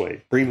this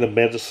way. Bring the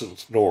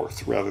medicines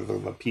north rather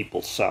than the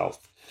people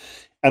south.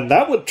 And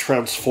that would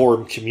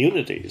transform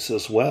communities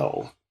as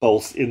well,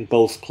 in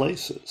both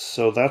places.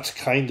 So that's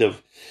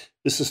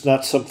this is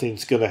not something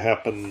that's going to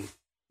happen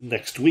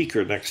next week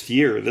or next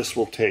year. This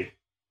will take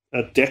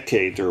a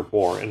decade or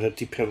more, and it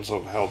depends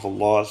on how the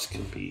laws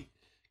can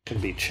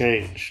be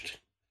changed.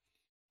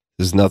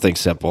 There's nothing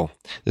simple.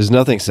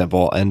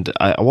 And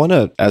I want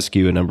to ask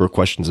you a number of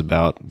questions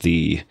about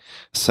the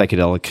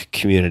psychedelic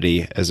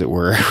community, as it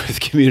were, with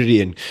community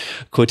in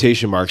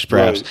quotation marks,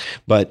 perhaps. Right.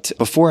 But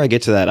before I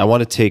get to that, I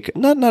want to take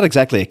not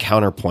exactly a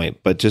counterpoint,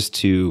 but just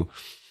to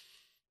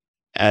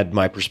add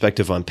my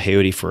perspective on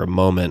peyote for a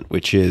moment,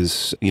 which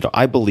is,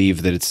 I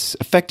believe that it's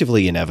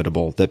effectively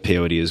inevitable that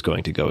peyote is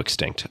going to go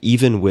extinct,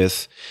 even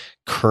with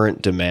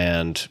current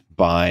demand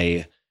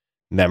by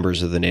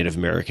members of the Native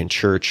American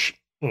Church.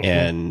 Mm-hmm.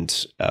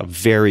 And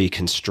very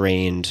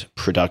constrained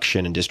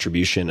production and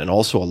distribution, and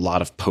also a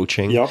lot of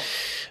poaching. Yep.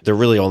 There are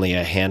really only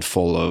a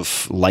handful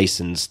of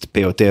licensed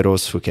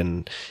peyoteros who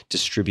can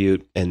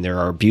distribute, and there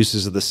are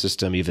abuses of the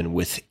system even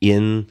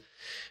within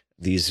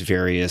these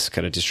various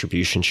kind of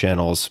distribution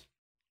channels.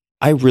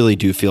 I really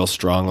do feel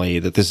strongly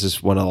that this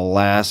is one of the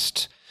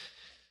last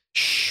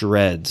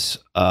shreds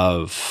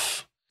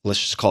of, let's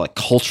just call it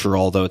culture,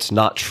 although it's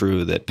not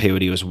true that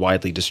peyote was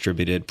widely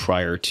distributed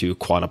prior to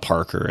Quanah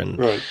Parker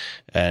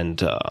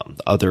and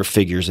other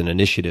figures and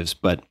initiatives.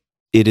 But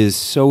it is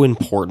so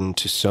important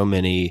to so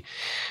many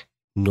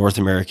North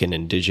American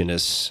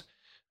indigenous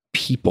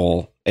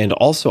people. And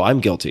also I'm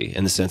guilty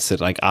in the sense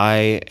that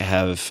I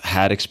have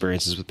had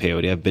experiences with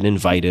peyote. I've been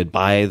invited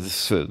by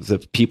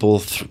the people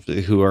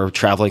who are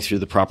traveling through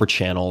the proper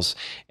channels,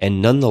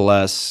 and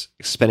nonetheless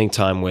spending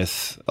time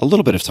with a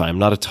little bit of time,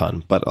 not a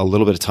ton, but a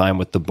little bit of time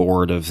with the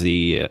board of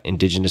the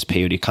Indigenous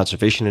Peyote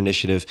Conservation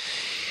Initiative.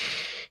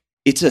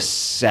 It's a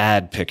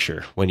sad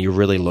picture when you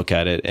really look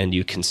at it and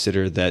you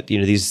consider that,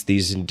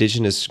 these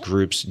indigenous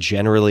groups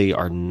generally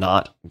are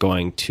not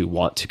going to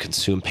want to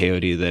consume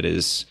peyote that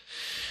is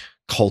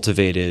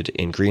cultivated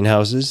in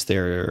greenhouses.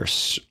 They're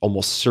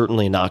almost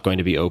certainly not going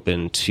to be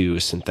open to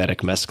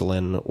synthetic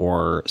mescaline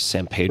or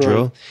San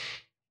Pedro. Right.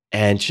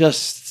 And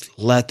just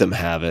let them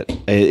have it,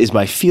 is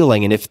my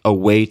feeling. And if a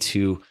way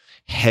to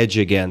hedge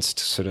against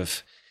sort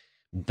of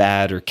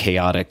bad or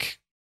chaotic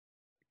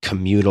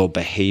communal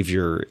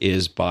behavior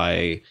is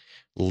by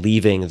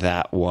leaving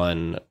that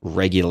one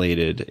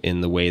regulated in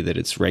the way that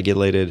it's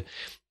regulated,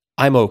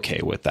 I'm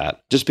okay with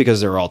that, just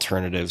because there are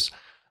alternatives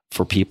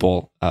for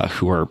people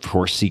who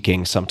are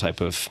seeking some type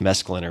of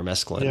mescaline or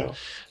mescaline. Yeah.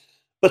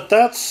 But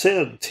that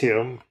said,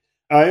 Tim,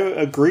 I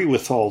agree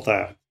with all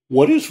that.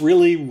 What is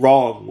really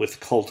wrong with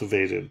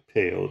cultivated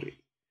peyote?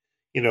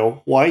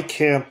 Why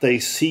can't they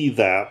see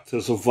that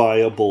as a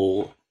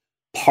viable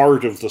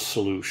part of the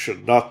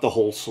solution, not the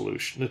whole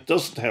solution? It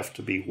doesn't have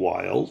to be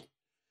wild.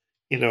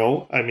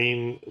 I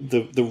mean,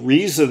 the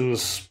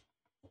reasons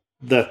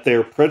that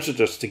they're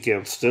prejudiced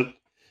against it,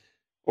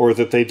 or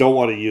that they don't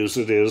want to use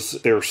it, is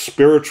their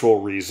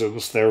spiritual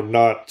reasons. They're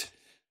not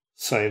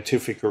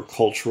scientific or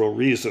cultural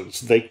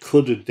reasons. They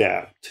could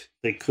adapt.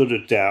 They could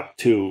adapt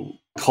to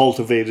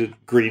cultivated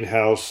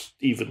greenhouse,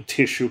 even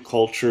tissue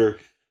culture,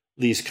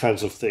 these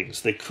kinds of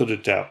things. They could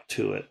adapt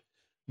to it.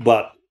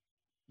 But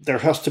there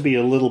has to be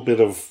a little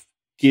bit of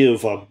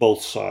give on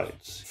both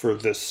sides for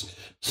this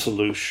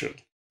solution.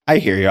 I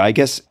hear you. I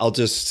guess I'll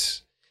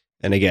just,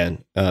 and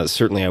again,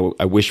 certainly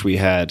I wish we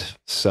had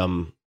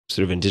some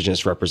sort of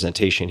indigenous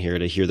representation here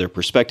to hear their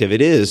perspective. It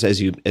is,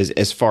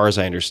 as far as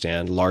I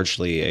understand,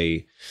 largely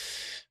a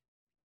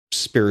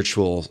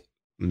spiritual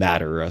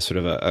matter, a sort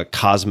of a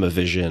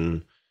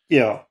cosmovision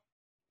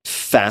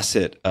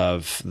facet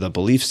of the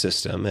belief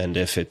system. And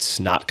if it's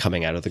not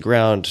coming out of the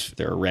ground,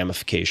 there are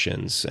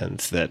ramifications, and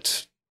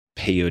that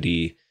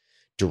peyote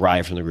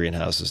derived from the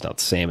greenhouse is not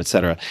the same, et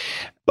cetera.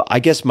 But I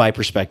guess my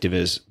perspective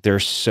is there are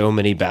so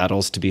many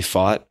battles to be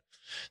fought.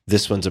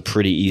 This one's a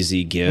pretty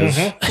easy give.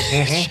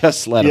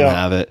 Just let them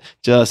have it.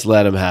 Just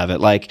let them have it.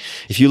 Like,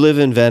 if you live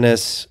in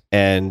Venice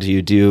and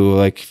you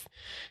do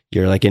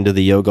you're into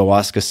the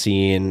ayahuasca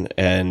scene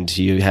and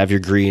you have your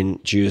green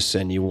juice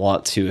and you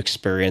want to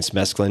experience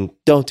mescaline,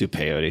 don't do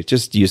peyote.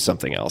 Just use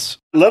something else.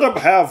 Let them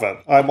have it.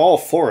 I'm all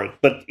for it.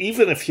 But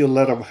even if you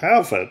let them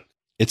have it,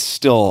 it's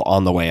still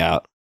on the way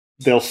out.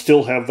 They'll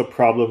still have the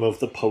problem of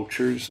the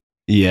poachers.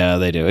 Yeah,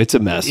 they do. It's a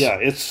mess. Yeah,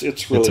 it's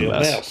really a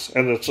mess.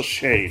 And it's a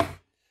shame,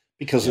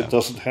 because it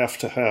doesn't have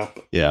to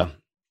happen. Yeah.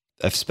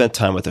 I've spent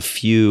time with a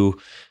few,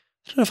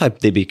 I don't know if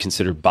they'd be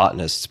considered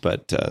botanists,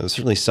 but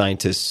certainly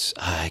scientists.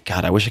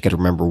 God, I wish I could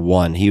remember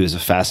one. He was a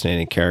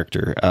fascinating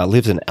character.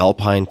 Lives in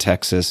Alpine,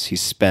 Texas. He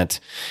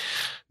spent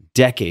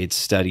decades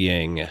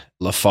studying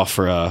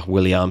Lophophora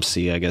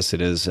williamsi, I guess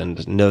it is,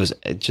 and knows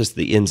just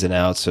the ins and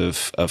outs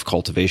of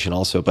cultivation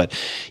also. But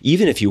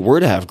even if you were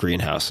to have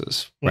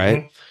greenhouses,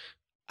 right?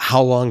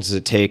 How long does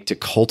it take to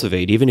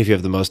cultivate, even if you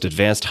have the most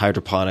advanced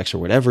hydroponics or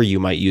whatever you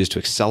might use to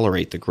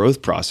accelerate the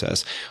growth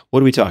process?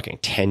 What are we talking?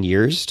 10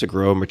 years to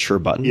grow a mature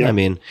button? Yeah. I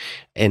mean,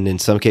 and in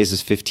some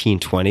cases 15,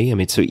 20. I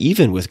mean, so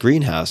even with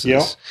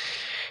greenhouses,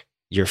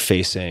 you're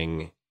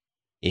facing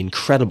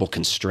incredible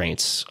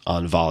constraints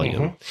on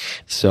volume.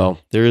 So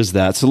there is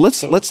that. So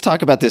let's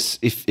talk about this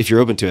if you're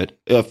open to it.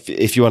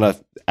 If you want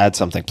to add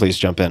something, please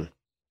jump in.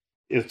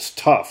 It's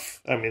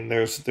tough. I mean,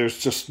 there's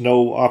just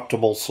no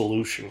optimal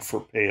solution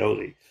for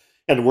peyote.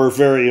 And we're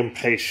very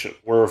impatient.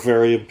 We're a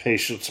very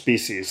impatient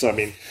species. I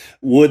mean,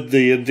 would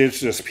the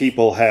indigenous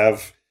people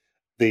have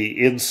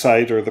the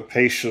insight or the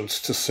patience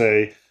to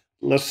say,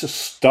 let's just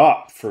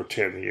stop for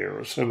 10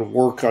 years and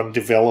work on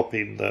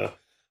developing the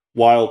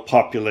wild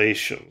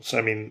populations?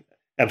 I mean,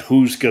 and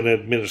who's going to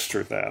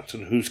administer that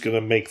and who's going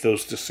to make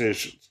those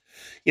decisions?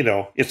 You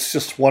know, it's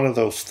just one of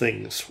those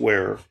things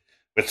where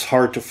it's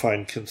hard to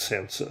find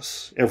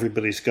consensus.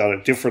 Everybody's got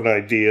a different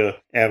idea,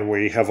 and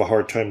we have a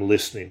hard time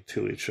listening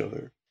to each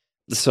other.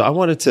 So I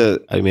wanted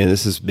to, I mean,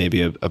 this is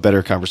maybe a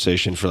better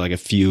conversation for like a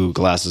few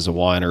glasses of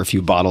wine or a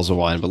few bottles of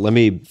wine, but let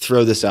me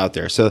throw this out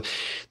there. So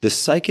the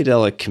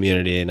psychedelic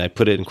community, and I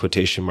put it in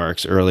quotation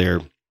marks earlier,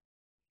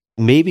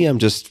 maybe I'm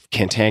just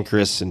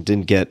cantankerous and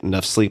didn't get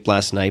enough sleep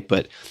last night,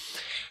 but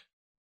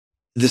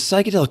the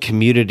psychedelic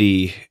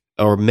community,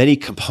 or many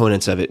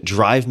components of it,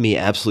 drive me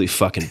absolutely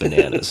fucking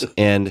bananas.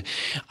 And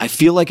I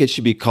feel like it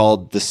should be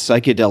called the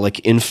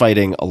Psychedelic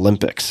Infighting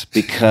Olympics,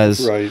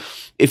 because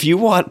if you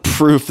want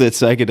proof that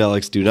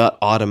psychedelics do not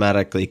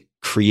automatically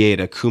create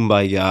a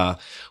kumbaya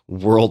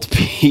world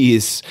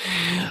peace,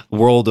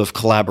 world of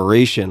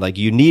collaboration, like,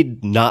 you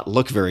need not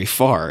look very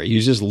far.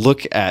 You just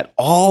look at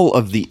all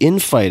of the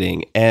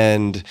infighting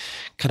and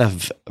kind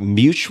of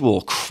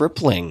mutual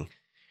crippling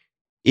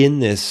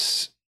in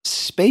this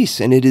space,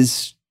 and it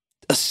is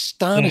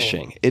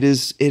astonishing. It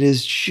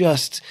is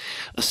just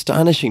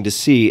astonishing to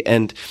see.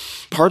 And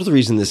part of the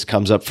reason this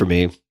comes up for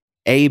me,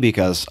 A,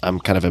 because I'm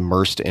kind of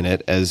immersed in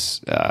it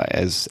as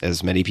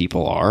many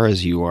people are,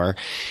 as you are.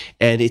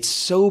 And it's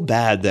so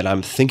bad that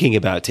I'm thinking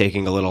about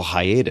taking a little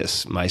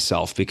hiatus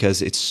myself,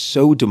 because it's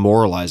so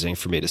demoralizing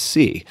for me to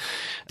see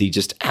the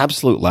just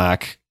absolute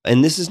lack.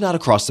 And this is not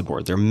across the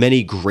board. There are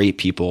many great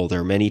people.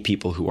 There are many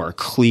people who are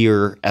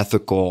clear,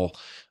 ethical,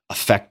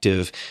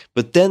 effective,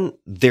 but then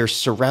they're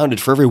surrounded,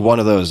 for every one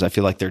of those, I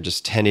feel like they're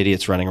just 10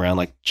 idiots running around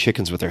like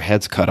chickens with their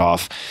heads cut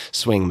off,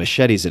 swinging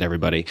machetes at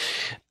everybody.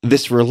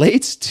 This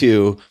relates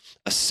to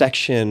a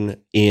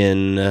section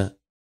in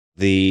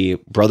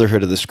the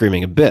Brotherhood of the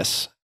Screaming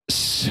Abyss.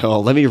 So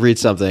let me read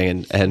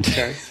something, and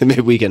okay.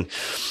 Maybe we can,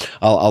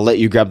 I'll let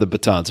you grab the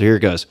baton. So here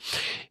it goes.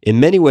 In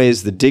many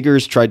ways, the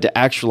Diggers tried to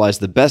actualize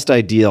the best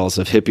ideals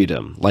of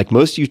hippiedom. Like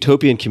most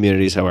utopian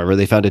communities, however,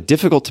 they found it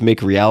difficult to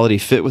make reality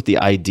fit with the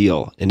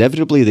ideal.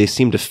 Inevitably, they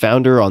seemed to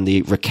founder on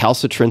the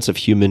recalcitrance of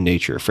human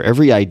nature. For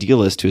every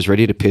idealist who is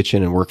ready to pitch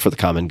in and work for the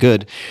common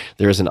good,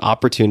 there is an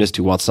opportunist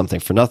who wants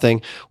something for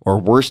nothing, or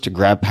worse, to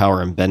grab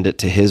power and bend it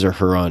to his or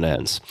her own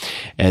ends.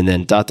 And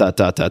then ...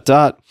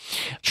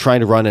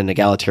 Trying to run an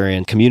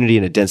egalitarian community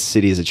in a dense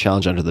city is a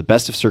challenge under the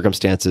best of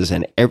circumstances.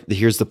 And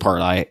here's the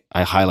part I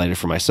highlighted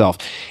for myself.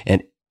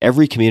 And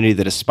every community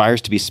that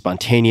aspires to be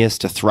spontaneous,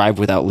 to thrive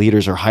without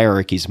leaders or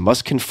hierarchies,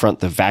 must confront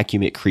the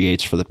vacuum it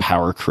creates for the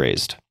power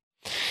crazed.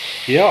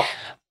 Yeah.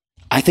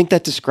 I think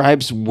that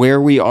describes where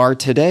we are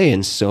today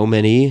in so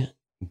many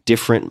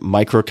different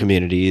micro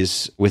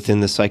communities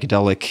within the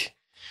psychedelic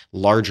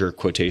larger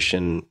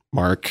quotation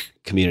mark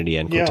community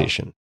and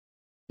quotation.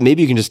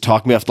 Maybe you can just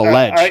talk me off the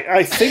ledge.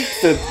 I think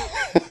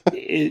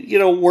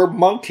that, we're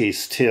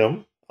monkeys,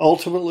 Tim.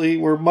 Ultimately,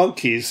 we're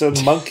monkeys,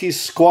 and monkeys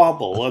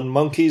squabble, and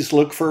monkeys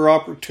look for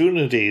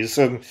opportunities.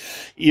 And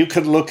you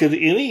could look at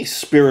any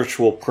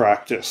spiritual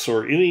practice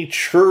or any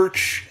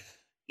church,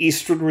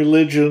 Eastern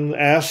religion,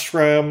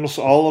 ashrams,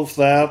 all of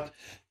that.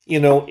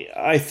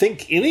 I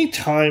think any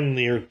time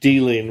you're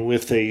dealing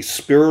with a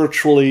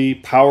spiritually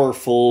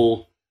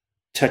powerful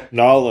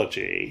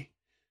technology,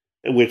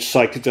 which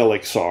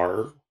psychedelics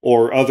are,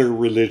 or other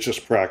religious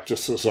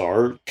practices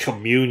are,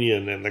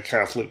 communion in the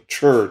Catholic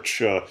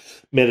Church,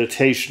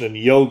 meditation and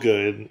yoga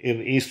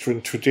in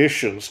Eastern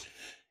traditions,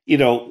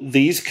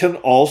 these can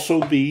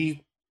also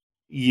be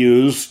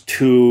used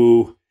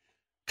to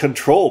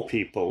control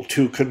people,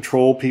 to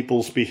control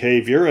people's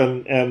behavior.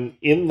 And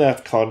in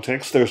that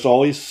context, there's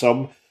always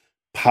some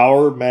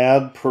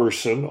power-mad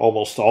person,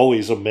 almost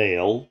always a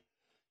male,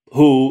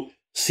 who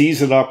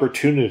sees an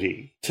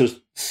opportunity to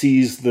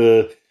seize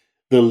the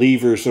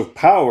levers of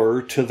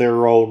power to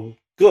their own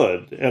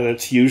good. And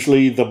it's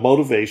usually the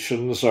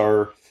motivations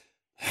are,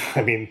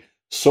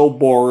 so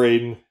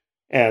boring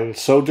and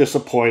so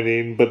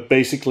disappointing, but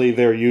basically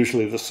they're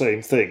usually the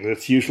same thing.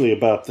 It's usually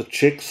about the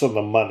chicks and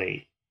the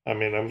money. I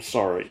mean, I'm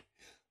sorry,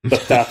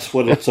 but that's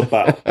what it's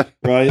about,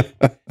 right?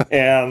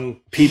 And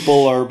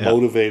people are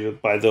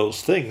motivated by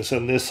those things.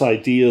 And this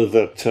idea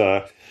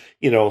that,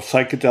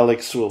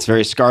 psychedelics will... It's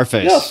very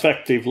Scarface. Yeah,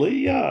 effectively,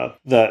 yeah.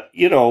 That,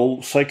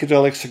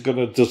 psychedelics are going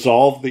to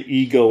dissolve the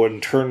ego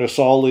and turn us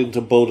all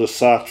into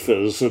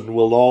bodhisattvas and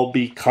we'll all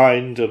be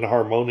kind and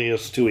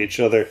harmonious to each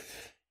other.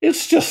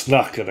 It's just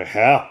not going to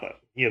happen.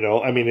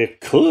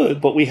 It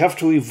could, but we have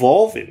to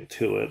evolve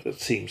into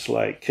it seems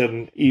like.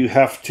 And you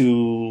have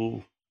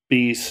to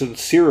be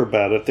sincere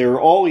about it. There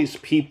are always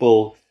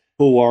people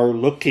who are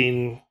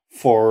looking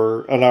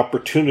for an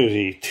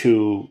opportunity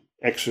to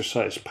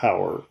exercise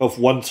power of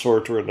one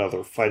sort or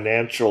another,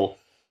 financial,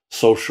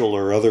 social,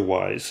 or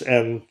otherwise.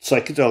 And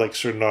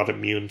psychedelics are not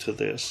immune to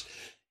this.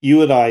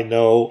 You and I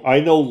know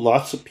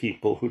lots of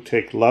people who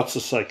take lots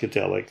of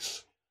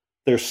psychedelics.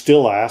 They're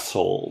still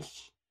assholes.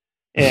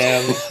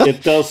 And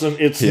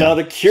it's not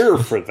a cure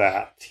for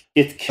that.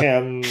 It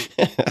can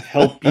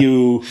help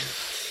you,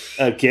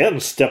 again,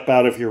 step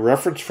out of your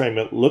reference frame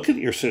and look at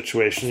your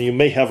situation. You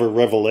may have a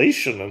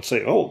revelation and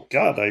say, oh,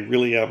 God, I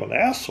really am an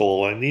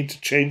asshole. I need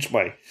to change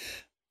my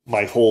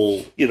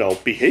whole,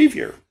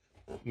 behavior.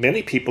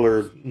 Many people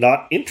are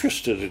not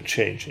interested in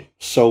changing.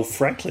 So,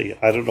 frankly,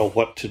 I don't know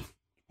what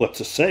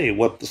to say,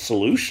 what the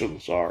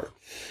solutions are.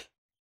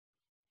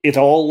 It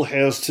all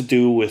has to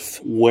do with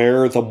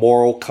where the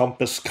moral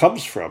compass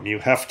comes from. You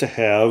have to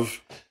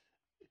have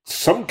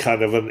some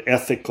kind of an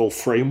ethical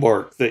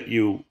framework that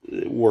you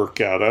work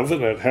out of,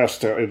 and it has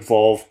to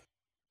involve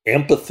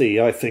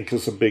empathy, I think,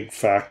 is a big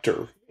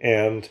factor,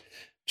 and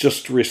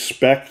just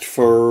respect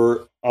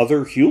for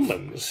other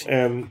humans.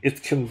 And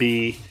it's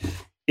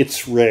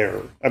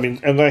rare.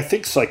 And I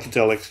think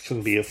psychedelics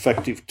can be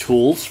effective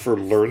tools for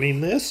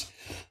learning this.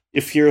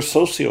 If you're a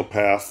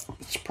sociopath,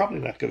 it's probably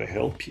not going to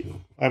help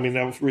you.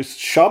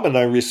 Shaman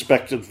I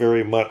respected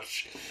very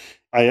much.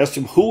 I asked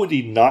him, who would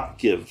he not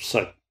give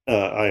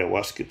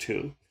ayahuasca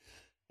to?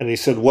 And he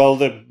said, well,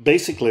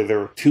 basically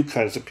there are two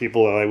kinds of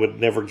people that I would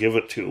never give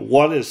it to.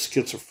 One is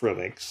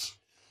schizophrenics,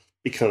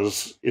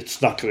 because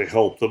it's not going to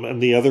help them.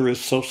 And the other is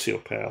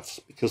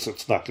sociopaths, because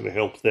it's not going to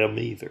help them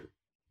either.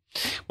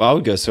 Well, I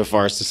would go so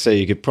far as to say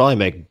you could probably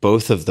make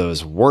both of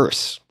those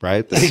worse,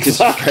 right? The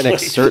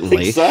schizophrenics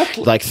certainly,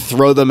 like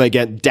throw them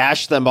again,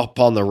 dash them up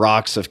on the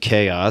rocks of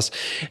chaos.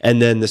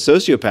 And then the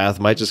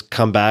sociopath might just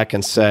come back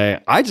and say,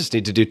 I just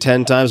need to do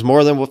 10 times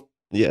more than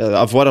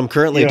of what I'm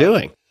currently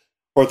doing.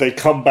 Or they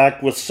come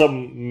back with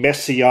some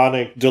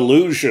messianic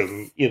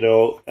delusion,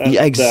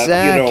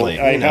 exactly.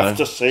 That,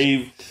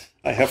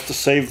 I have to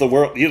save the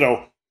world,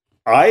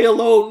 I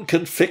alone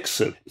can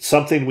fix it. It's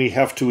something we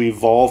have to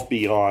evolve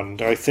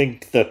beyond. I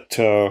think that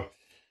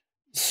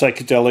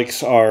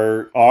psychedelics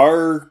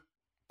are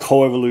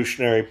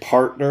coevolutionary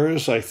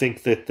partners. I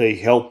think that they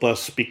help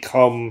us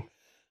become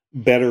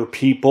better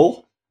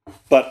people,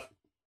 but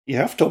you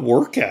have to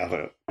work at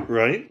it,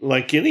 right?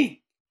 Like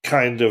any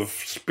kind of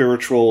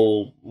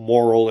spiritual,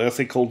 moral,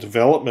 ethical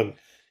development,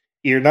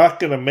 you're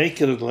not going to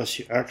make it unless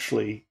you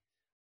actually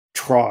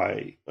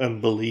try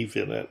and believe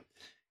in it.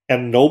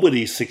 And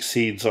nobody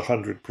succeeds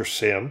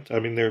 100%.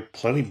 There are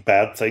plenty of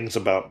bad things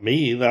about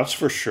me, that's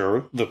for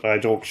sure, that I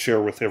don't share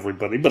with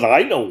everybody, but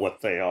I know what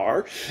they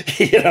are,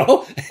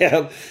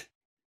 and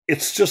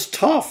it's just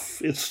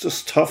tough. It's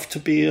just tough to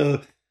be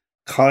a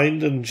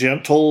kind and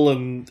gentle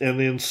and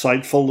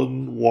insightful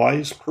and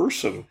wise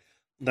person.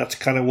 That's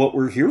kind of what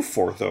we're here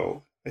for,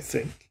 though, I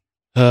think.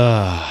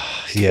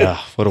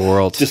 Yeah, what a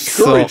world.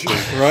 Discouraging,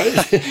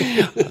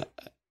 right?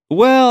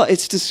 Well,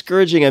 it's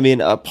discouraging.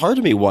 A part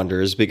of me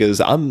wonders,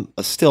 because I'm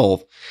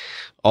still,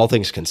 all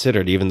things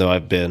considered, even though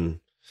I've been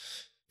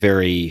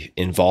very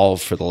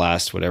involved for the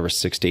last,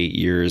 6 to 8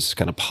 years,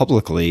 kind of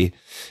publicly,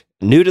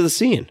 new to the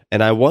scene.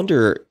 And I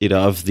wonder,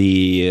 of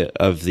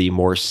the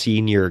more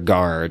senior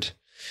guard,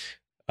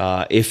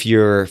 if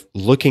you're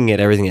looking at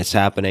everything that's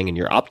happening and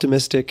you're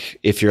optimistic,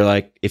 if you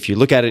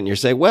look at it and you're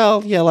saying,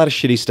 well, yeah, a lot of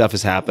shitty stuff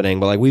is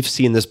happening, but we've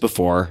seen this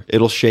before,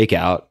 it'll shake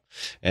out.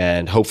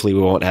 And hopefully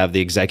we won't have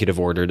the executive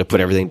order to put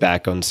everything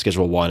back on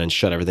Schedule 1 and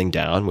shut everything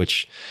down,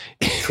 which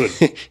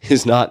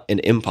is not an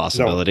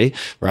impossibility,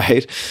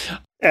 right?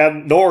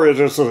 And nor is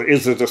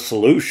it a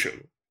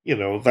solution.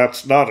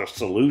 That's not a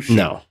solution.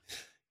 No.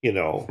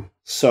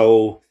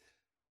 So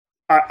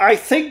I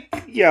think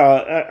that,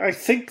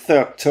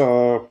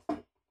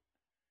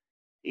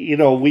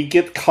 we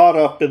get caught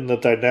up in the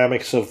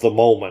dynamics of the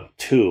moment,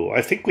 too.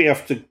 I think we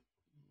have to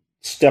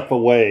step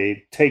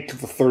away, take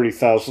the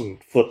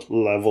 30,000-foot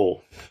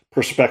level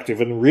perspective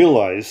and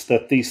realize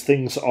that these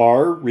things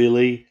are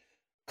really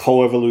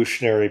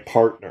coevolutionary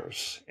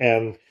partners.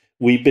 And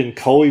we've been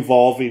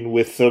co-evolving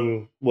with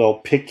them, well,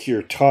 pick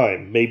your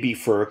time, maybe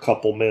for a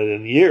couple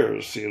million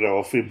years,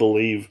 if we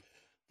believe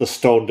the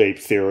Stoned Ape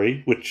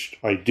theory, which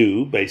I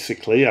do,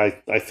 basically. I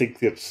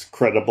think it's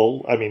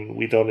credible.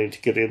 We don't need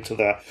to get into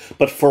that.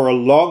 But for a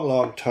long,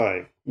 long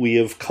time, we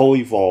have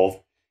co-evolved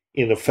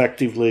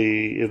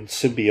effectively in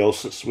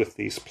symbiosis with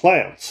these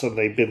plants, and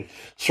they've been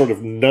sort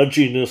of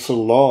nudging us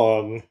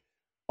along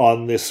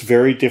on this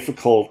very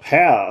difficult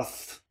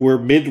path. We're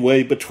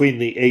midway between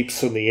the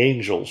apes and the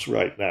angels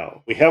right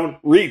now. We haven't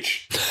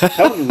reached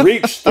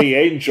the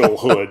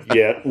angelhood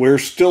yet. We're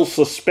still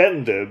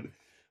suspended.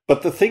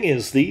 But the thing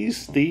is,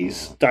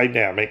 these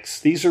dynamics,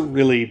 these are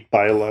really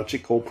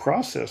biological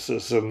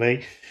processes,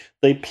 and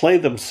they play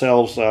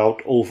themselves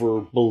out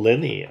over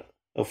millennia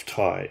of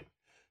time.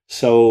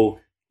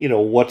 So,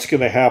 what's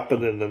going to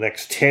happen in the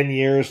next 10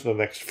 years, the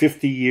next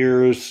 50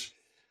 years,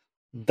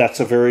 that's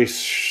a very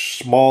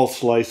small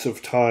slice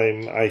of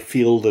time. I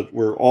feel that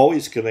we're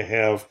always going to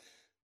have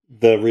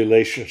the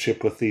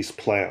relationship with these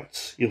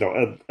plants,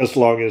 as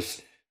long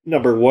as,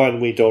 number one,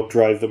 we don't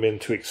drive them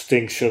into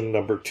extinction.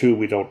 Number two,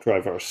 we don't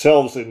drive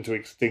ourselves into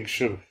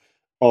extinction.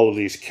 All of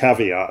these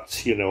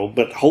caveats,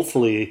 but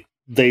hopefully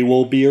they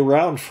will be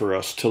around for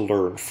us to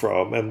learn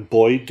from. And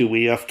boy, do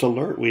we have to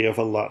learn. We have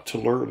a lot to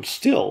learn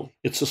still.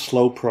 It's a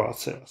slow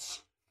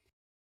process.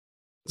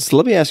 So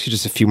let me ask you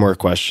just a few more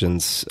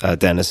questions,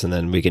 Dennis, and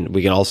then we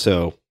can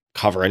also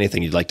cover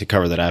anything you'd like to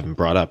cover that I haven't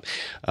brought up.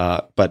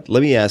 But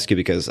let me ask you,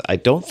 because I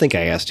don't think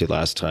I asked you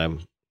last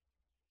time,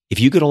 if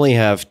you could only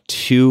have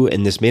two,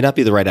 and this may not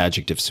be the right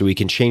adjective, so we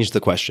can change the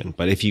question,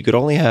 but if you could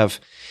only have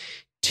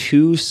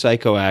two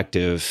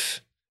psychoactive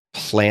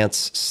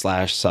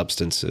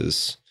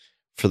plants/substances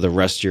for the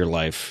rest of your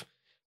life,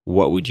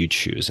 what would you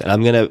choose? And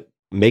I'm going to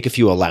make a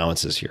few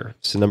allowances here.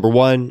 So number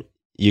one,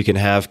 you can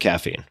have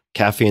caffeine.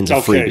 Caffeine's a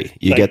freebie.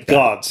 You get that.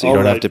 God. So you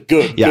don't have to.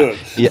 Good. Yeah.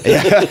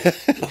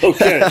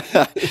 Okay.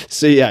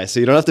 So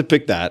you don't have to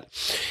pick that.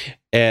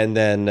 And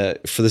then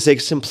for the sake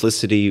of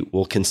simplicity,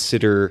 we'll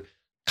consider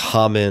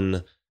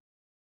common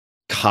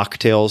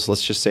cocktails,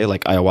 let's just say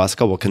like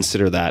ayahuasca, we'll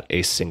consider that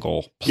a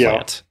single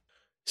plant. Yeah.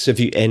 So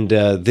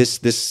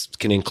this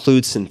can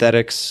include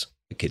synthetics.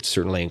 It could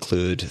certainly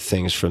include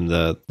things from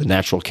the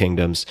natural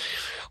kingdoms.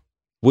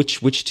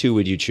 Which two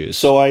would you choose?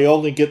 So I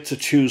only get to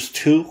choose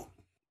two?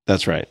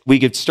 That's right. We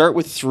could start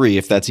with three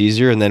if that's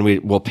easier, and then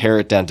we'll pare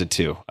it down to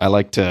two. I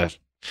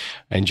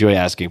enjoy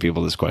asking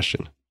people this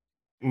question.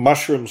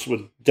 Mushrooms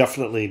would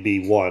definitely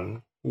be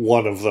one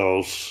of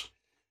those.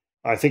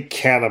 I think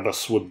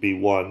cannabis would be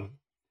one,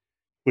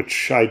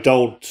 which I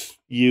don't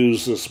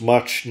use as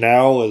much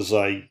now as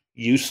I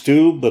used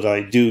to, but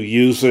I do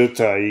use it.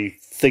 I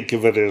think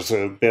of it as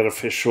a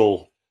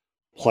beneficial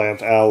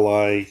plant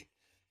ally.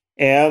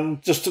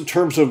 And just in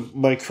terms of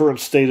my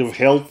current state of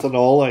health and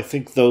all, I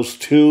think those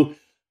two,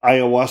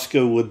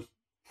 ayahuasca would,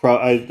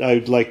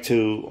 I'd like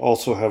to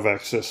also have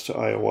access to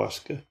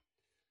ayahuasca,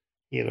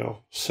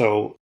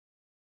 so.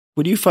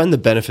 What do you find the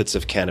benefits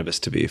of cannabis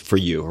to be for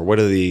you, or what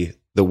are the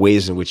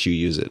ways in which you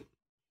use it?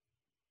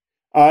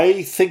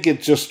 I think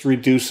it just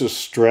reduces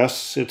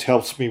stress. It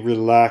helps me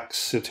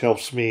relax. It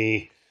helps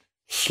me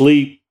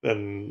sleep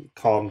and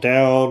calm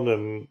down,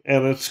 and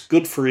it's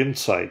good for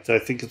insight. I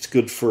think it's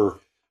good for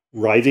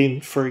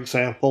writing, for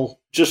example.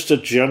 Just a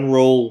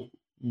general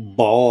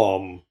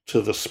balm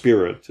to the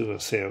spirit, in a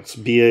sense.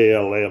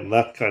 BALM,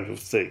 that kind of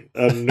thing.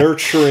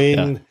 Nurturing.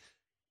 Yeah.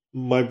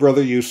 My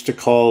brother used to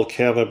call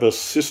cannabis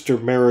Sister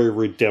Mary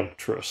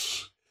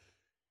Redemptress.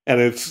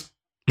 And it's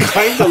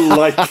kind of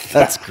like that.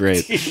 That's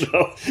great.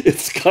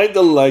 It's kind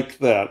of like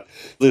that.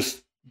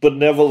 This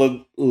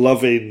benevolent,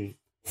 loving,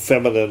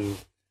 feminine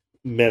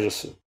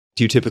medicine.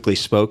 Do you typically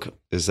smoke?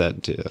 Is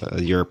that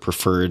your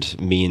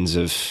preferred means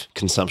of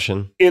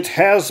consumption? It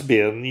has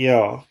been,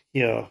 yeah.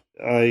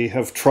 I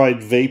have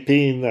tried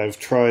vaping. I've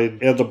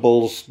tried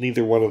edibles.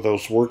 Neither one of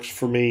those works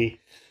for me.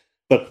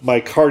 But my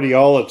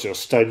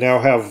cardiologist, I now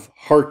have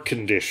heart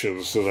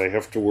conditions that I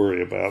have to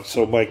worry about.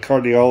 So my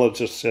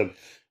cardiologist said,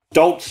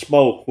 don't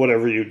smoke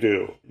whatever you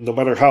do, no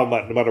matter how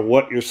much, no matter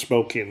what you're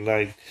smoking.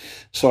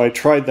 So I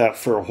tried that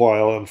for a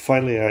while, and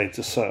finally I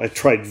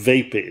tried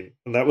vaping,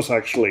 and that was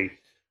actually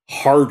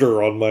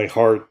harder on my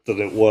heart than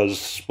it was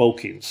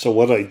smoking. So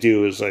what I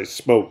do is I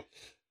smoke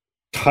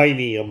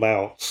tiny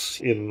amounts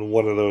in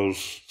one of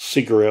those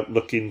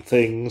cigarette-looking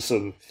things,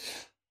 and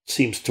it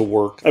seems to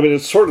work. I mean,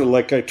 it's sort of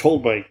like I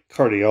told my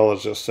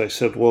cardiologist, I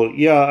said, well,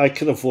 yeah, I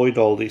can avoid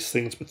all these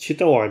things, but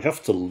I'd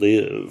have to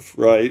live,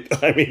 right?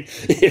 I mean,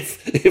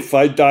 if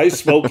I die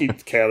smoking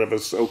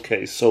cannabis,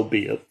 okay, so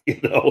be it,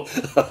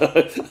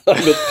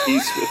 I'm at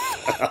peace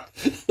with that.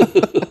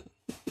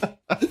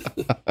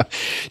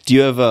 Do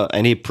you have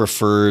any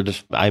preferred,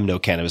 I'm no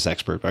cannabis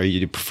expert, but are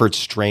you preferred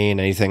strain,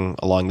 anything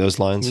along those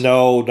lines?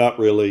 No, not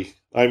really.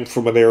 I'm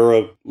from an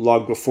era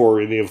long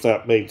before any of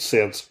that made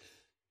sense.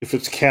 If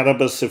it's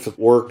cannabis, if it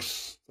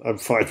works, I'm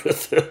fine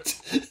with it.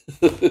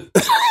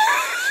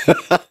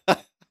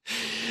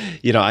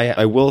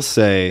 I will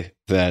say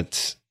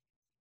that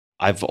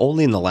I've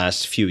only in the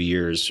last few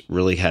years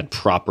really had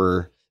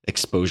proper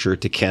exposure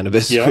to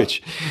cannabis,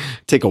 which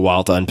take a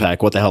while to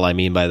unpack what the hell I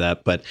mean by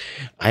that. But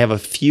I have a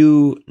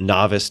few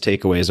novice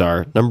takeaways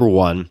are, number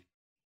one,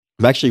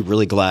 I'm actually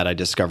really glad I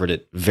discovered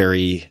it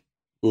very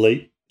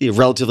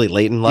relatively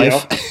late in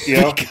life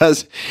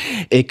because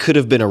it could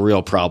have been a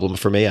real problem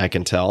for me, I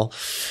can tell.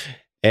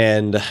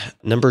 And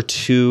number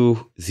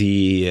two,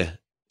 the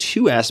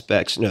three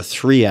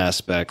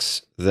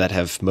aspects that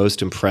have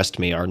most impressed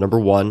me are, number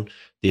one,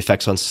 the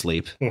effects on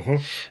sleep. Mm-hmm.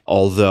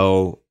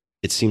 Although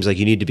it seems like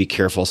you need to be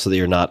careful so that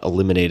you're not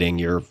eliminating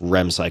your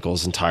REM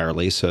cycles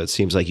entirely. So it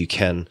seems like you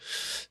can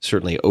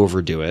certainly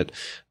overdo it.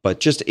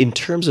 But just in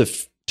terms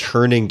of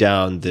turning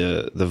down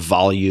the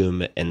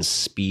volume and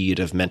speed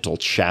of mental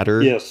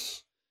chatter,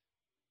 Yes,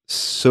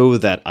 so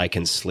that I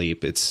can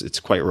sleep, it's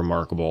quite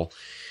remarkable.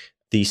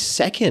 The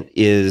second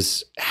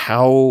is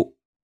how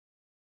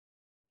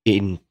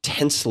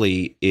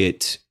intensely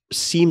it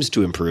seems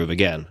to improve.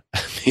 Again,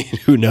 I mean,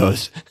 who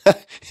knows?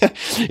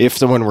 If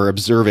someone were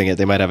observing it,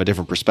 they might have a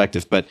different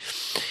perspective, but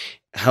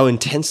how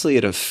intensely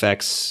it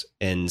affects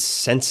and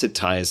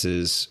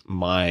sensitizes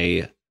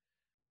my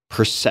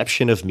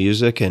perception of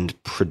music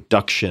and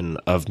production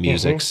of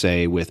music,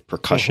 say with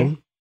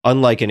percussion,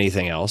 unlike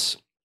anything else.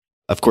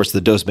 Of course,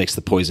 the dose makes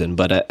the poison,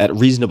 but at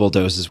reasonable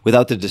doses,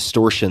 without the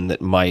distortion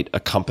that might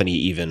accompany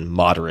even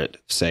moderate,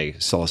 say,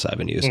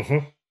 psilocybin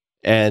use.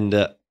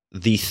 And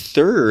the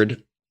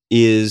third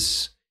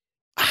is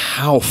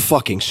how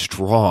fucking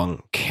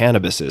strong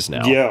cannabis is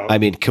now. Yeah. I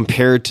mean,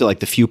 compared to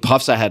like the few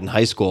puffs I had in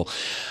high school,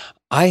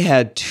 I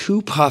had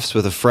 2 puffs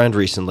with a friend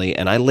recently,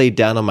 and I laid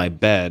down on my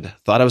bed,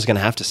 thought I was going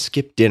to have to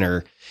skip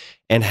dinner,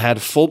 and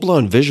had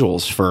full-blown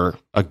visuals for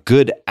a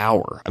good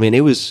hour. I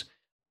mean,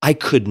 I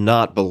could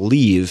not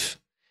believe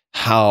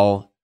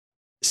how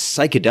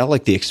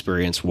psychedelic the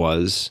experience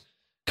was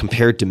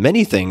compared to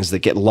many things that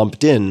get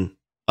lumped in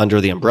under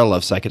the umbrella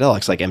of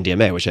psychedelics, like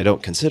MDMA, which I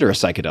don't consider a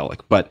psychedelic.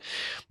 But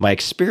my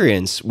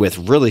experience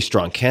with really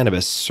strong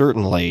cannabis,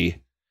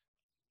 certainly,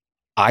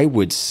 I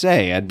would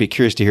say, I'd be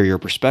curious to hear your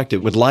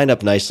perspective, would line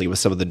up nicely with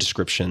some of the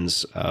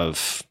descriptions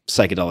of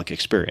psychedelic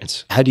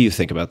experience. How do you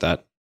think about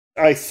that?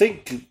 I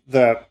think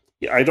that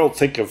I don't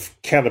think of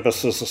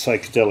cannabis as a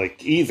psychedelic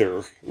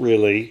either,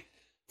 really.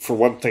 For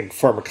one thing,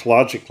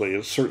 pharmacologically,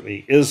 it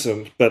certainly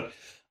isn't. But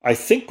I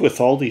think with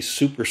all these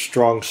super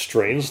strong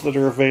strains that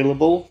are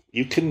available,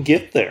 you can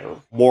get there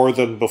more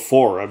than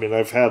before. I mean,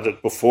 I've had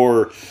it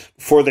before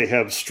they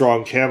had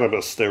strong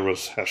cannabis, there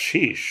was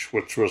hashish,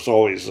 which was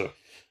always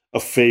a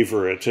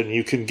favorite. And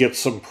you can get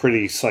some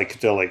pretty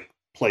psychedelic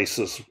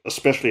places,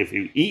 especially if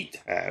you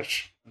eat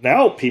hash.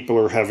 Now people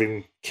are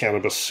having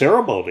cannabis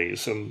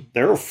ceremonies, and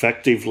they're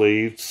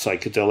effectively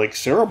psychedelic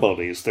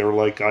ceremonies. They're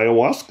like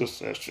ayahuasca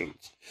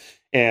sessions.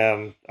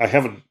 And I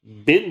haven't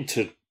been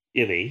to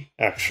any,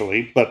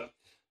 actually, but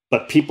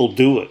people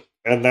do it.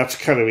 And that's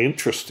kind of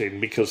interesting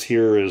because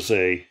here is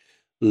a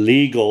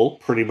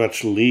pretty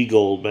much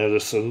legal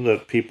medicine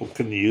that people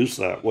can use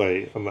that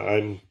way. And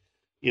I'm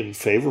in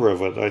favor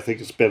of it. I think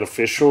it's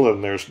beneficial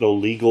and there's no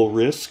legal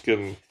risk.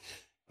 And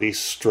these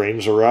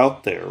strains are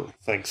out there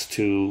thanks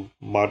to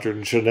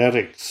modern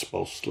genetics,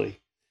 mostly.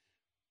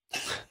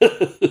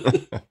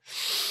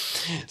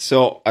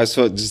 So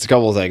just a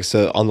couple of things.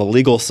 So on the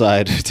legal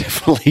side,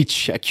 definitely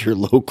check your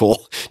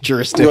local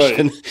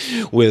jurisdiction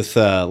with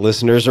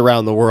listeners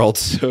around the world.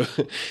 So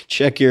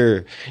check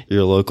your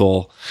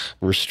local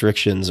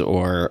restrictions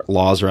or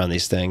laws around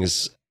these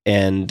things.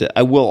 And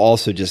I will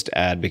also just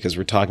add, because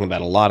we're talking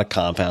about a lot of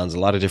compounds, a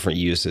lot of different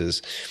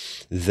uses,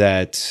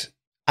 that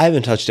I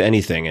haven't touched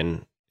anything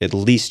in at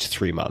least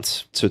 3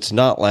 months. So it's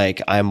not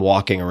like I'm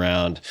walking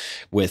around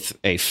with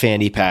a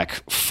fanny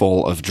pack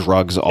full of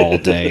drugs all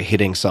day,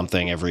 hitting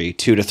something every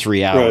 2 to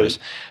 3 hours.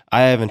 Right.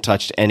 I haven't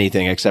touched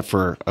anything except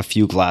for a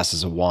few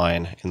glasses of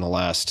wine in the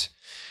last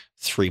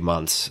 3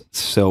 months.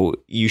 So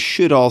you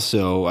should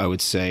also, I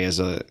would say,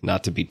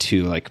 not to be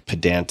too like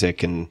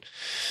pedantic and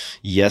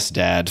yes,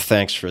 dad,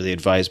 thanks for the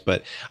advice,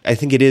 but I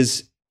think it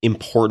is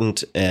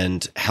important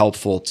and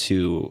helpful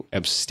to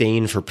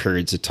abstain for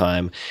periods of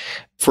time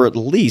for at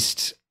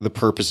least the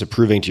purpose of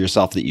proving to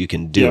yourself that you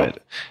can do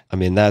it. I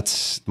mean,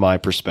 that's my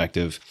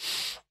perspective.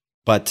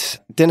 But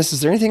Dennis,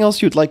 is there anything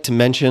else you'd like to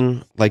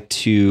mention, like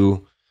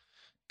to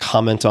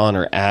comment on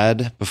or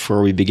add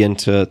before we begin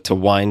to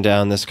wind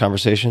down this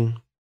conversation?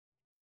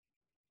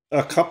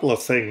 A couple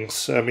of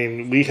things. I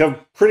mean, we have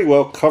pretty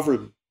well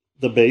covered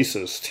the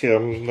bases,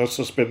 Tim. This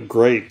has been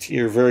great.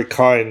 You're very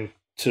kind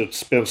to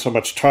spend so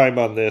much time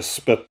on this.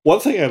 But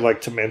one thing I'd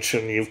like to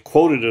mention, you've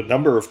quoted a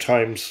number of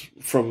times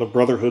from the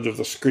Brotherhood of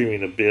the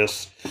Screaming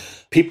Abyss.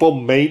 People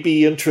may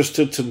be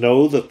interested to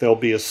know that there'll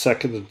be a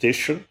second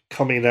edition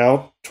coming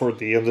out toward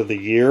the end of the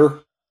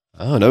year.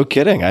 Oh, no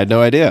kidding. I had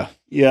no idea.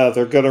 Yeah,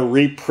 they're going to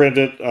reprint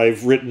it.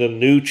 I've written a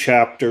new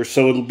chapter,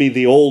 so it'll be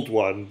the old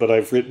one, but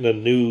I've written a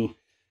new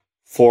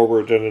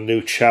forward and a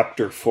new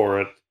chapter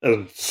for it,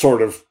 and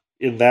sort of,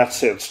 in that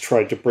sense,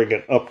 tried to bring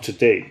it up to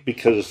date,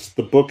 because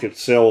the book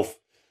itself,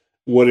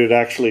 what it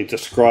actually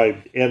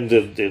described,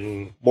 ended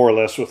in more or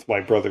less with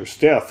my brother's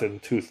death in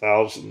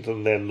 2000,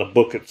 and then the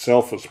book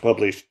itself was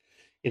published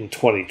in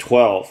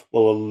 2012.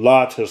 Well, a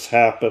lot has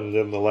happened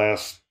in the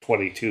last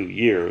 22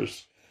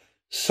 years.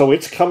 So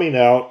it's coming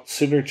out.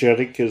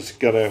 Synergetic is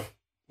going to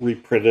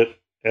reprint it,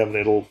 and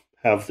it'll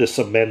have this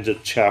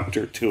amended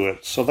chapter to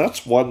it. So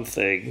that's one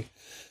thing.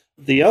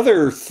 The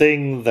other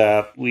thing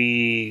that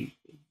we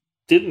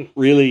didn't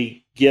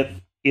really get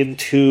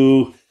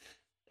into,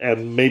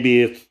 and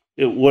maybe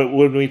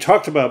when we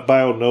talked about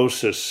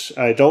Bionosis,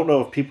 I don't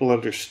know if people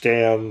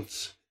understand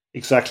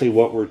exactly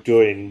what we're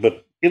doing,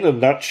 but in a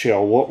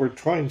nutshell, what we're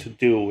trying to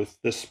do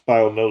with this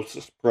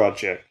Bionosis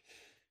project,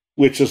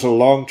 which is a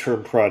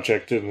long-term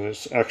project and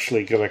is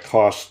actually going to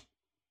cost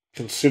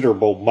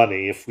considerable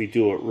money if we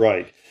do it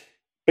right.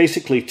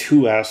 Basically,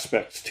 two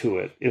aspects to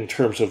it in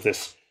terms of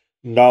this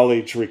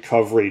knowledge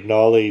recovery,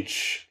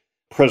 knowledge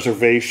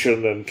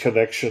preservation, and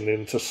connection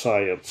into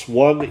science.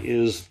 One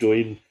is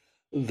doing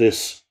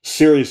this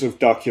series of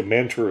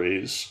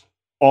documentaries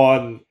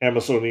on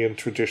Amazonian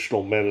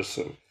traditional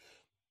medicine.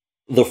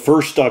 The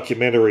first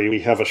documentary,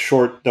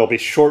 there'll be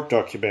short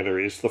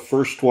documentaries. The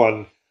first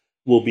one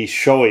will be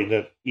showing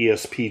at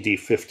ESPD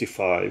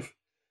 55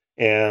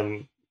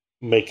 and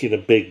making a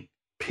big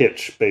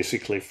pitch,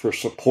 basically, for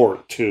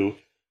support to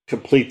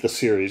complete the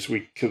series.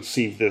 We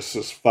conceive this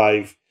as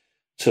 5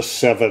 to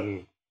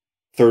 7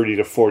 30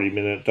 to 40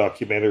 minute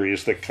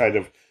documentaries that kind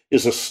of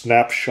is a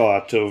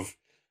snapshot of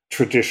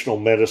traditional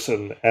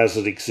medicine as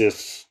it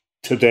exists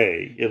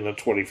today in the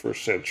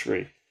 21st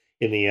century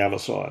in the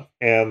Amazon.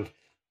 And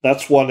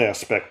that's one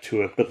aspect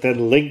to it. But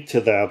then linked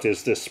to that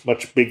is this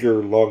much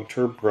bigger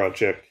long-term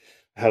project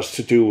that has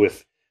to do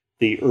with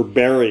the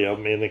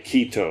herbarium in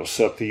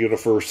Iquitos, at the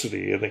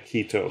university in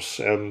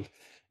Iquitos, and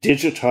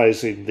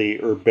digitizing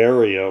the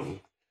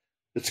herbarium.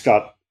 It's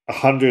got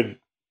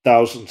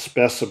 100,000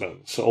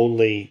 specimens.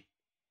 Only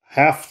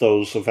half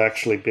those have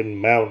actually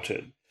been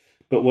mounted.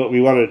 But what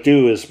we want to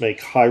do is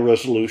make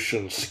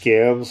high-resolution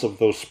scans of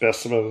those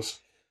specimens,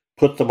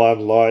 put them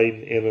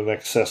online in an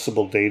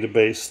accessible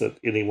database that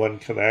anyone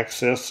can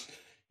access,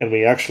 and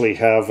we actually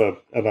have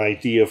an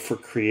idea for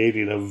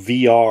creating a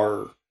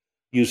VR,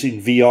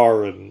 using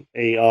VR and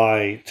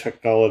AI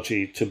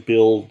technology to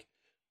build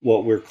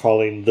what we're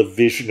calling the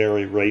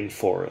visionary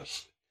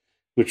rainforest,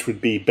 which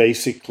would be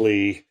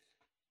basically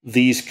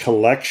these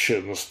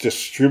collections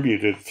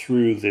distributed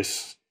through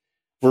this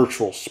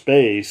virtual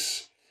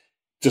space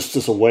just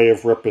as a way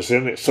of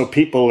representing. So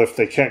people, if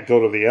they can't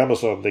go to the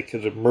Amazon, they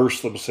can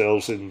immerse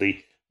themselves in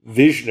the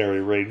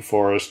visionary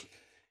rainforest.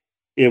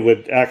 It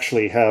would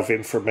actually have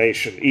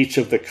information. Each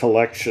of the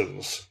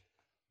collections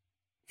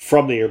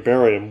from the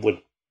herbarium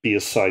would be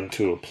assigned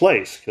to a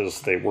place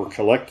because they were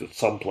collected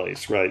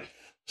someplace, right?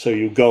 So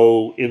you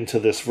go into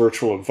this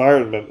virtual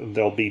environment and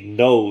there'll be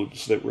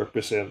nodes that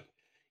represent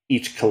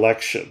each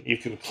collection. You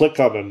can click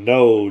on a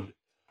node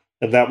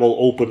and that will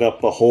open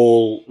up a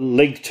whole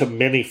link to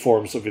many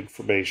forms of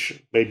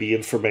information. Maybe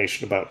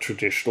information about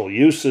traditional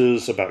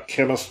uses, about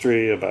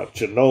chemistry, about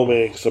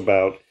genomics,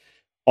 about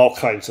all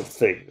kinds of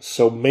things.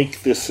 So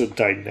make this a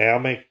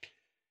dynamic,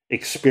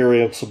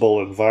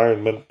 experienceable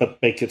environment,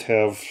 but make it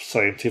have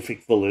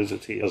scientific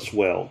validity as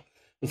well.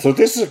 And so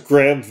this is a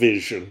grand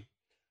vision.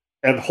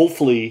 And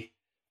hopefully,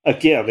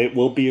 again, it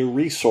will be a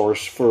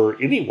resource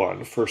for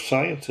anyone, for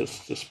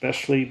scientists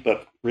especially,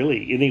 but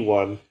really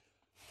anyone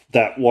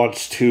that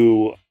wants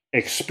to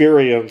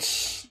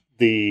experience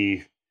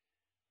the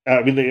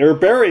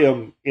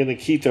herbarium in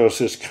Iquitos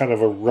is kind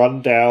of a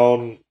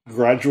rundown,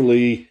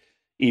 gradually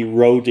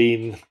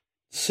eroding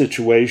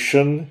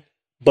situation,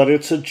 but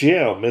it's a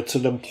gem. It's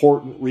an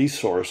important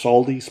resource.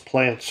 All these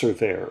plants are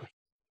there.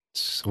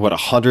 It's,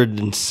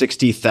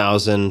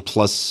 160,000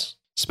 plus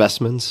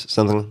specimens,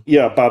 something?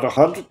 Yeah, about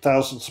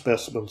 100,000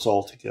 specimens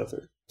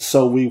altogether.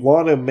 So we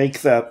want to make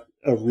that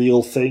a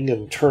real thing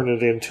and turn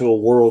it into a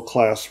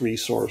world-class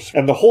resource.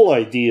 And the whole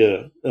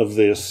idea of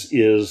this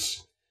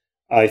is,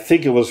 I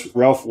think it was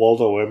Ralph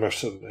Waldo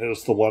Emerson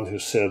is the one who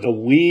said, a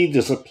weed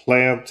is a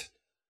plant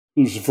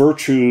whose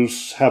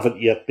virtues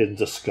haven't yet been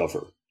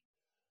discovered.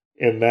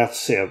 In that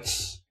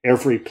sense,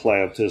 every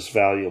plant is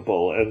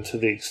valuable, and to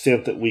the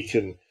extent that we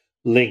can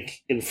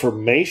link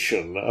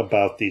information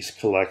about these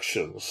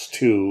collections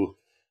to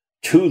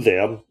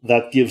them,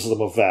 that gives them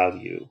a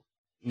value.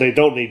 They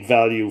don't need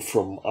value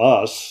from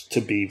us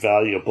to be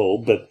valuable,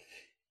 but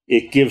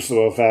it gives them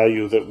a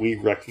value that we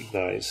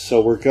recognize.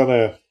 So we're going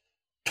to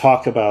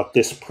talk about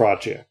this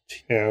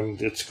project,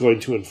 and it's going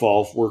to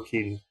involve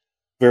working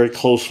very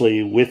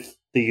closely with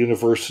the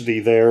university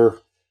there,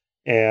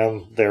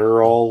 and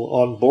they're all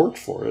on board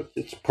for it.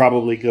 It's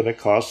probably going to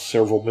cost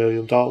several $1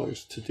 million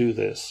to do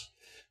this,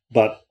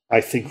 but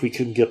I think we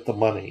can get the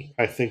money.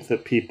 I think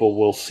that people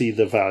will see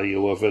the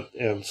value of it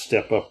and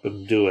step up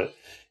and do it.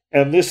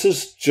 And this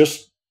is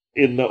just,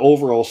 in the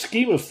overall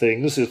scheme of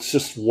things, it's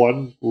just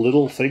one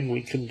little thing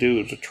we can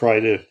do to try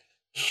to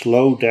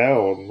slow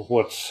down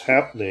what's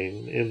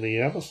happening in the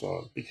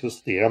Amazon,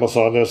 because the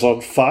Amazon is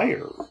on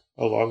fire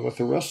along with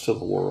the rest of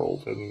the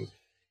world, and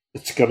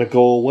it's going to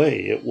go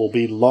away. It will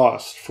be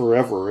lost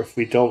forever if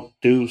we don't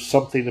do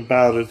something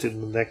about it in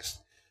the next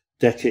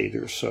decade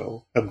or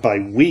so. And by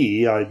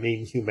we, I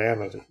mean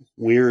humanity.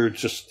 We're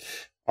just,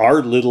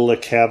 our little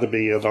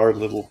academy and our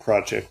little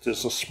project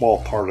is a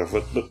small part of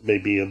it, but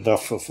maybe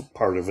enough of a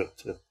part of it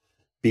to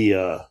be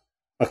a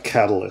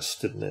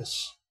catalyst in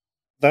this.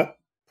 That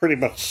pretty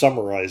much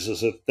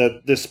summarizes it,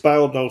 that this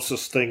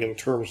Bionosis thing in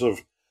terms of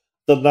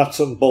the nuts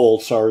and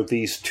bolts are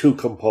these two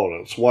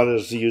components. One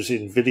is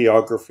using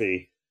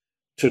videography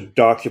to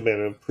document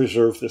and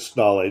preserve this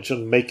knowledge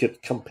and make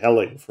it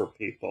compelling for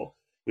people.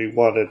 We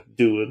want to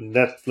do a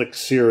Netflix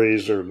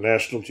series or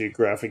National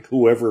Geographic,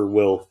 whoever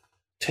will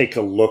take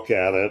a look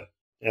at it,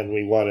 and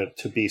we want it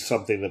to be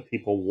something that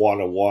people want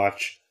to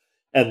watch.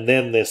 And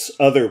then this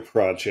other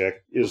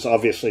project is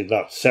obviously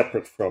not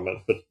separate from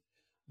it,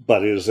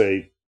 but is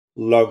a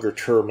longer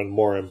term and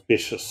more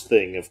ambitious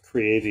thing of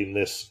creating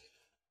this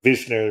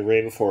visionary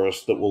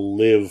rainforest that will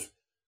live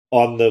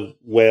on the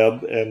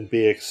web and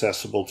be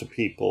accessible to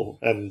people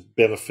and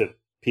benefit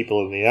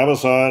people in the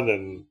Amazon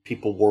and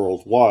people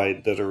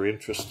worldwide that are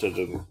interested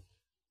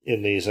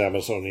in these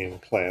Amazonian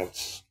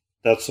plants.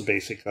 That's the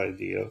basic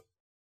idea.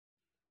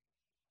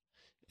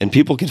 And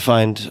people can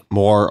find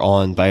more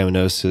on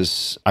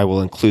Bionosis. I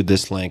will include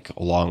this link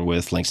along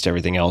with links to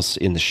everything else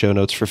in the show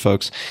notes for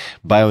folks.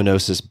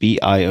 Bionosis,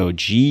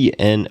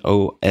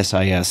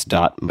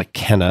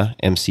 BIOGNOSIS.McKenna,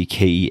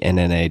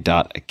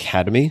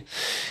 MCKENNA.academy.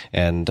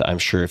 And I'm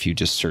sure if you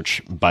just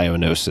search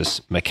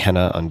Bionosis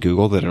McKenna on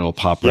Google that it'll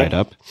pop right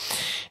up.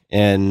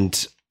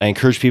 And I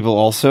encourage people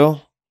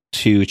also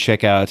to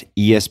check out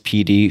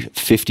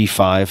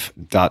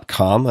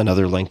ESPD55.com,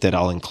 another link that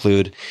I'll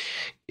include.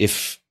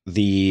 If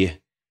the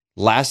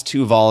last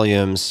two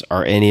volumes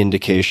are any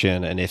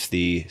indication, and if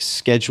the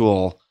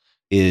schedule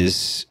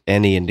is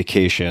any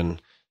indication,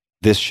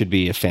 this should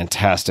be a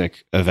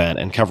fantastic event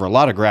and cover a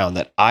lot of ground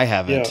that I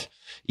haven't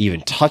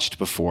even touched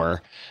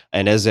before.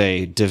 And as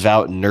a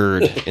devout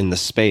nerd in the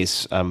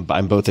space,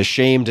 I'm both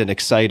ashamed and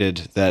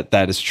excited that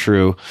that is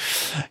true.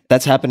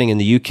 That's happening in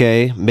the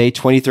UK, May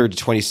 23rd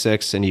to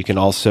 26th, and you can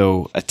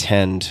also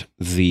attend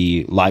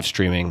the live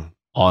streaming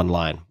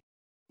online.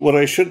 What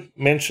I should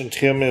mention,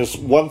 Tim, is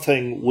one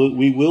thing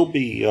we will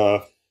be,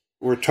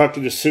 we're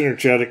talking to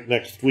Synergetic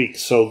next week,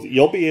 so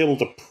you'll be able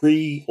to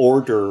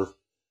pre-order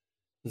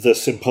the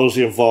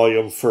symposium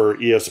volume for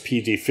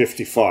ESPD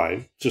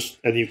 55,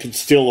 and you can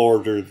still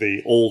order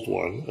the old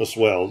one as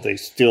well. They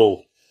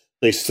still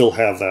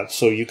have that,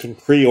 so you can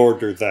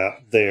pre-order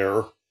that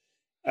there.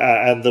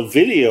 And the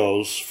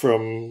videos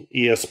from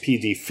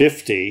ESPD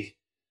 50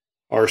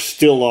 are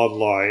still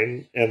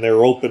online, and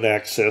they're open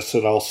access,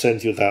 and I'll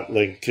send you that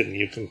link, and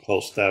you can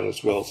post that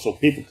as well, so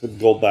people can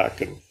go back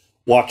and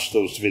watch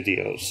those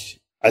videos.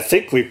 I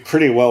think we've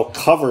pretty well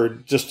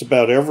covered just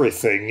about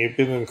everything. You've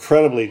been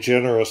incredibly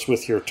generous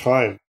with your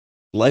time.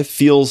 Life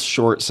feels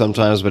short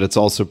sometimes, but it's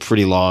also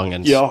pretty long,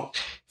 and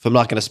if I'm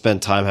not going to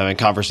spend time having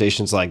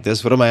conversations like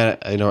this, what am I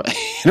in a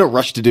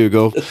rush to do?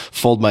 Go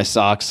fold my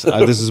socks.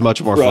 This is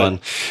much more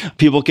fun.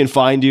 People can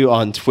find you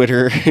on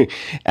Twitter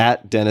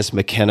at Dennis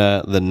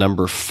McKenna, the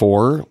number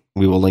 4.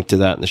 We will link to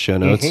that in the show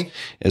notes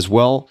as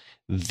well.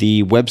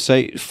 The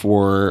website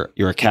for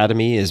your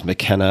academy is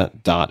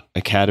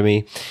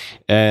mckenna.academy.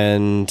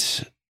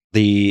 And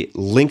the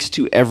links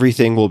to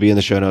everything will be in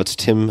the show notes,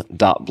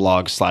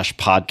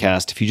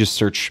 tim.blog/podcast. If you just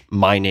search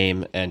my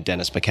name and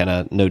Dennis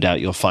McKenna, no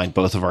doubt you'll find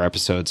both of our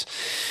episodes.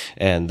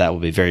 And that will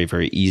be very,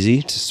 very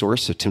easy to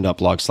source. So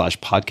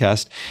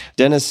tim.blog/podcast.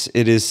 Dennis,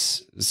 it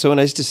is so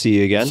nice to see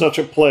you again. Such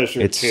a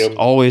pleasure, it's Tim.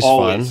 Always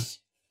fun.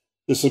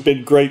 This has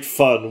been great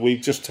fun. We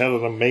just had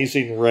an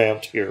amazing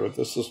rant here.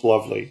 This is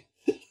lovely.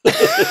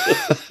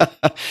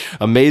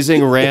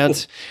 Amazing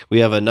rant.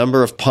 We have a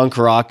number of punk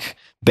rock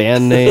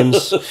band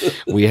names.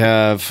 We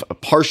have a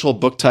partial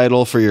book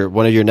title for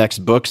one of your next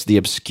books, The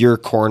Obscure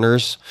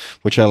Corners,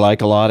 which I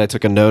like a lot. I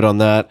took a note on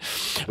that,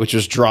 which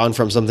was drawn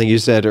from something you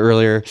said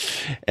earlier.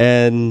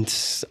 And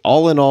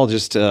all in all,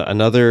 just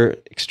another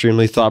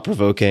extremely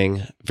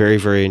thought-provoking, very,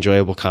 very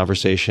enjoyable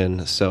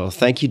conversation. So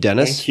thank you,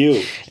 Dennis. Thank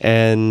you.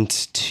 And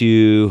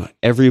to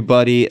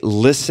everybody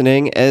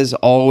listening, as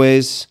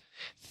always,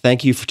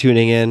 thank you for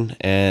tuning in,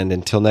 and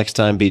until next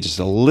time, be just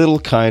a little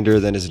kinder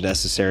than is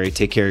necessary.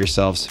 Take care of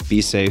yourselves,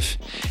 be safe,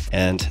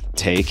 and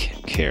take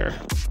care.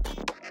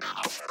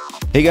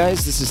 Hey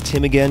guys, this is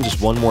Tim again.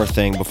 Just one more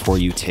thing before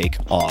you take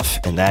off,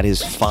 and that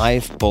is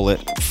 5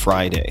 Bullet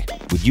Friday.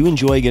 Would you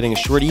enjoy getting a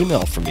short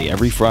email from me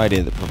every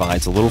Friday that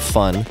provides a little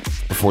fun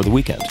before the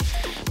weekend?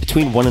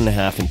 Between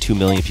 1.5 and 2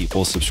 million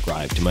people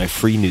subscribe to my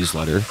free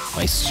newsletter,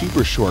 my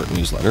super short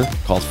newsletter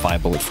called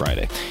 5 Bullet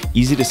Friday.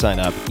 Easy to sign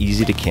up,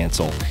 easy to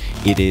cancel.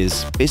 It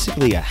is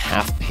basically a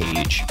half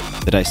page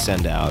that I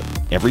send out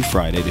every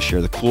Friday to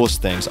share the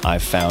coolest things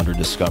I've found or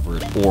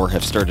discovered or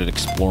have started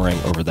exploring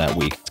over that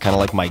week. It's kind of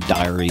like my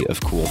diary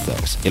of cool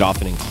things. It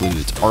often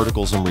includes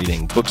articles I'm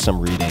reading, books I'm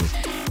reading,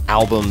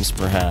 albums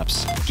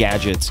perhaps,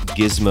 gadgets,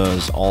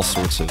 gizmos, all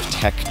sorts of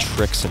tech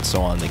tricks and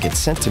so on that get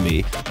sent to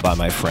me by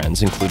my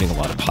friends, including a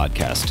lot of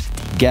podcast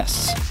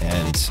guests.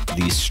 And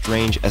these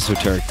strange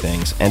esoteric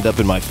things end up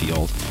in my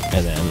field,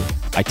 and then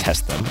I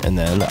test them, and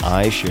then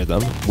I share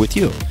them with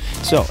you.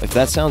 So if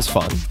that sounds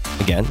fun,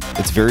 again,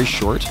 it's very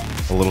short,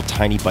 a little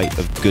tiny bite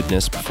of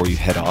goodness before you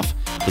head off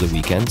for the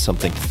weekend,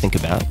 something to think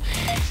about.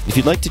 If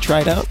you'd like to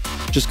try it out,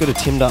 just go to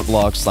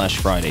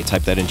tim.blog/Friday.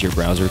 Type that into your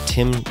browser,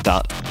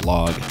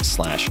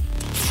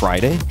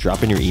 tim.blog/Friday.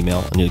 Drop in your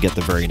email, and you'll get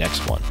the very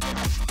next one.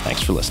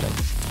 Thanks for listening.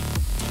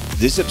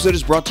 This episode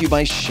is brought to you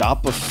by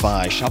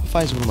Shopify.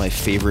 Shopify is one of my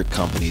favorite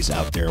companies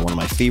out there, one of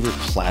my favorite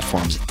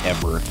platforms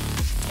ever.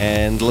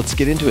 And let's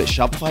get into it.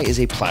 Shopify is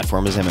a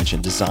platform, as I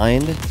mentioned,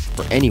 designed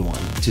for anyone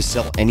to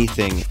sell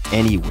anything,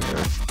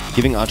 anywhere,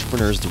 giving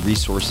entrepreneurs the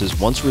resources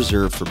once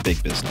reserved for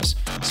big business.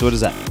 So what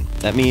does that mean?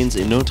 That means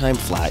in no time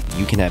flat,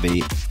 you can have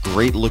a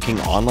great-looking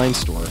online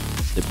store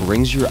that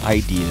brings your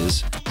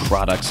ideas,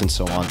 products, and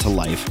so on to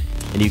life,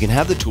 and you can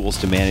have the tools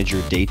to manage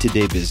your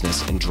day-to-day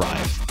business and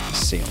drive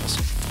sales.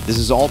 This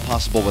is all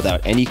possible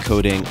without any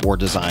coding or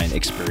design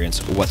experience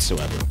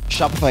whatsoever.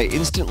 Shopify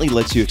instantly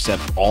lets you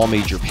accept all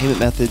major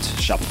payment methods.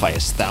 Shopify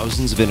has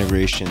thousands of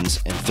integrations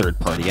and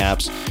third-party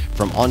apps,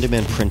 from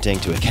on-demand printing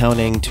to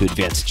accounting to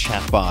advanced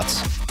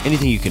chatbots,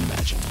 anything you can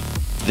imagine.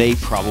 They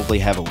probably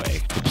have a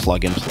way to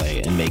plug and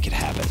play and make it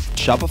happen.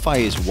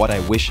 Shopify is what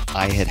I wish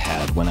I had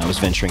had when I was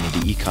venturing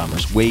into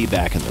e-commerce way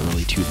back in the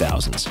early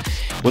 2000s.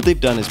 What they've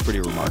done is pretty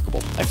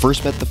remarkable. I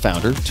first met the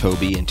founder,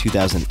 Toby, in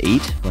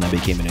 2008 when I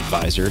became an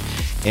advisor,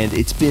 and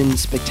it's been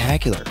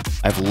spectacular.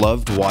 I've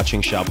loved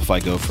watching Shopify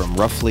go from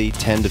roughly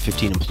 10 to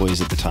 15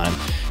 employees at the time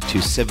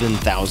to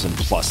 7,000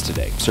 plus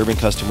today, serving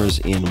customers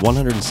in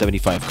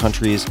 175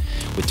 countries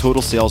with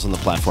total sales on the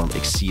platform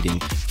exceeding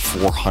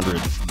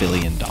 $400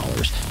 billion.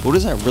 What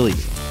does that really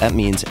mean? That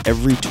means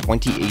every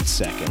 28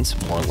 seconds,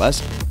 more or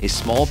less, a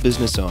small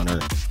business owner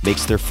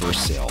makes their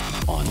first sale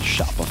on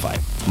Shopify.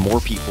 More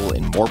people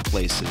in more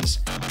places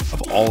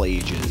of all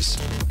ages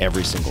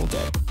every single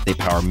day. They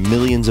power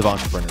millions of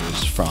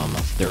entrepreneurs from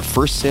their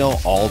first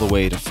sale all the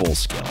way to full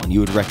scale. And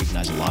you would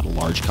recognize a lot of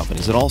large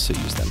companies that also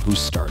use them who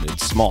started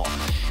small.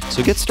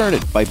 So get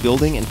started by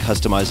building and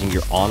customizing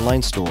your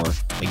online store,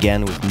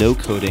 again, with no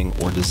coding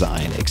or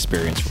design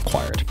experience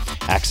required.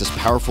 Access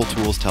powerful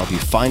tools to help you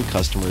find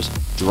customers,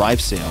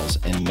 drive sales,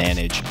 and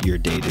manage your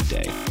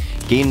day-to-day.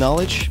 Gain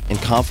knowledge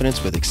and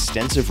confidence with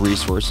extensive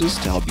resources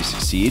to help you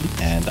succeed,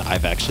 and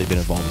I've actually been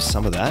involved with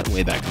some of that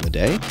way back in the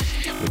day,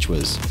 which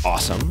was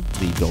awesome,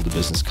 the Build a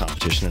Business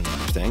competition and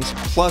other things.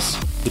 Plus,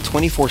 with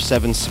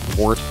 24/7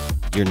 support,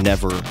 you're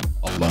never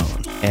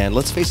alone. And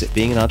let's face it,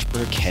 being an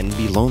entrepreneur can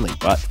be lonely,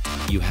 but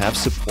you have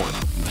support,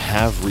 you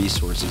have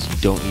resources, you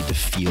don't need to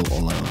feel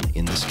alone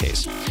in this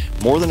case.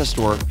 More than a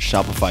store,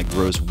 Shopify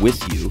grows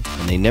with you,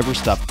 and they never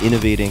stop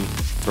innovating,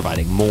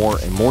 providing more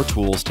and more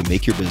tools to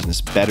make your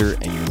business better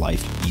and your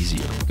life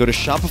easier. Go to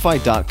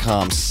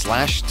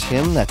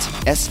shopify.com/Tim, that's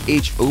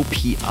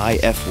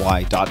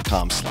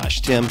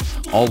shopify.com/Tim,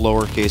 all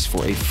lowercase,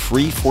 for a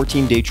free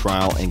 14-day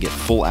trial and get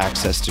full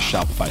access to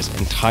Shopify's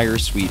entire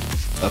suite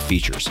of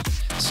features.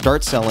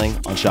 Start selling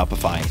on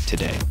Shopify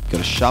today. Go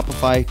to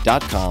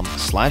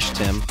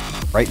shopify.com/Tim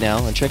right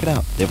now and check it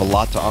out. They have a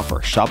lot to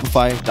offer.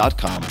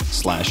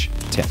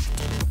 Shopify.com/Tim.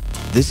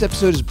 This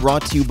episode is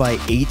brought to you by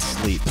 8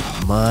 Sleep.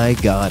 My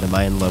God, am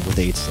I in love with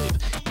 8 Sleep.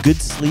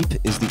 Good sleep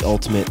is the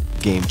ultimate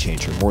game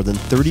changer. More than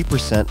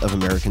 30% of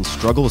Americans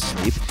struggle with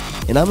sleep,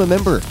 and I'm a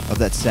member of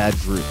that sad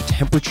group.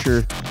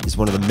 Temperature is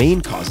one of the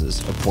main causes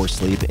of poor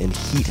sleep, and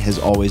heat has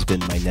always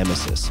been my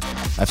nemesis.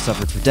 I've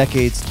suffered for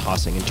decades,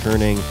 tossing and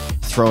turning,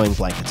 throwing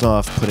blankets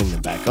off, putting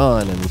them back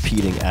on, and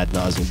repeating ad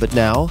nauseum. But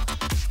now,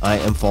 I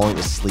am falling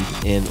asleep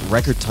in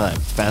record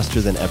time,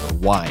 faster than ever.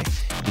 Why?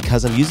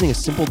 Because I'm using a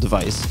simple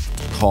device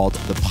called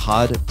the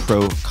Pod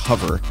Pro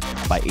Cover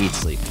by 8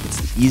 Sleep. It's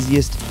the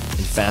easiest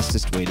and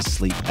fastest way to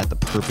sleep at the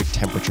perfect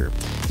temperature.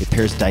 It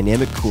pairs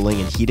dynamic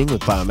cooling and heating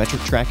with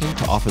biometric tracking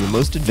to offer the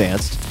most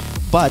advanced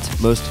but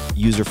most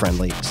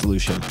user-friendly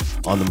solution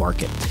on the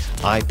market.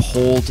 I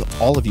polled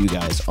all of you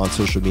guys on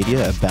social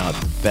media about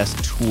the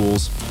best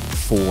tools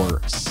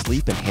for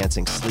sleep,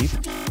 enhancing sleep,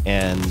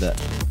 and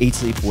 8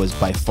 Sleep was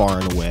by far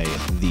and away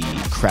the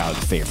crowd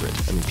favorite.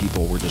 I mean,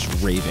 people were just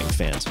raving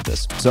fans of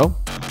this. So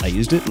I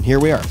used it, and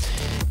here we are.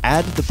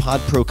 Add the Pod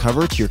Pro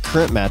Cover to your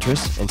current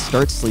mattress and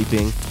start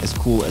sleeping as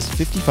cool as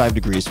 55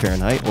 degrees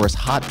Fahrenheit or as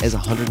hot as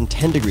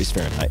 110 degrees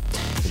Fahrenheit.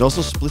 It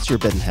also splits your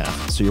bed in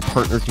half, so your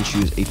partner can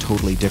choose a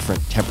totally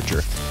different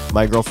temperature.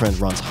 My girlfriend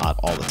runs hot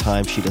all the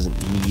time. She doesn't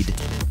need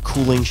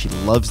cooling. She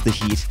loves the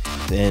heat,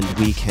 and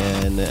we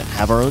can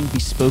have our own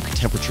bespoke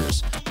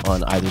temperatures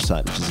on either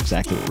side, which is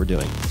exactly what we're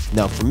doing.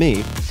 Now, for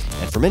me,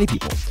 and for many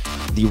people,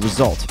 the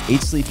result,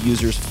 8 Sleep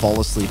users fall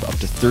asleep up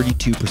to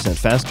 32%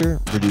 faster,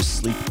 reduce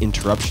sleep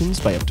interruptions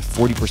by up to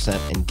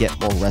 40%, and get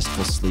more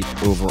restful sleep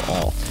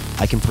overall.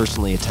 I can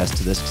personally attest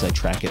to this because I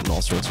track it in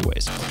all sorts of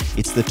ways.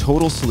 It's the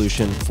total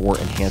solution for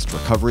enhanced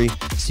recovery,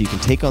 so you can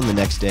take on the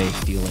next day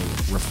feeling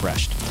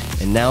refreshed.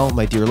 And now,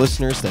 my dear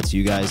listeners, that's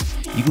you guys,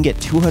 you can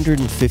get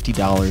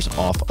 $250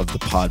 off of the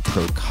Pod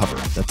Pro Cover.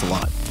 That's a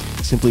lot.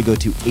 Simply go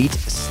to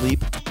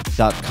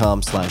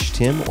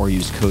 8sleep.com/Tim or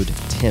use code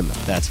TIM.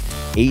 That's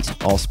 8,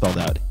 all spelled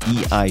out,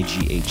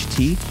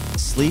 EIGHT,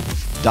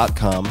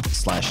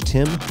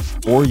 sleep.com/Tim,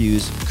 or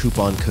use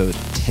coupon code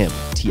TIM,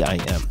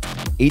 TIM.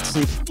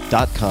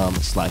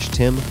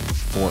 8sleep.com/Tim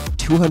for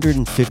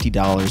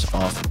 $250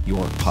 off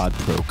your Pod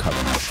Pro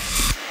Cover.